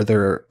 Are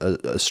there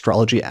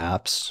astrology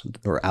apps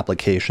or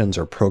applications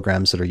or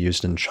programs that are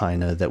used in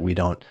China that we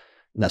don't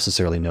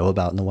necessarily know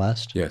about in the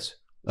West? Yes.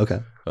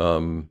 Okay.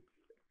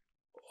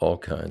 All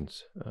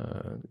kinds,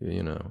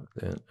 and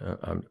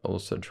I'm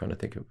also trying to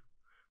think of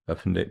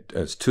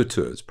as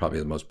Tutu is probably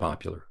the most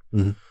popular.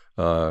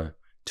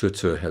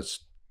 Tutu has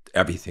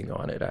everything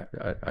on it.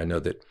 I know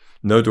that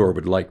Nodoor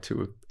would like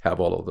to have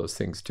all of those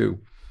things too,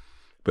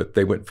 but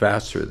they went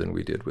faster than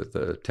we did with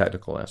the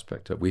technical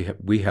aspect of it.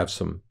 We have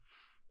some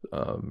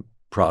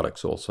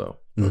products also.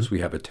 We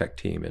have a tech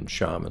team in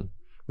Xiamen.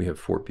 We have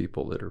 4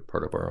 people that are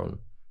part of our own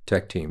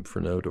tech team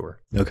for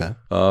Nodoor. Okay.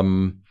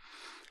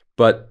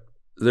 But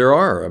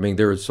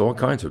there's all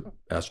kinds of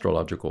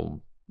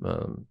astrological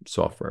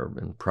software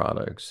and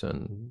products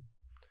and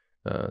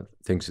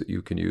things that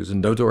you can use.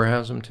 And Nodoor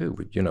has them too,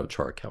 with,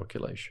 chart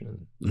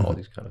calculation and all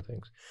these kind of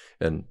things.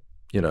 And,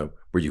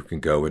 where you can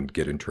go and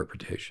get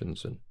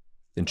interpretations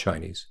in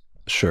Chinese.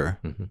 Sure.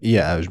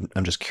 Yeah,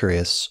 I'm just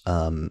curious,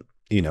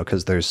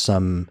 because there's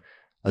some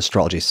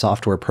astrology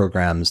software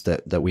programs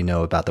that we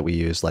know about that we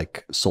use,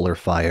 like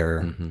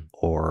SolarFire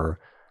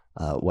or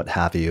what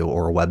have you,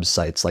 or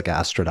websites like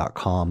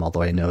Astro.com,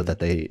 although I know that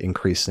they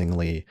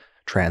increasingly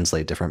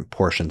translate different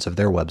portions of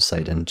their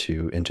website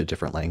into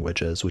different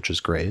languages, which is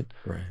great.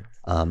 Right.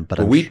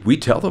 But we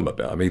tell them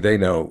about, they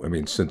know,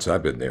 since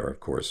I've been there,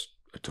 of course,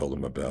 I told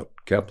them about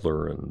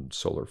Kepler and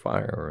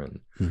SolarFire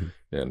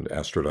and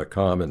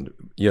Astro.com. And,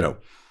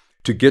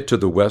 to get to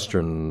the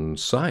Western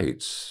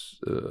sites,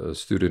 a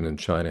student in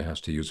China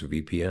has to use a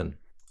VPN.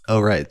 Oh,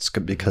 right. It's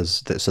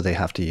because so they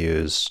have to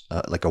use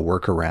like a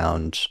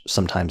workaround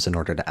sometimes in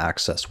order to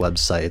access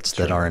websites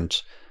that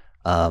aren't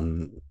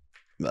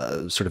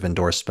sort of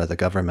endorsed by the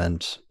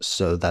government.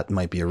 So that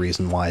might be a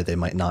reason why they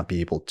might not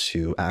be able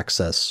to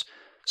access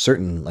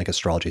certain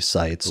astrology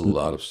sites. A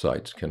lot of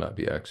sites cannot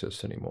be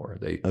accessed anymore.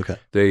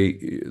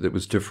 It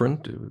was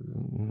different.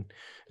 And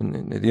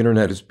the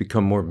internet has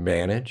become more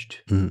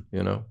managed,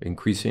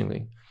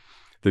 increasingly.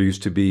 There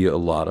used to be a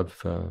lot of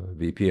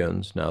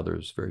VPNs. Now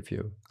there's very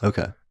few.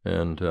 Okay.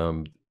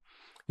 And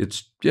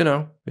it's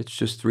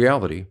just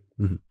reality.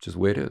 Just the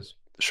way it is.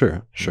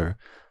 Sure.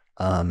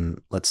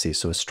 Let's see.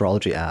 So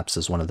astrology apps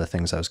is one of the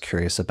things I was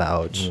curious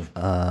about.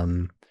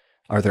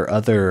 Are there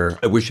other...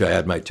 I wish I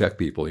had my tech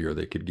people here.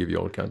 They could give you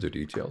all kinds of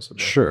details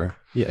about Sure.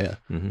 Yeah.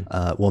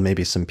 Well,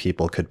 maybe some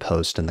people could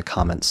post in the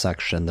comment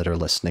section that are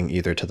listening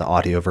either to the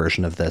audio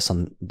version of this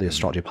on the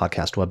Astrology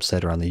Podcast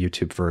website or on the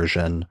YouTube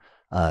version,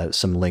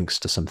 some links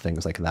to some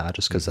things like that,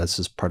 just because this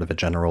is part of a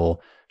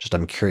general,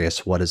 I'm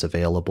curious what is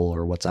available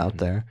or what's out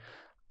there.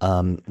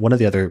 One of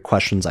the other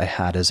questions I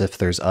had is if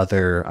there's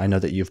I know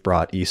that you've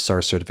brought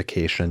ISAR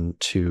certification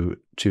to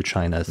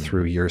China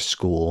through your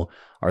school.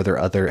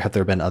 Have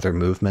there been other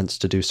movements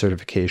to do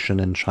certification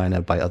in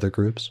China by other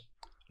groups?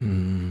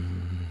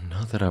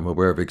 Not that I'm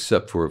aware of,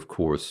 except for, of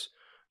course,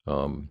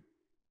 the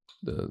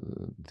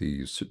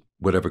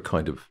whatever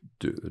kind of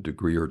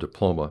degree or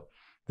diploma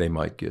they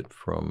might get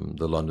from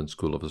the London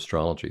School of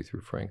Astrology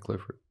through Frank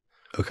Clifford.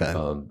 Okay.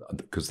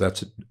 Because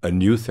that's a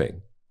new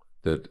thing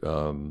that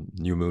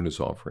New Moon is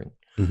offering.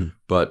 Mm-hmm.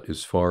 But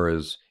as far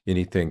as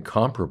anything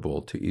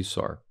comparable to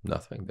ISAR,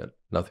 nothing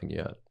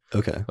yet.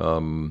 Okay.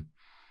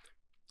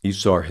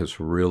 ISAR has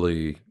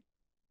really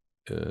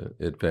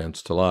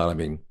advanced a lot. I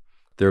mean,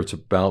 there's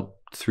about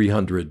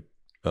 300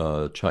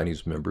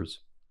 Chinese members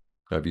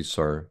of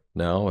ISAR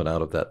now, and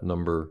out of that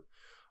number,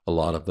 a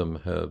lot of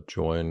them have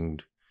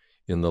joined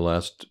in the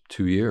last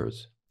 2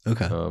 years.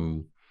 Okay.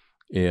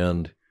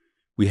 And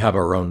we have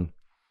our own.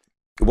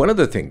 One of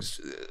the things,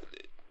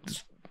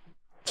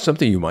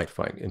 something you might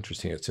find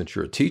interesting, since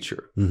you're a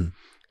teacher,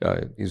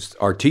 is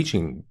our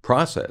teaching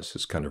process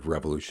is kind of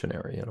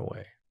revolutionary in a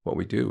way. What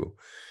we do,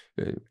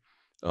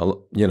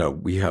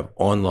 we have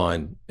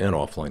online and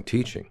offline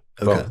teaching,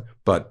 both,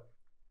 but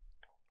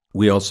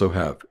we also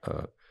have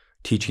a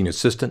teaching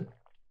assistant,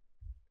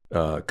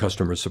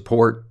 customer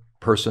support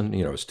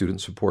person,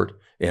 student support,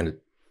 and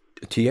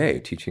a TA,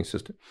 teaching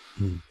assistant.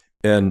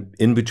 And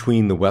in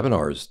between the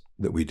webinars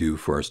that we do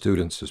for our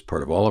students as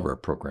part of all of our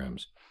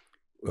programs,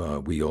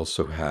 we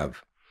also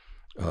have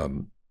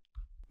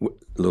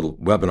little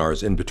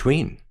webinars in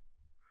between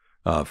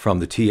from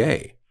the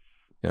TA.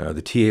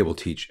 The TA will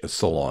teach a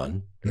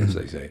salon, as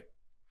they say.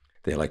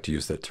 They like to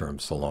use that term,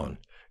 salon,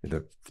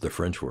 the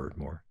French word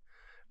more.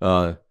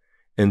 And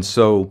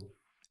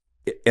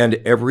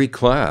every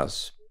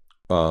class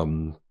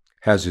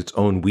has its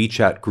own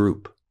WeChat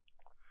group.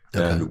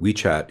 And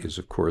WeChat is,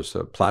 of course,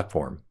 a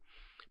platform,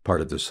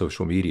 part of the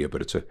social media,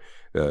 but it's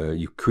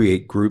you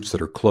create groups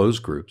that are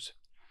closed groups,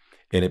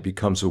 and it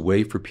becomes a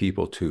way for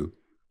people to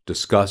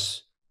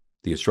discuss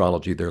the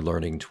astrology they're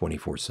learning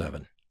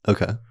 24/7.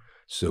 Okay.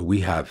 So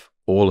we have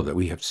all of that.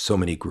 We have so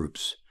many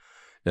groups,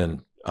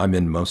 and I'm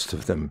in most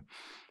of them.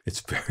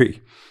 It's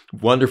very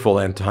wonderful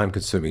and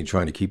time-consuming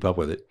trying to keep up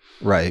with it.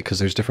 Right, because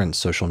there's different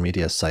social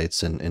media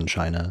sites in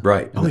China.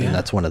 Right. And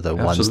that's one of the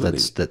ones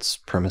that's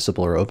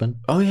permissible or open?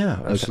 Oh, yeah,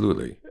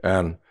 absolutely.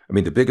 And I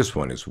mean, the biggest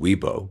one is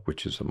Weibo,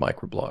 which is a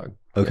microblog.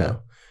 Okay.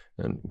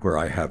 And where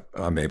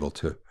I'm able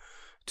to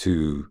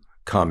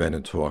comment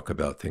and talk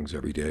about things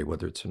every day,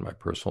 whether it's in my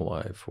personal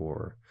life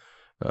or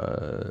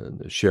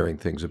sharing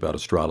things about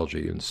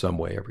astrology in some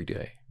way every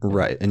day.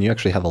 Right. And you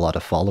actually have a lot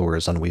of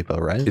followers on Weibo,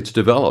 right? It's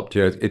developed.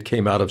 Yeah, it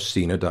came out of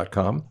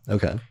Sina.com.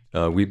 Okay.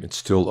 It's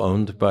still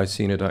owned by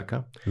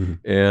Sina.com.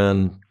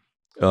 And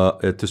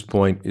at this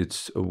point,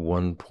 it's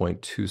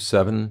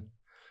 1.27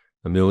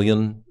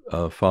 million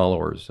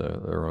followers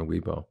are on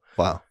Weibo.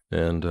 Wow.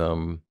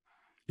 And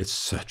it's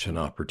such an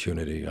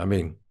opportunity. I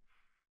mean,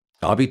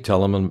 I'll be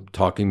telling them,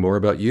 talking more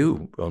about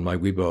you on my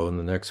Weibo in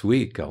the next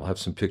week. I'll have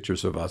some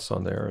pictures of us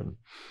on there and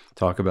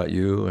talk about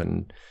you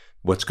and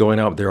what's going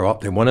on. They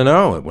want to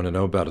know. I want to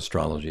know about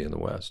astrology in the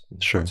West.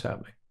 Sure. What's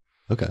happening.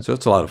 Okay. So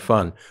it's a lot of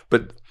fun.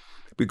 But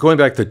going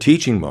back to the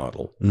teaching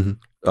model,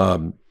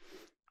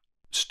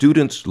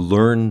 students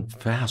learn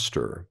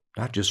faster,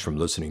 not just from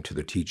listening to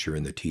the teacher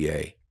and the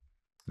TA.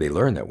 They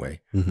learn that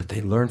way, but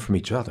they learn from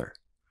each other.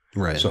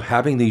 Right. So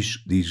having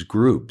these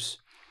groups,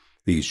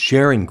 these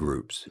sharing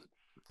groups,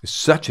 is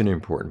such an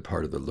important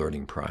part of the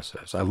learning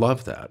process. I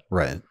love that.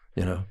 Right.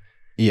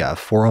 Yeah,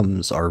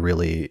 forums are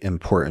really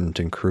important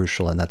and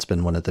crucial, and that's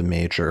been one of the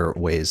major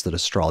ways that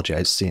astrology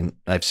I've seen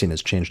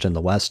has changed in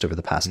the West over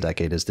the past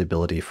decade, is the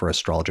ability for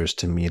astrologers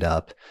to meet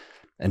up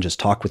and just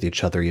talk with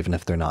each other, even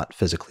if they're not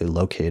physically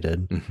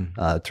located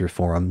through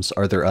forums.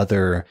 Are there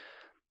other,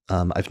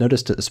 I've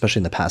noticed, especially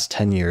in the past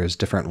 10 years,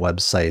 different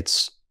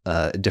websites,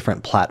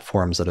 different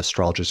platforms that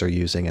astrologers are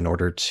using in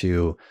order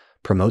to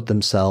promote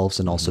themselves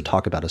and also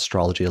talk about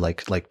astrology,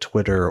 like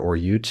Twitter or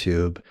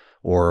YouTube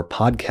or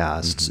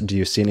podcasts. Do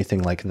you see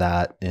anything like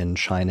that in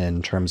China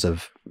in terms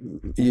of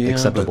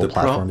acceptable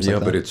platforms?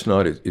 But it's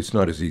not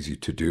as easy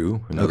to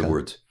do. In other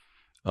words,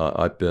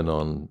 I've been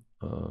on,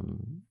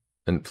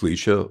 and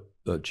Felicia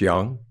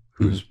Jiang,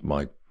 who's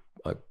my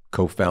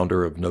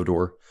co-founder of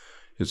Nodoor,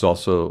 is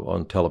also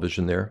on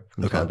television there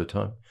from time to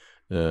time,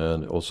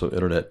 and also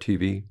internet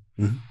TV.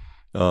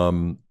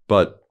 And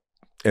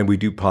we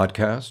do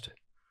podcast.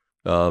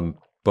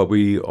 But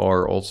we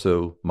are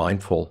also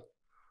mindful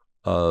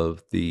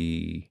of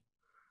the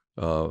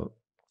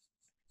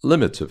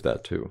limits of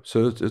that too.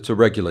 So it's a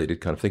regulated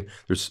kind of thing.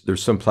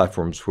 There's some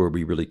platforms where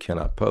we really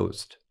cannot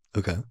post.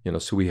 Okay.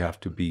 So we have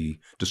to be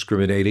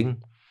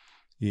discriminating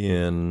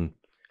in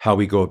how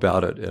we go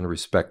about it and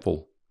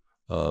respectful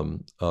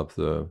of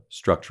the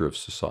structure of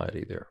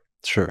society there.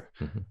 Sure.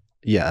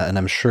 Yeah, and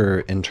I'm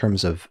sure in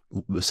terms of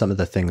some of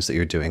the things that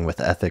you're doing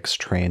with ethics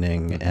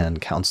training and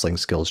counseling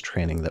skills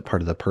training, that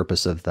part of the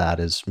purpose of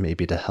that is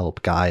maybe to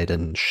help guide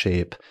and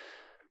shape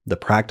the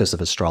practice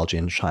of astrology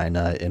in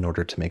China in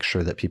order to make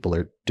sure that people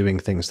are doing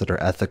things that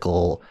are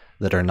ethical,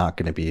 that are not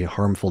going to be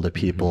harmful to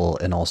people,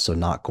 and also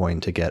not going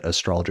to get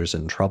astrologers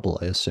in trouble,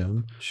 I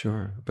assume.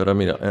 Sure. But I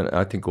mean, and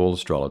I think all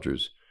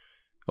astrologers,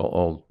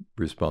 all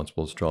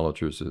responsible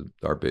astrologers,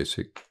 our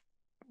basic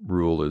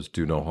rule is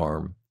do no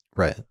harm.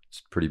 Right.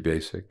 It's pretty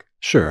basic.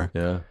 Sure.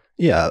 Yeah.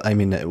 Yeah, I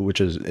mean, which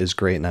is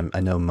great, and I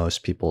know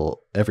most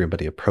people,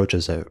 everybody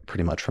approaches it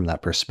pretty much from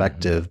that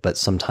perspective, but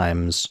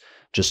sometimes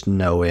just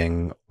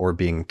knowing or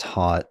being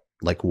taught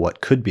like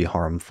what could be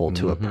harmful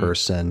to a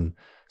person,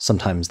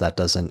 sometimes that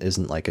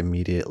isn't like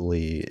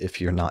immediately,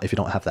 if you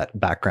don't have that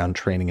background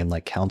training in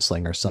like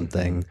counseling or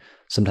something,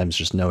 sometimes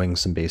just knowing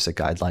some basic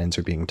guidelines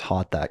or being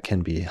taught that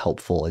can be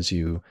helpful as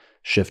you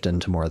shift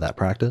into more of that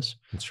practice.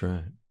 That's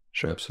right.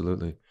 Sure.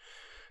 Absolutely.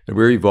 And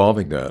we're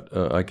evolving that.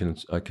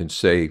 I can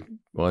say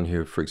on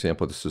here, for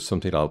example, this is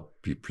something I'll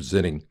be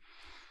presenting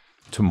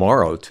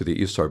tomorrow to the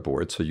ISAR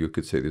board. So you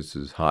could say this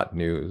is hot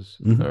news,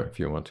 if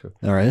you want to.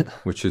 All right.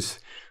 Which is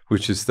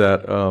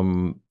that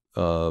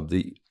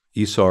the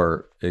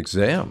ISAR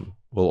exam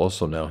will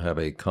also now have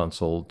a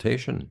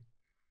consultation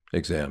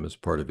exam as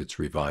part of its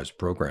revised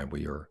program.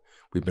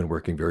 We've been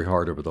working very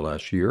hard over the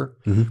last year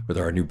with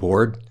our new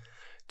board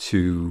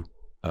to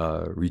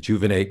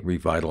rejuvenate,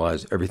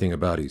 revitalize everything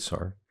about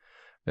ISAR.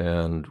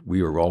 And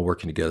we are all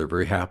working together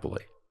very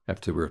happily.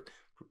 We're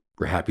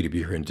happy to be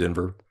here in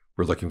Denver.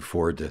 We're looking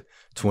forward to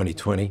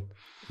 2020.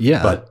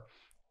 Yeah. But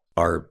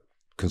our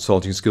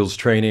consulting skills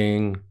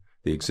training,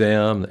 the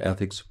exam, the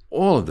ethics,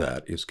 all of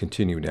that is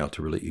continuing now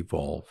to really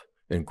evolve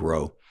and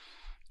grow.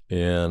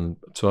 And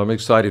so I'm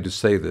excited to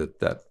say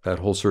that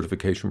whole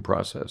certification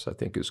process, I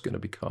think, is going to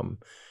become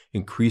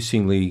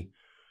increasingly,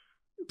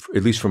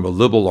 at least from a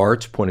liberal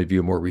arts point of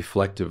view, more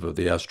reflective of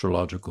the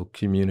astrological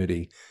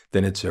community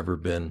than it's ever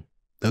been.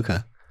 Okay.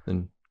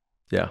 And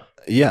yeah.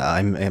 Yeah,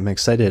 I'm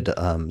excited.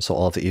 So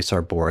all of the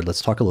ISAR board,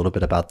 let's talk a little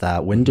bit about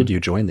that. When did you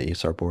join the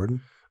ISAR board?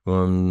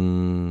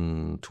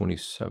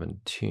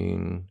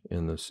 2017,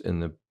 in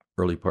the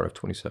early part of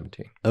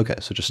 2017. Okay,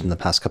 so just in the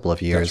past couple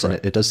of years. That's right.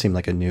 And it does seem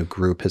like a new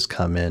group has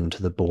come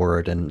into the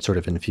board and sort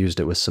of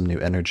infused it with some new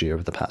energy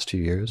over the past 2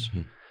 years.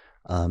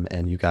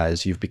 And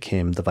you've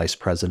became the vice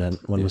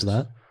president. When was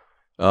that?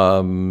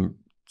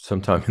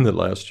 Sometime in the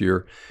last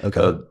year.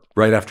 Okay.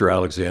 Right after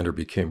Alexander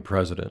became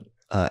president.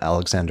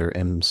 Alexander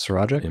M.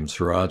 Sarajic? M.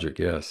 Sarajic,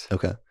 yes.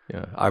 Okay.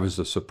 Yeah, I was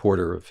a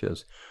supporter of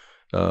his.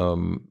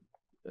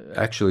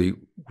 Actually,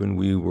 when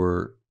we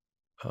were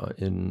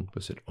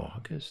was it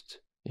August?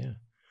 Yeah.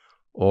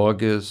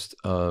 August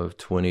of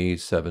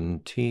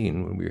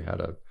 2017, when we had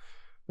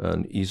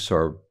an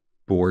ISAR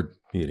board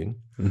meeting,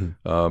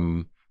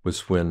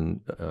 was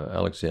when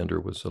Alexander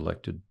was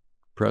elected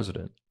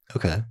president.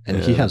 Okay.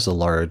 And he has a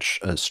large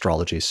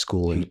astrology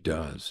school. He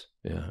does,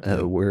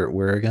 yeah.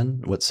 Where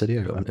again? What city?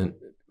 In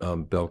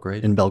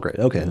Belgrade. In Belgrade.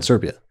 Okay, yeah. In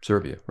Serbia.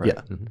 Serbia, right.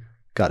 Yeah.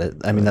 Got it.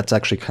 I mean, that's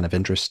actually kind of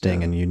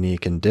interesting and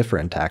unique and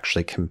different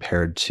actually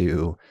compared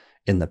to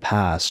in the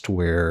past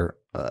where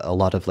a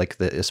lot of like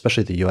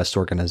especially the US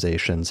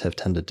organizations have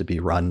tended to be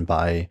run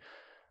by,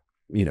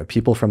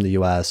 people from the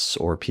US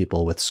or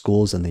people with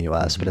schools in the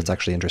US. But it's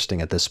actually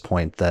interesting at this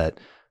point that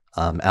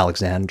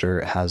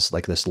Alexander has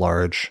like this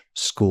large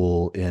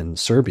school in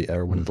Serbia,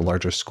 or one of the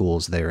larger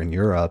schools there in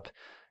Europe,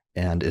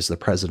 and is the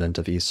president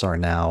of ISAR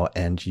now.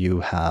 And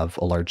you have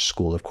a large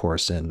school, of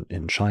course,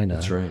 in China.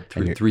 That's right.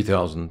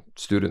 3,000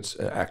 students,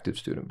 active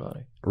student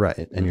body.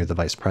 Right. And you're the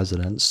vice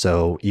president.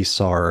 So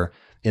ISAR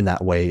in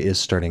that way is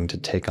starting to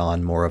take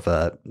on more of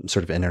a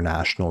sort of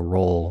international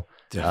role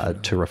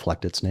to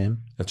reflect its name.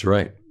 That's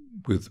right.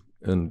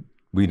 And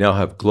we now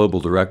have global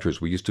directors.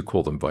 We used to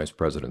call them vice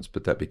presidents,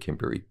 but that became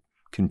very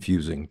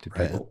confusing to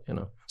people.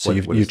 So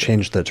you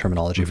changed the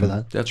terminology for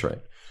that? That's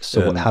right.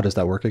 So how does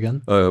that work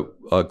again?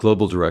 A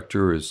global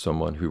director is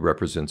someone who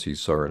represents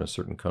ISAR in a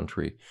certain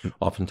country.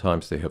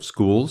 Oftentimes they have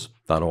schools,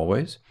 not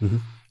always,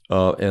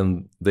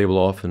 and they will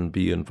often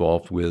be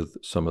involved with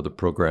some of the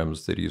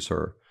programs that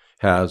ISAR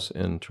has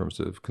in terms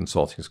of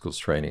consulting skills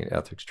training,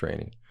 ethics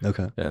training,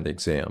 and the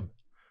exam.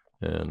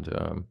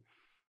 And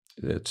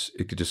it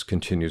just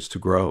continues to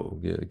grow,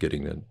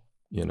 getting a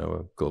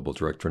global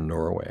director in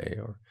Norway,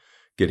 or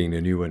getting a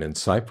new one in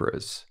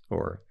Cyprus,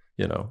 or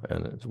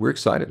and we're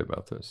excited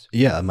about this.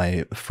 Yeah,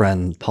 my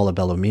friend Paula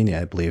Bellomini,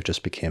 I believe,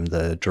 just became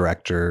the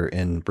director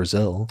in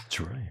Brazil.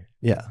 That's right.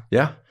 Yeah.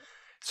 Yeah.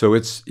 So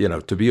it's,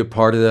 to be a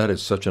part of that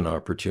is such an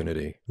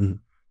opportunity,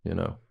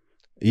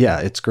 Yeah,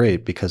 it's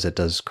great because it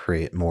does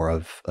create more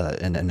of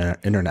an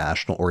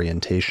international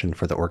orientation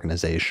for the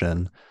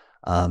organization.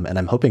 And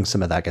I'm hoping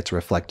some of that gets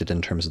reflected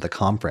in terms of the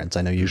conference.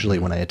 I know usually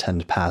when I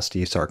attend past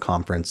ISAR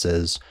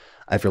conferences,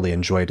 I've really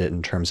enjoyed it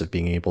in terms of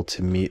being able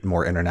to meet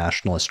more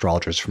international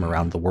astrologers from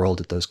around the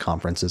world at those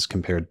conferences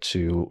compared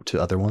to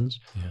other ones.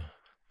 Yeah,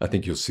 I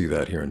think you'll see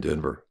that here in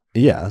Denver.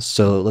 Yeah,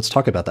 so let's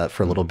talk about that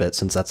for a little bit,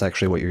 since that's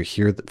actually what you're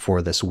here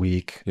for this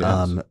week.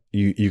 Yes.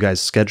 You guys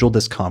scheduled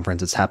this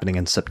conference. It's happening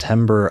in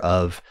September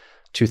of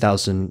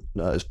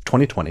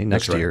 2020,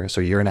 next year,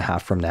 so a year and a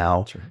half from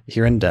now,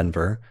 here in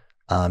Denver.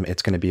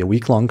 It's going to be a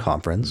week-long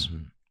conference.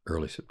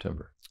 Early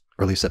September.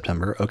 Early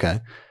September,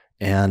 okay.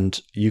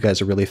 And you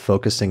guys are really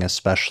focusing,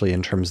 especially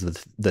in terms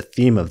of the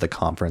theme of the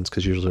conference,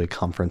 because usually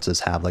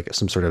conferences have like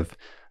some sort of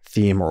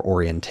theme or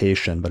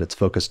orientation, but it's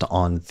focused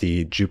on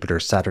the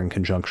Jupiter-Saturn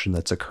conjunction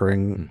that's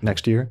occurring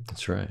next year.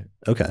 That's right.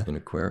 Okay. In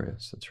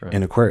Aquarius, that's right.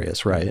 In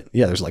Aquarius, right.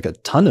 Yeah, there's like a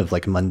ton of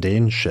like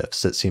mundane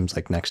shifts, it seems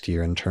like, next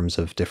year in terms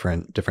of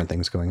different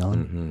things going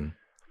on.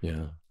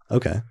 Yeah.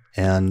 Okay.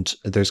 And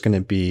there's going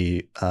to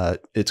be,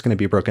 it's going to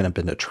be broken up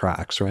into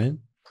tracks, right?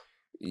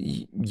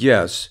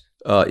 Yes.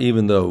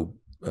 Even though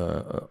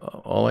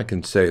all I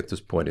can say at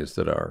this point is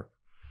that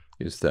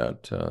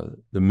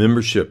the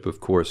membership, of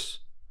course,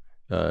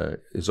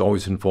 is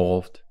always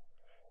involved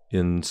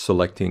in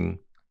selecting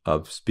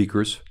of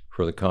speakers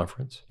for the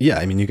conference. Yeah,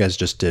 I mean, you guys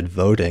just did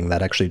voting.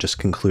 That actually just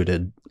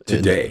concluded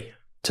today.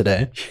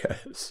 Today?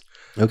 Yes.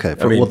 Okay.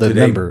 Today,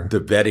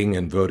 the vetting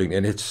and voting,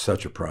 and it's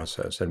such a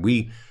process. And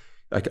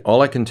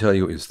all I can tell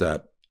you is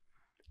that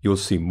you'll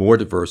see more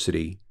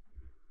diversity,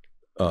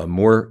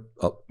 more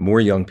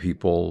young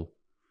people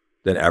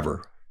than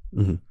ever,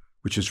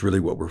 which is really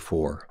what we're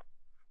for.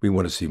 We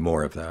want to see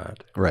more of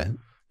that. Right.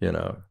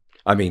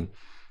 I mean,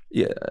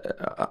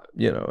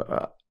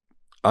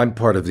 I'm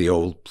part of the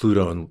old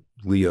Pluto and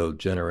Leo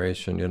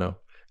generation,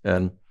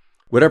 and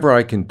whatever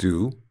I can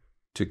do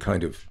to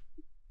kind of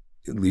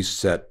at least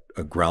set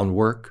a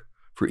groundwork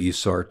for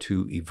ISAR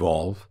to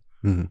evolve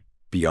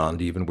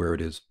beyond even where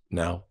it is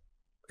now,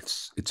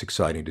 it's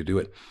exciting to do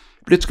it.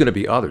 But it's going to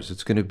be others.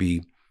 It's going to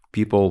be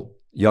people,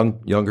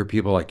 younger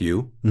people like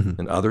you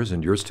and others,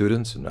 and your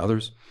students and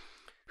others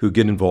who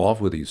get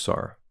involved with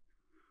ISAR,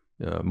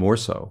 more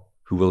so,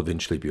 who will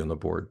eventually be on the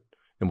board.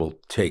 And we'll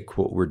take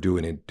what we're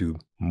doing and do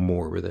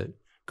more with it,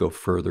 go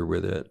further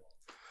with it.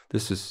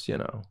 This is,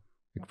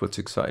 what's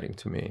exciting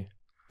to me.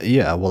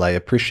 Yeah, well, I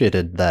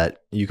appreciated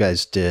that you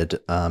guys did,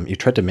 you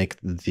tried to make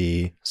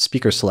the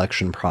speaker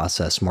selection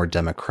process more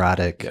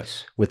democratic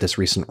with this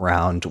recent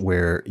round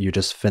where you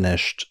just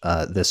finished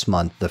this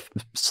month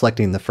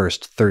selecting the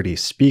first 30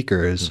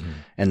 speakers,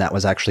 and that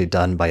was actually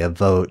done by a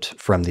vote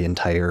from the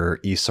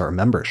entire ISAR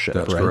membership,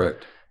 That's right?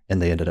 correct.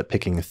 And they ended up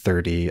picking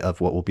 30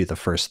 of what will be the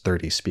first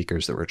 30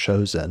 speakers that were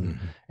chosen.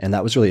 And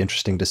that was really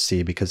interesting to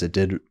see because it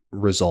did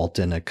result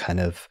in a kind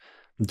of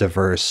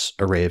diverse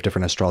array of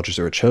different astrologers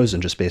that were chosen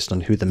just based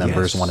on who the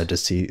members wanted to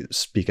see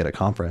speak at a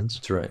conference.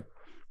 That's right.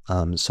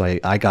 So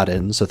I got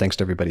in. So thanks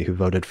to everybody who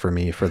voted for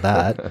me for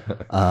that.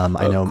 I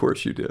know, of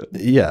course you did.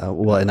 Yeah.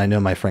 Well, and I know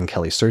my friend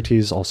Kelly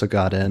Surtees also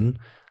got in.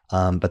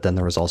 But then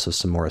there was also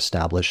some more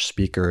established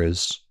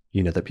speakers,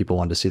 that people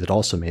wanted to see that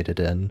also made it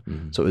in.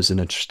 So it was an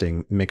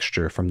interesting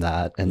mixture from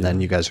that. And then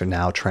you guys are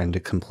now trying to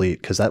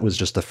complete, because that was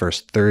just the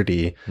first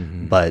 30,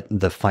 but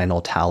the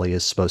final tally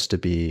is supposed to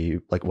be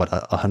like, what,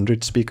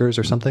 100 speakers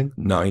or something?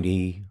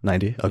 90.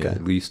 90? Okay. Yeah,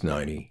 at least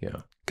 90,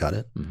 yeah. Got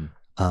it.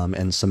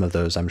 And some of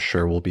those, I'm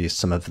sure, will be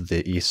some of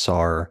the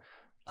ISAR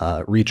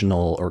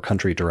regional or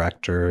country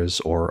directors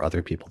or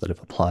other people that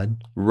have applied.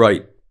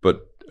 Right.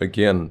 But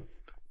again,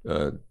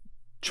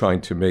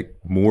 trying to make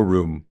more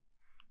room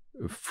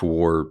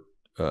for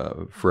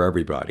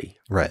everybody,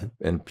 right,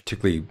 and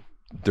particularly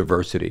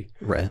diversity,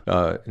 right.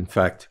 In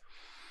fact,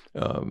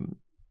 Aaliyah,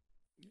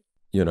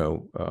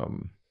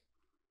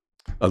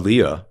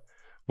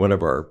 one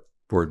of our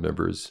board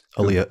members,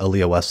 Aaliyah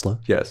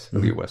Wessler,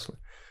 Aaliyah Wessler,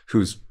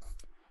 who's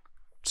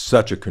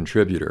such a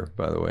contributor,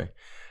 by the way,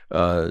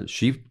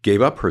 she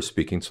gave up her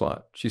speaking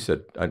slot. She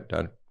said, "I'm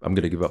going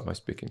to give up my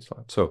speaking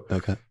slot." So,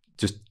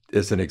 just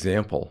as an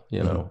example,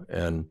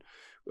 and.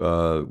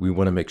 We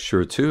want to make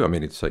sure too. I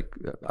mean, it's like,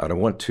 I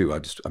don't want to,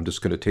 I'm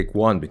just going to take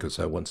one because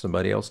I want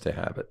somebody else to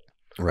have it.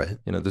 Right.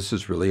 This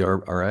is really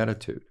our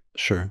attitude.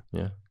 Sure.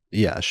 Yeah.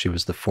 Yeah. She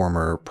was the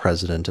former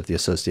president of the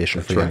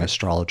Association for Young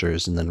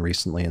Astrologers. And then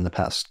recently in the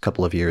past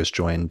couple of years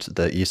joined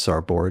the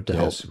ISAR board to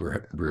help.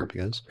 We're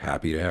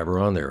happy to have her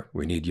on there.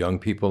 We need young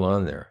people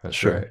on there.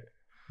 That's right.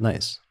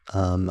 Nice.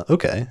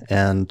 Okay.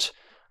 And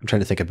I'm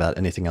trying to think about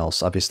anything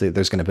else. Obviously,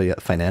 there's going to be a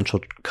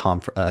financial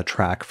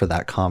track for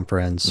that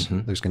conference.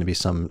 There's going to be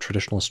some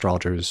traditional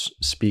astrologers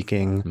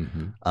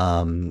speaking,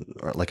 or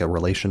like a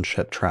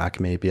relationship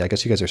track, maybe. I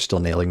guess you guys are still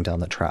nailing down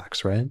the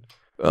tracks, right?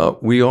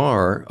 We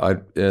are,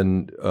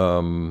 and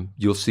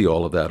you'll see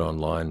all of that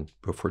online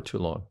before too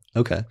long.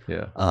 Okay.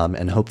 Yeah.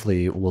 And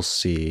hopefully we'll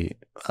see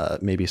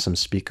maybe some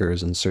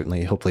speakers and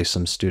certainly hopefully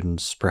some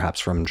students,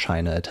 perhaps from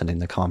China, attending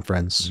the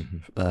conference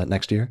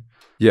next year.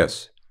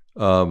 Yes.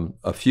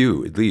 A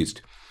few, at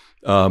least.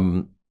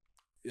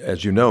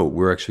 As you know,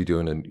 we're actually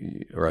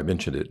doing I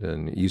mentioned it,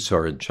 an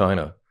ISAR in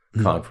China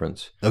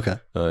conference. Okay.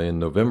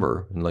 In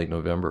late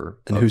November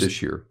of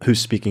this year. Who's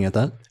speaking at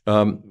that?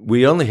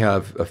 We only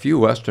have a few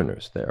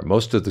Westerners there.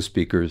 Most of the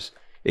speakers,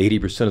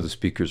 80% of the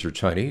speakers are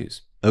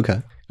Chinese.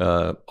 Okay.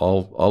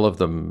 All of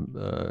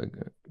them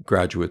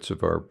graduates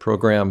of our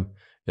program,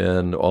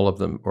 and all of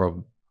them,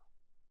 or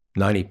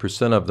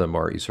 90% of them,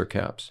 are ISAR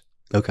caps.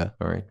 Okay.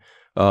 All right.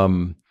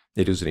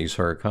 It is an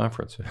ISAR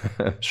conference.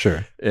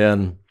 Sure.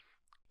 And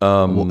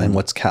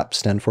what's CAP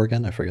stand for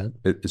again? I forget.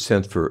 It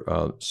stands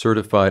for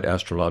Certified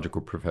Astrological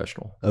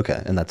Professional.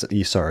 Okay. And that's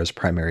ISAR's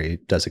primary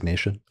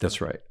designation?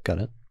 That's right. Got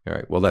it. All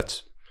right. Well,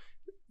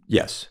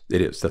 yes,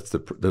 it is. That's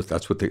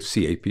what the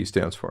CAP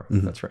stands for.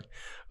 Mm-hmm. That's right.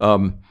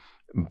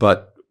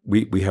 But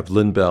we have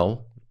Lynn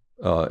Bell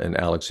and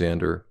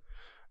Alexander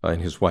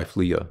and his wife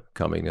Leah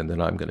coming, and then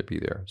I'm going to be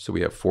there. So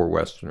we have 4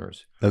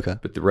 Westerners. Okay.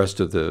 But the rest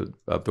of the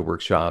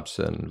workshops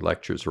and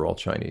lectures are all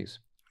Chinese.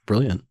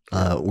 Brilliant.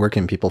 Where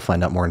can people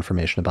find out more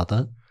information about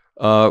that?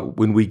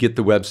 When we get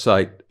the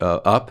website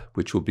up,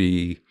 which will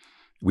be,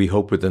 we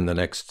hope, within the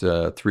next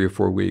 3 or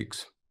 4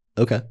 weeks.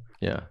 Okay.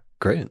 Yeah.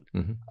 Great.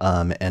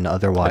 Mm-hmm. And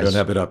otherwise, I don't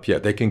have it up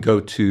yet. They can go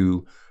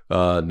to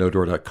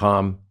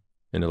Nodoor.com,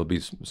 and it'll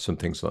be some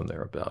things on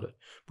there about it.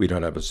 We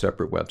don't have a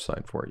separate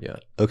website for it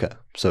yet. Okay.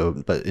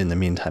 So, but in the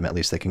meantime, at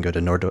least they can go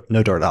to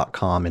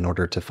Nodoor.com in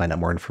order to find out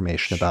more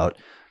information about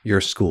your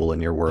school and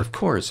your work. Of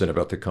course, and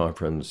about the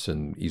conference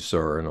and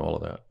ISAR and all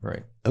of that,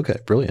 right? Okay,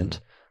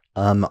 brilliant.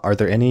 Are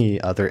there any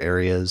other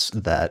areas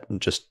that,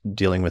 just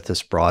dealing with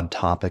this broad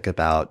topic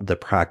about the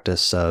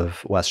practice of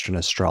Western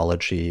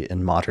astrology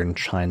in modern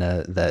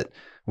China, that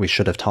we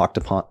should have talked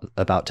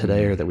about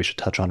today, or that we should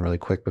touch on really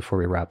quick before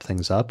we wrap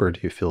things up? Or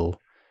do you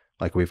feel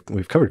like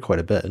we've covered quite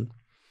a bit?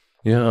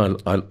 Yeah,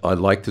 I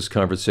like this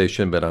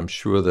conversation, but I'm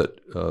sure that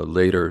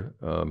later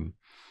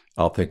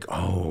I'll think,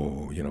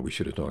 we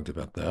should have talked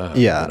about that.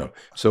 Yeah.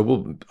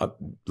 So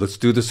let's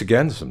do this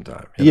again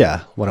sometime.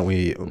 Yeah. Why don't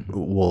we?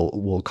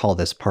 We'll call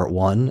this part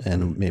 1,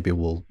 and maybe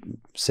we'll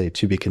say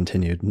to be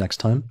continued next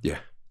time. Yeah.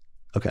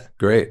 Okay.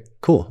 Great.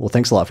 Cool. Well,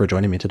 thanks a lot for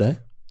joining me today.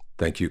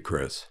 Thank you,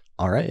 Chris.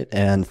 All right.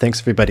 And thanks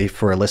everybody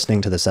for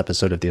listening to this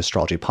episode of the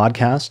Astrology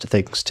Podcast.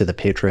 Thanks to the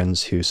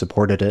patrons who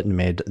supported it and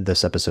made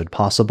this episode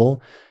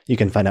possible. You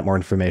can find out more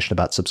information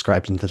about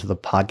subscribing to the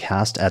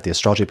podcast at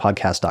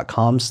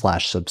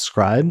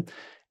theastrologypodcast.com/subscribe.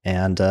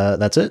 And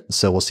that's it.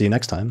 So we'll see you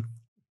next time.